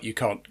easily, but you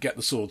can't get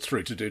the sword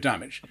through to do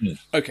damage. Mm.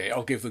 Okay,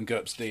 I'll give them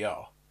GURPS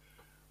DR.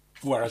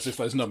 Whereas if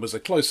those numbers are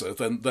closer,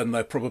 then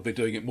they're probably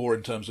doing it more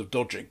in terms of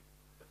dodging.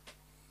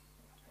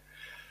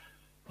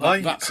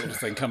 That sort of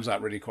thing comes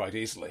out really quite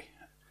easily.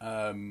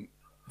 The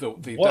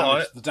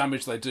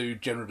damage they do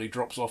generally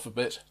drops off a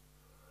bit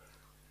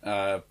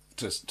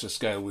to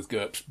scale with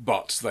GURPS,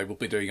 but they will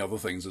be doing other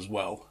things as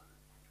well.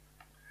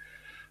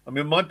 I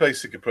mean, my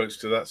basic approach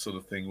to that sort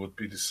of thing would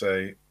be to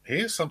say,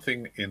 here's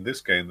something in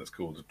this game that's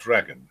called a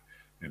dragon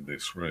in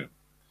this room.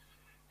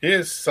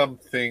 Here's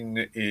something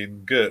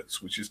in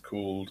GURPS which is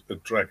called a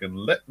dragon.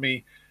 Let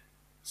me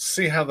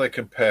see how they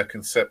compare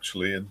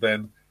conceptually and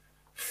then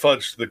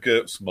fudge the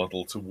GURPS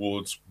model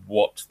towards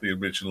what the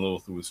original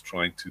author was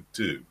trying to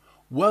do.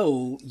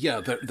 Well,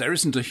 yeah, there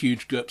isn't a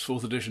huge GURPS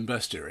 4th edition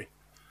bestiary.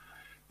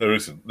 There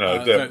isn't.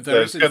 No,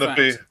 there's going to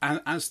be.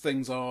 As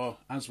things are,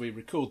 as we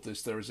record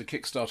this, there is a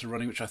Kickstarter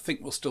running, which I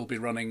think will still be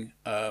running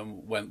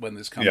when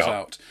this comes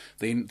out.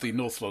 The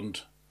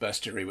Northland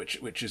bestiary,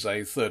 which is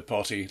a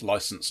third-party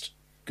licensed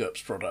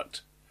GURPS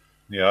product.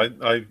 Yeah,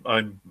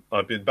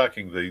 I've been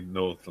backing the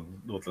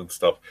Northland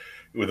stuff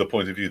with a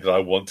point of view that I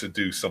want to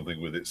do something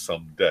with it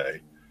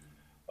someday.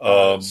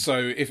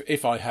 So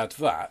if I had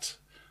that,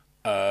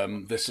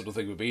 this sort of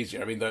thing would be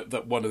easier. I mean,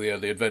 that one of the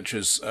early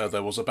adventures,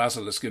 there was a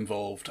basilisk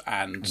involved,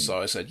 and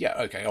so I said, yeah,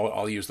 okay,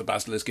 I'll use the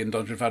basilisk in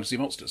Dungeon Fantasy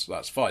Monsters.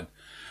 That's fine.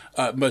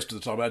 Most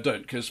of the time I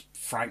don't, because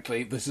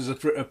frankly, this is a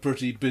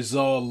pretty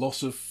bizarre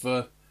lot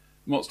of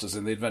monsters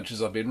in the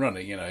adventures I've been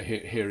running.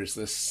 Here is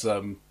this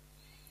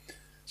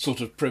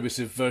sort of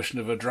primitive version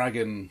of a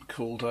dragon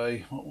called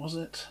what was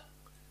it?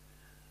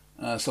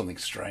 Something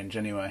strange,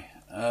 anyway.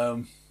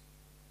 A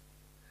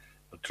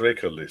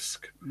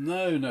Dracolisk.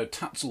 No,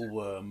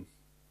 Tatzelworm.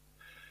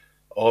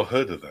 Oh, I've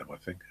heard of them, I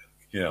think.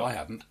 Yeah. I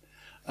hadn't.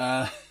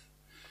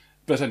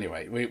 But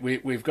anyway,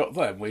 we've got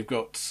them. We've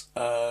got,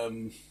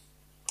 what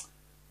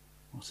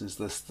is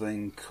this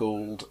thing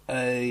called?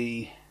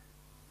 A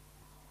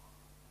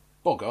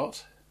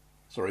Boggart.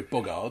 Sorry,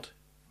 Boggard.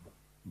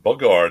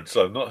 Boggards.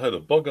 I've not heard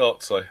of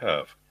Boggarts. I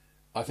have.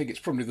 I think it's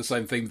probably the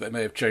same thing, but they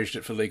may have changed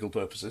it for legal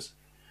purposes.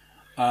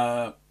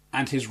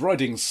 And his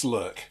riding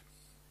Slurk.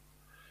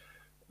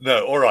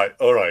 No, all right.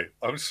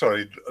 I'm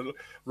sorry.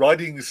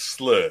 Riding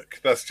Slurk.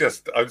 That's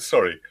just... I'm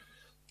sorry.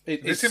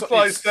 This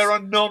implies there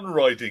are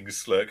non-riding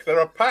Slurk. There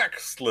are pack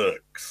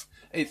Slurks.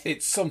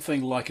 It's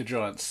something like a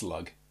giant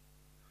slug.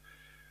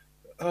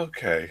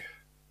 Okay.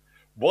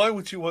 Why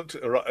would you want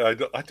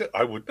to...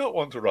 I would not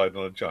want to ride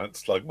on a giant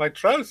slug. My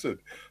trousers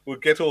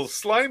would get all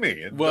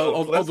slimy. And well,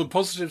 on the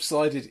positive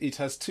side, it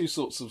has two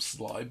sorts of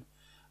slime,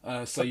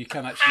 so you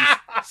can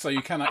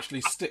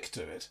actually stick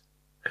to it.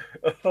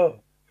 Oh,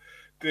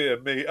 dear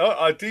me!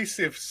 Oh,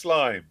 adhesive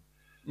slime.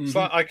 Mm-hmm.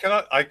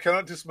 I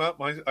cannot dismount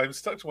my. I'm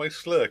stuck to my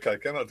slurk. I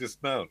cannot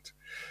dismount.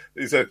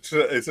 Is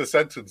a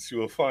sentence you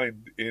will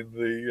find in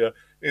the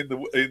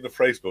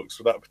phrase books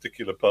for that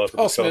particular part of the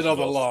Toss me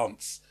another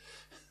lance.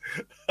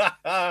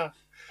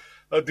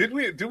 Did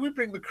we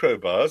bring the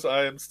crowbars?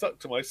 I am stuck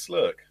to my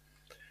slurk.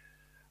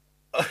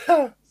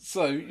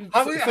 So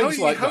things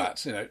like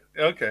that,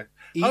 Okay.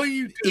 How are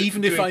you doing,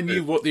 even if I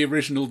knew what the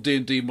original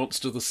D&D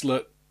monster, the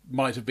Slurk,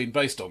 might have been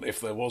based on, if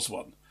there was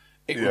one,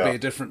 it would be a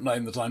different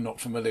name that I'm not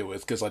familiar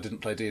with because I didn't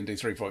play D&D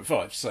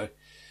 3.5. So,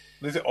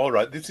 all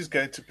right. This is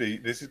going to be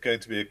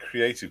a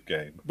creative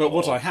game. But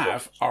what I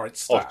have are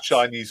its stats of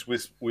Chinese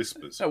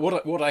whispers. No,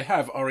 what I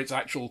have are its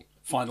actual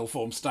final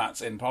form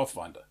stats in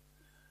Pathfinder.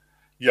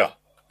 Yeah,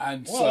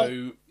 and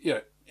so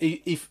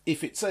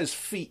if it says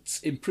feats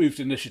improved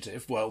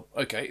initiative, well,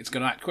 okay, it's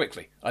going to act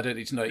quickly. I don't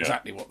need to know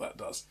exactly what that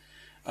does.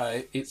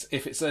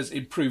 If it says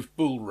improved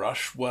bull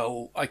rush,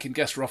 well, I can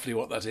guess roughly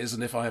what that is,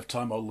 and if I have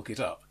time, I'll look it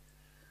up.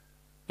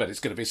 But it's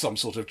going to be some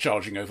sort of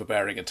charging,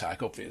 overbearing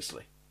attack,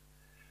 obviously,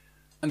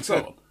 and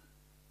so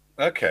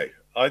on. Okay,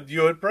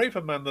 you're a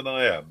braver man than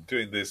I am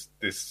doing this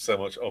so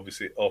much,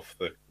 obviously off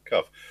the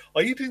cuff.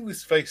 Are you doing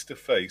this face to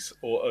face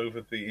or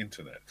over the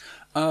internet?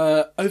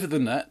 Over the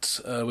net.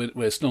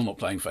 We're still not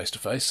playing face to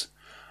face,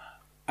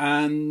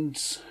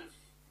 and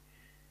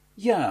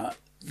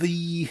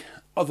the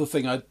other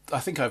thing I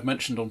think I've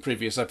mentioned on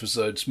previous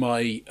episodes,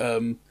 my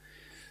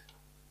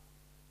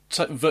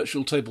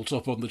virtual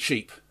tabletop on the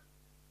cheap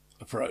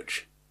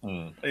approach.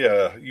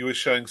 Yeah, you were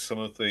showing some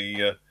of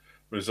the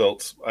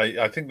results.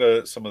 I think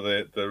that some of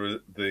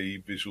the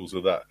visuals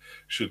of that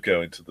should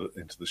go into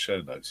the show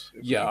notes.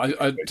 Yeah,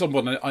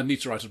 I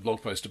need to write a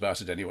blog post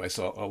about it anyway,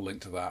 so I'll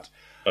link to that.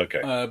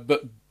 Okay.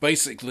 But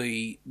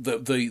basically,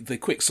 the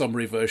quick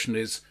summary version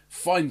is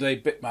find a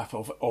bitmap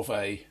of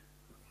a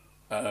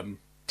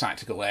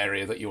tactical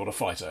area that you want to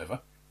fight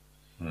over.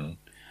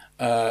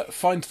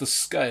 Find the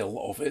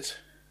scale of it.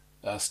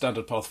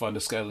 Standard Pathfinder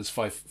scale is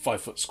 5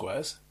 foot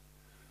squares.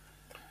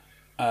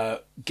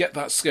 Get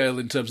that scale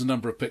in terms of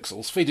number of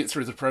pixels. Feed it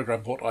through the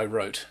program what I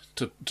wrote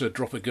to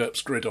drop a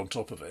GURPS grid on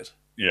top of it.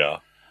 Yeah.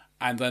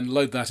 And then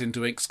load that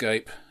into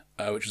Inkscape,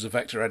 which is a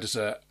vector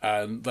editor,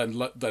 and then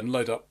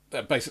load up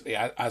basically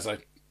as a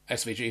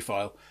SVG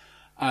file,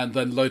 and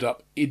then load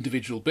up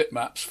individual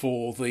bitmaps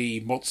for the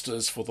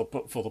monsters, for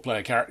the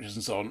player characters,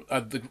 and so on.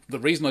 And the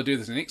reason I do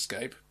this in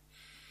Inkscape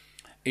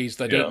is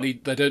they don't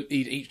need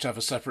each to have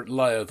a separate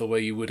layer the way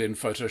you would in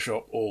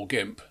Photoshop or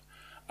GIMP.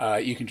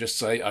 You can just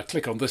say, I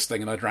click on this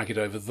thing and I drag it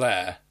over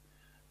there,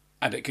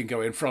 and it can go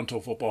in front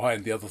of or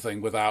behind the other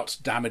thing without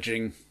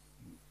damaging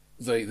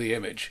the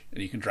image,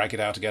 and you can drag it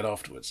out again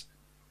afterwards.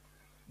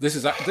 This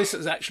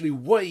is actually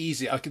way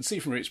easier. I can see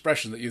from your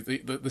expression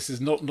that this is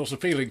not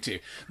appealing to you.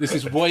 This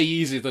is way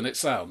easier than it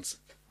sounds.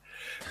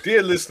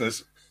 Dear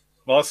listeners,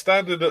 my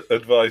standard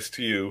advice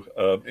to you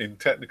in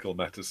technical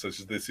matters such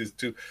as this is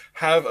to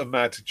have a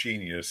mad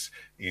genius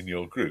in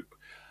your group.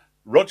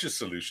 Roger's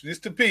solution is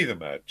to be the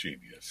mad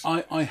genius.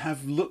 I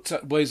have looked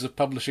at ways of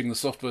publishing the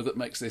software that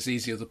makes this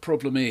easier. The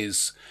problem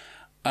is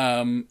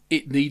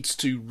it needs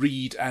to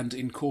read and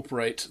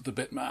incorporate the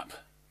bitmap.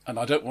 And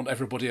I don't want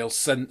everybody else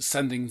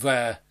sending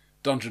their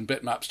dungeon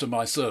bitmaps to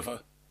my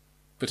server,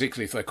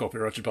 particularly if they're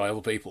copyrighted by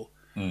other people.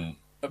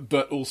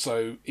 But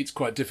also, it's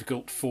quite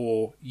difficult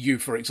for you,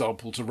 for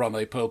example, to run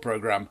a Perl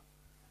program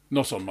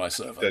not on my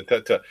server.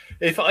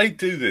 If I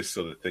do this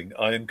sort of thing,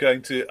 I'm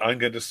going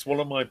to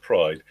swallow my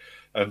pride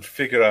and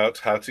figure out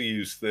how to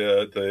use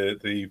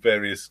the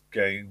various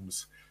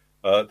games,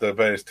 the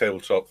various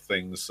tabletop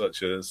things,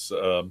 such as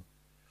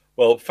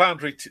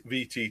Foundry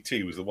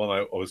VTT was the one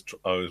I was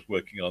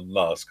working on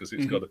last because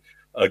it's got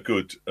a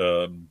good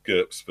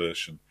GURPS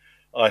version.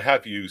 I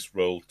have used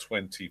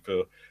Roll20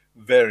 for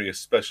various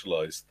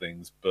specialised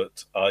things,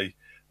 but I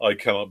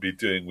cannot be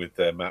doing with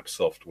their map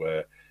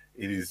software.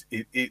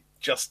 It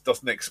just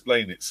doesn't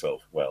explain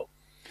itself well.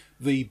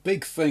 The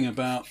big thing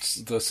about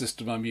the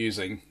system I'm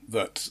using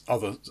that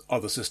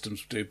other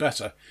systems do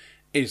better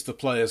is the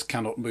players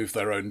cannot move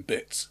their own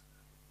bits.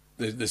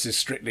 This is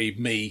strictly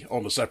me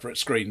on a separate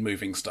screen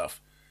moving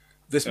stuff.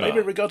 This may be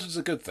regarded as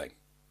a good thing.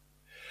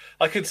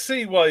 I could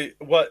see why.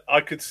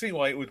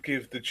 It would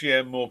give the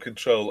GM more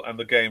control and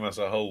the game as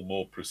a whole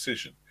more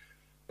precision.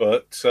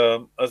 But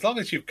as long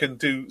as you can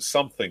do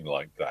something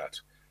like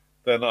that,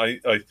 then I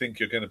think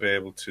you're going to be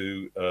able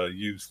to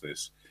use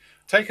this.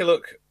 Take a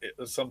look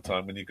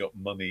sometime when you've got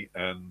money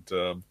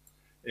and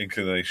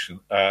inclination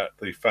at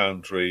the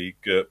Foundry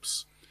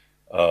GURPS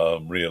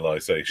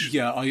realization.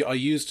 Yeah, I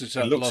used it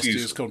at last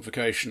year's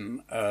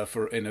convocation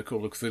in a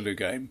Call of Cthulhu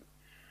game.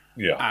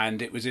 Yeah,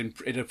 and it was in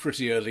a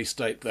pretty early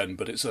state then,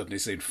 but it certainly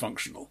seemed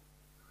functional.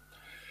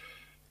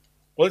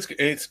 Well,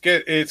 it's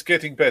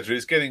getting better.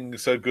 It's getting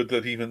so good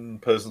that even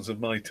persons of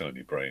my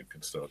tiny brain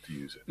can start to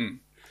use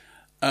it.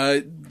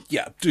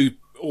 Do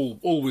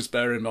always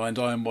bear in mind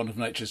I am one of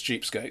nature's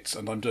cheapskates,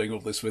 and I'm doing all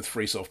this with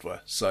free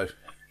software. So,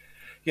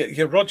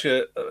 yeah,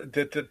 Roger,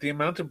 the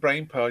amount of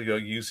brain power you're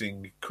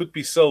using could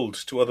be sold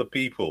to other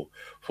people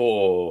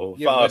for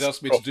vast they'd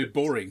ask me profits. to do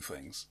boring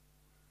things.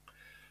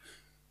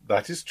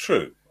 That is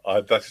true.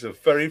 That is a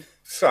very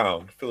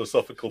sound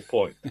philosophical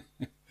point.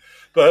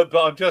 But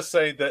I'm just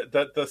saying that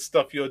the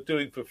stuff you're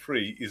doing for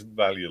free isn't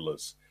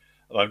valueless,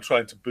 and I'm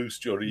trying to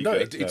boost your ego. No,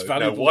 it's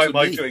valuable. Now, why to am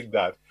I me. doing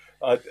that?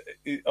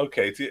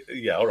 Okay,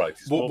 all right.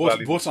 It's more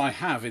valuable. What I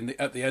have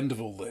at the end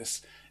of all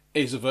this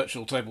is a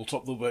virtual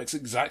tabletop that works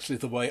exactly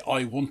the way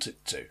I want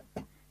it to.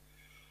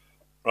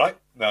 Right?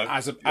 No.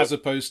 As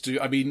opposed to,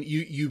 I mean,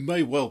 you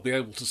may well be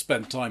able to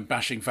spend time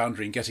bashing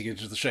Foundry and getting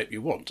into the shape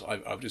you want.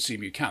 I would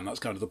assume you can. That's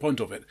kind of the point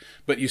of it.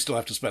 But you still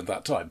have to spend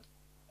that time.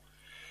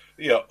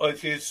 Yeah,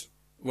 it is.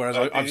 Whereas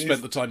I've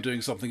spent the time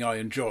doing something I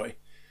enjoy,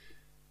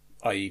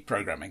 i.e.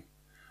 programming.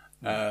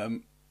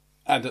 And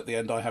at the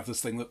end I have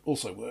this thing that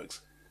also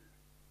works.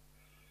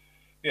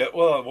 Yeah,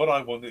 well, what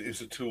I want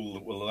is a tool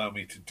that will allow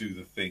me to do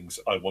the things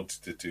I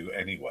wanted to do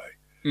anyway.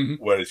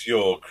 Mm-hmm. Whereas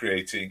you're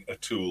creating a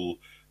tool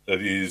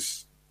that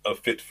is a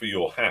fit for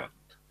your hand.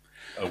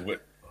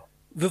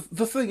 The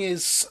thing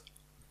is,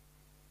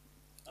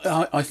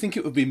 I think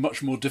it would be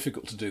much more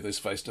difficult to do this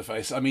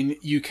face-to-face. I mean,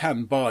 you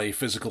can buy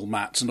physical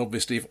mats, and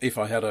obviously if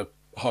I had a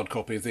hard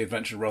copy of the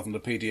adventure rather than a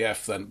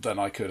PDF, then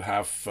I could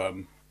have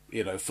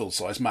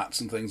full-size mats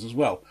and things as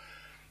well.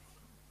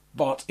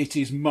 But it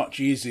is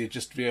much easier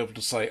just to be able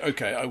to say,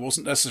 okay, I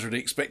wasn't necessarily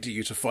expecting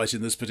you to fight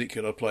in this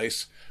particular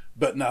place,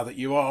 but now that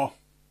you are,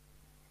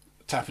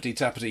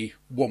 tappity-tappity,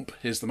 whomp,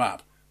 here's the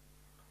map.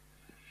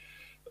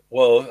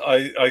 Well,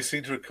 I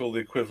seem to recall the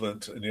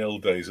equivalent in the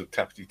old days of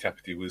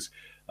tappity-tappity was,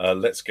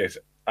 let's get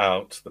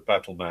out the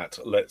battle mat,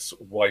 let's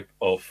wipe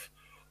off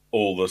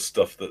all the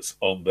stuff that's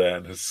on there,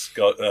 and has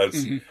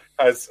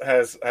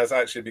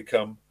actually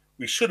become,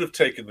 we should have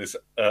taken this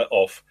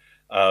off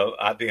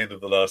at the end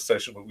of the last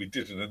session, but we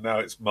didn't, and now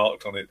it's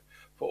marked on it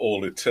for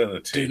all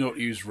eternity. Do not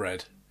use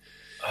red.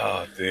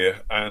 Ah,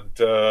 dear. And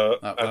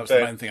that was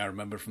the main thing I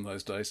remember from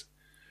those days.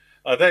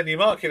 And then you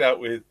mark it out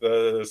with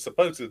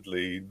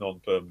supposedly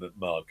non-permanent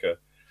marker,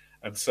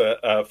 and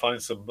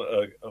find some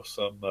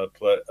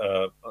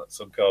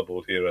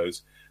cardboard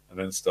heroes, and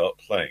then start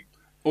playing.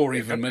 Or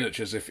even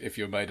miniatures if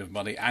you're made of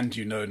money and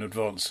you know in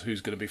advance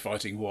who's going to be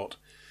fighting what.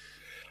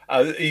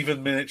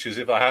 Even miniatures,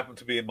 if I happen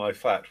to be in my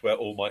flat where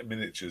all my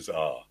miniatures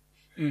are,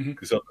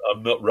 because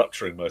I'm not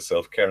rupturing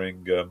myself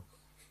carrying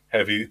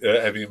heavy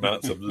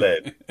amounts of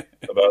lead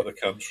about the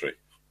country,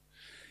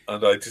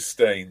 and I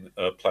disdain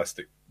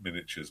plastic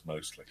miniatures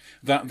mostly.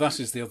 That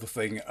is the other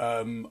thing.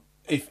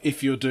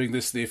 If you're doing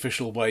this the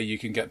official way, you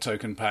can get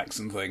token packs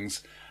and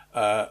things.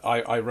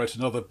 I wrote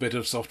another bit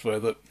of software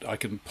that I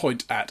can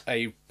point at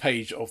a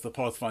page of the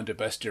Pathfinder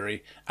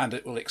bestiary, and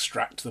it will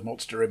extract the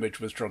monster image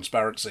with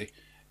transparency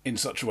in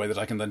such a way that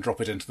I can then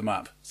drop it into the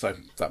map. So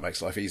that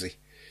makes life easy.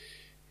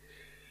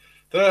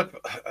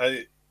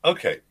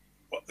 Okay,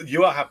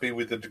 you are happy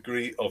with the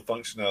degree of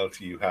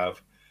functionality you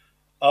have.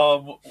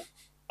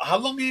 How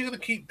long are you going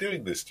to keep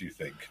doing this, do you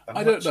think?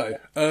 I don't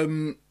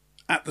know.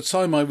 At the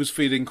time, I was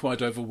feeling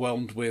quite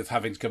overwhelmed with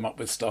having to come up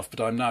with stuff,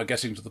 but I'm now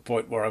getting to the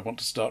point where I want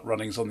to start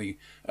running something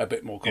a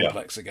bit more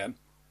complex again.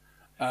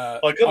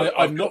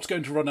 I'm not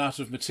going to run out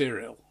of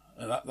material,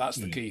 and that's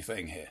the key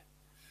thing here.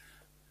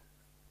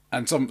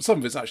 And some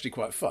of it's actually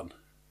quite fun.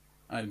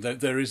 And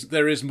there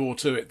is more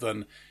to it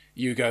than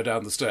you go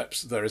down the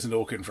steps, there is an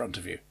orc in front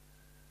of you.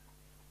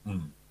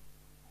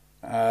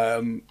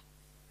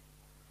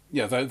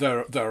 Yeah,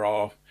 there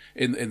are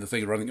in the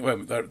thing running at the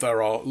moment.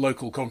 There are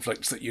local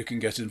conflicts that you can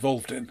get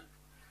involved in,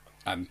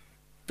 and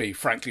be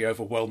frankly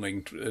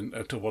overwhelming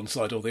to one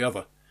side or the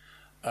other.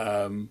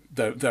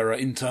 There are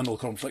internal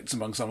conflicts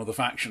among some of the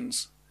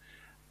factions.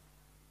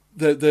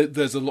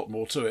 There's a lot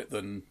more to it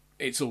than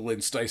it's all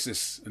in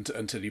stasis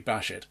until you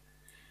bash it.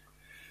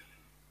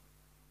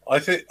 I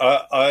think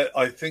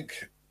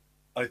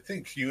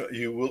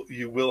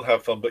you will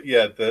have fun, but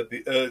yeah,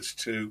 the urge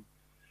to.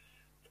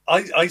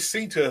 I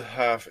seem to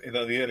have, in the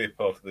earlier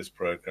part of this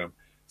program,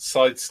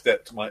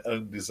 sidestepped my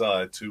own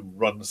desire to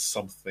run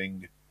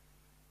something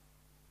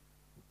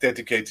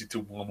dedicated to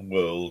one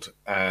world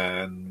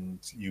and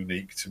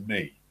unique to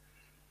me.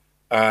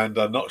 And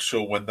I'm not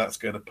sure when that's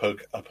going to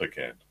poke up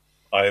again.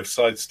 I have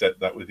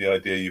sidestepped that with the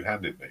idea you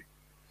handed me.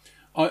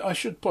 I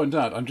should point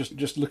out, I'm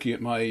just looking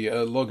at my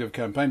log of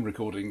campaign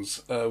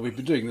recordings. We've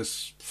been doing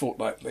this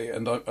fortnightly,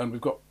 and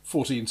we've got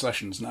 14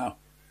 sessions now.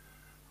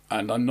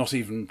 And I'm not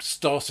even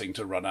starting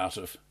to run out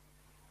of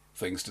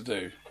things to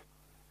do.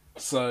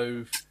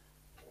 So,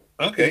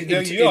 okay,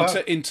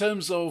 in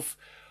terms of,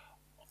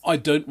 I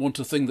don't want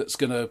a thing that's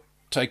going to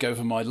take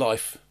over my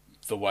life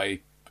the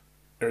way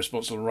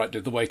Irresponsible Right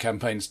did, the way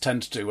campaigns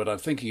tend to when I'm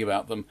thinking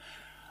about them.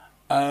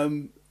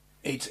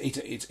 It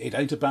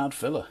ain't a bad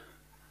filler.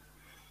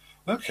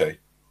 Okay.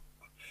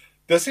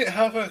 Does it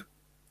have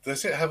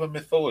a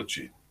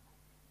mythology?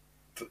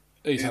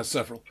 It has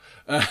several.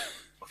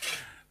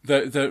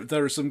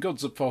 There are some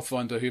gods of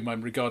Pathfinder whom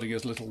I'm regarding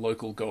as little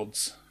local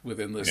gods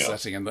within this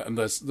setting, and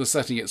there's the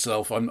setting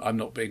itself I'm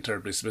not being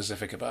terribly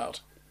specific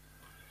about.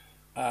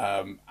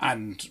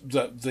 And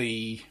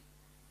the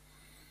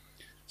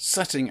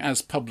setting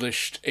as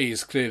published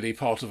is clearly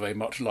part of a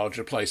much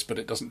larger place, but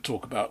it doesn't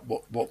talk about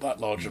what that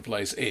larger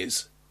place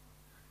is.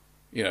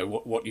 You know,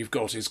 what you've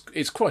got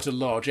is quite a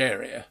large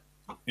area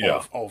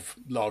of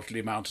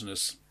largely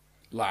mountainous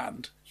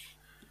land.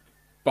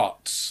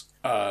 But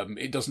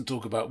it doesn't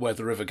talk about where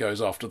the river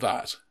goes after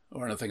that,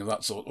 or anything of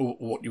that sort. Or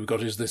what you've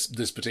got is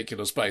this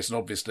particular space, and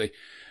obviously,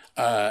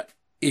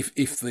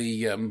 if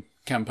the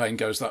campaign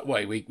goes that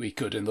way, we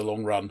could, in the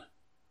long run,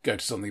 go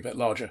to something a bit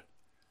larger.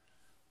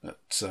 But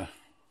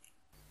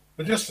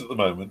just at the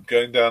moment,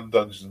 going down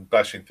dungeons and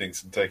bashing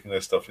things and taking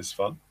their stuff is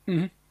fun.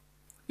 Mm-hmm.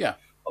 Yeah.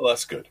 Oh,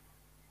 that's good.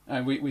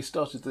 And we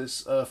started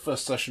this,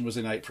 first session was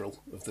in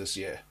April of this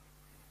year.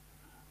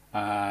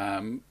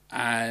 And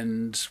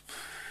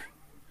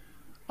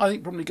I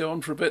think probably go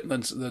on for a bit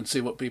and then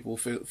see what people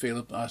feel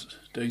about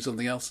doing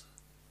something else.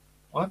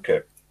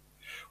 Okay.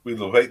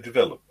 We'll await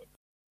development.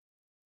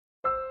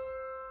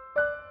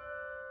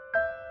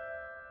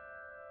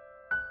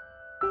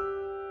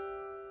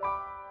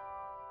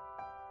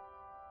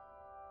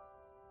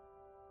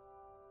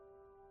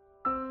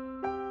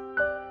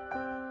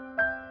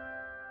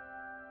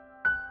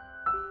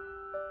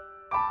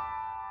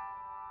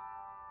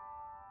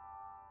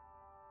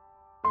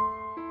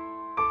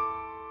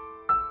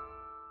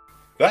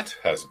 That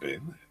has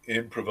been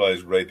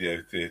Improvised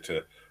Radio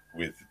Theatre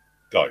with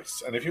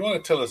Dice. And if you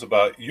want to tell us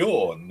about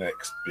your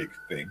next big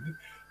thing,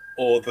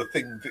 or the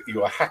thing that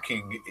you are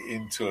hacking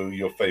into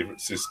your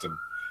favourite system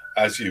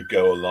as you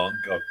go along,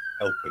 God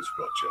help us,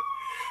 Roger,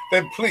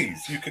 then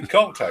please, you can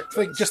contact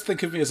us. Just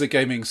think of me as a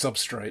gaming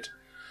substrate.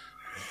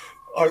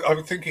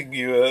 I'm thinking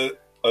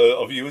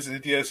of you as an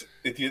idiot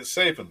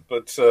Saban,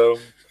 but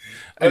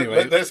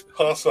anyway, let's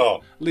pass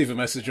on. Leave a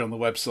message on the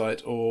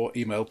website or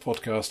email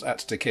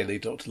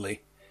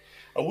podcast@tekeli.ly.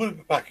 I will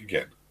be back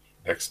again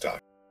next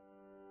time.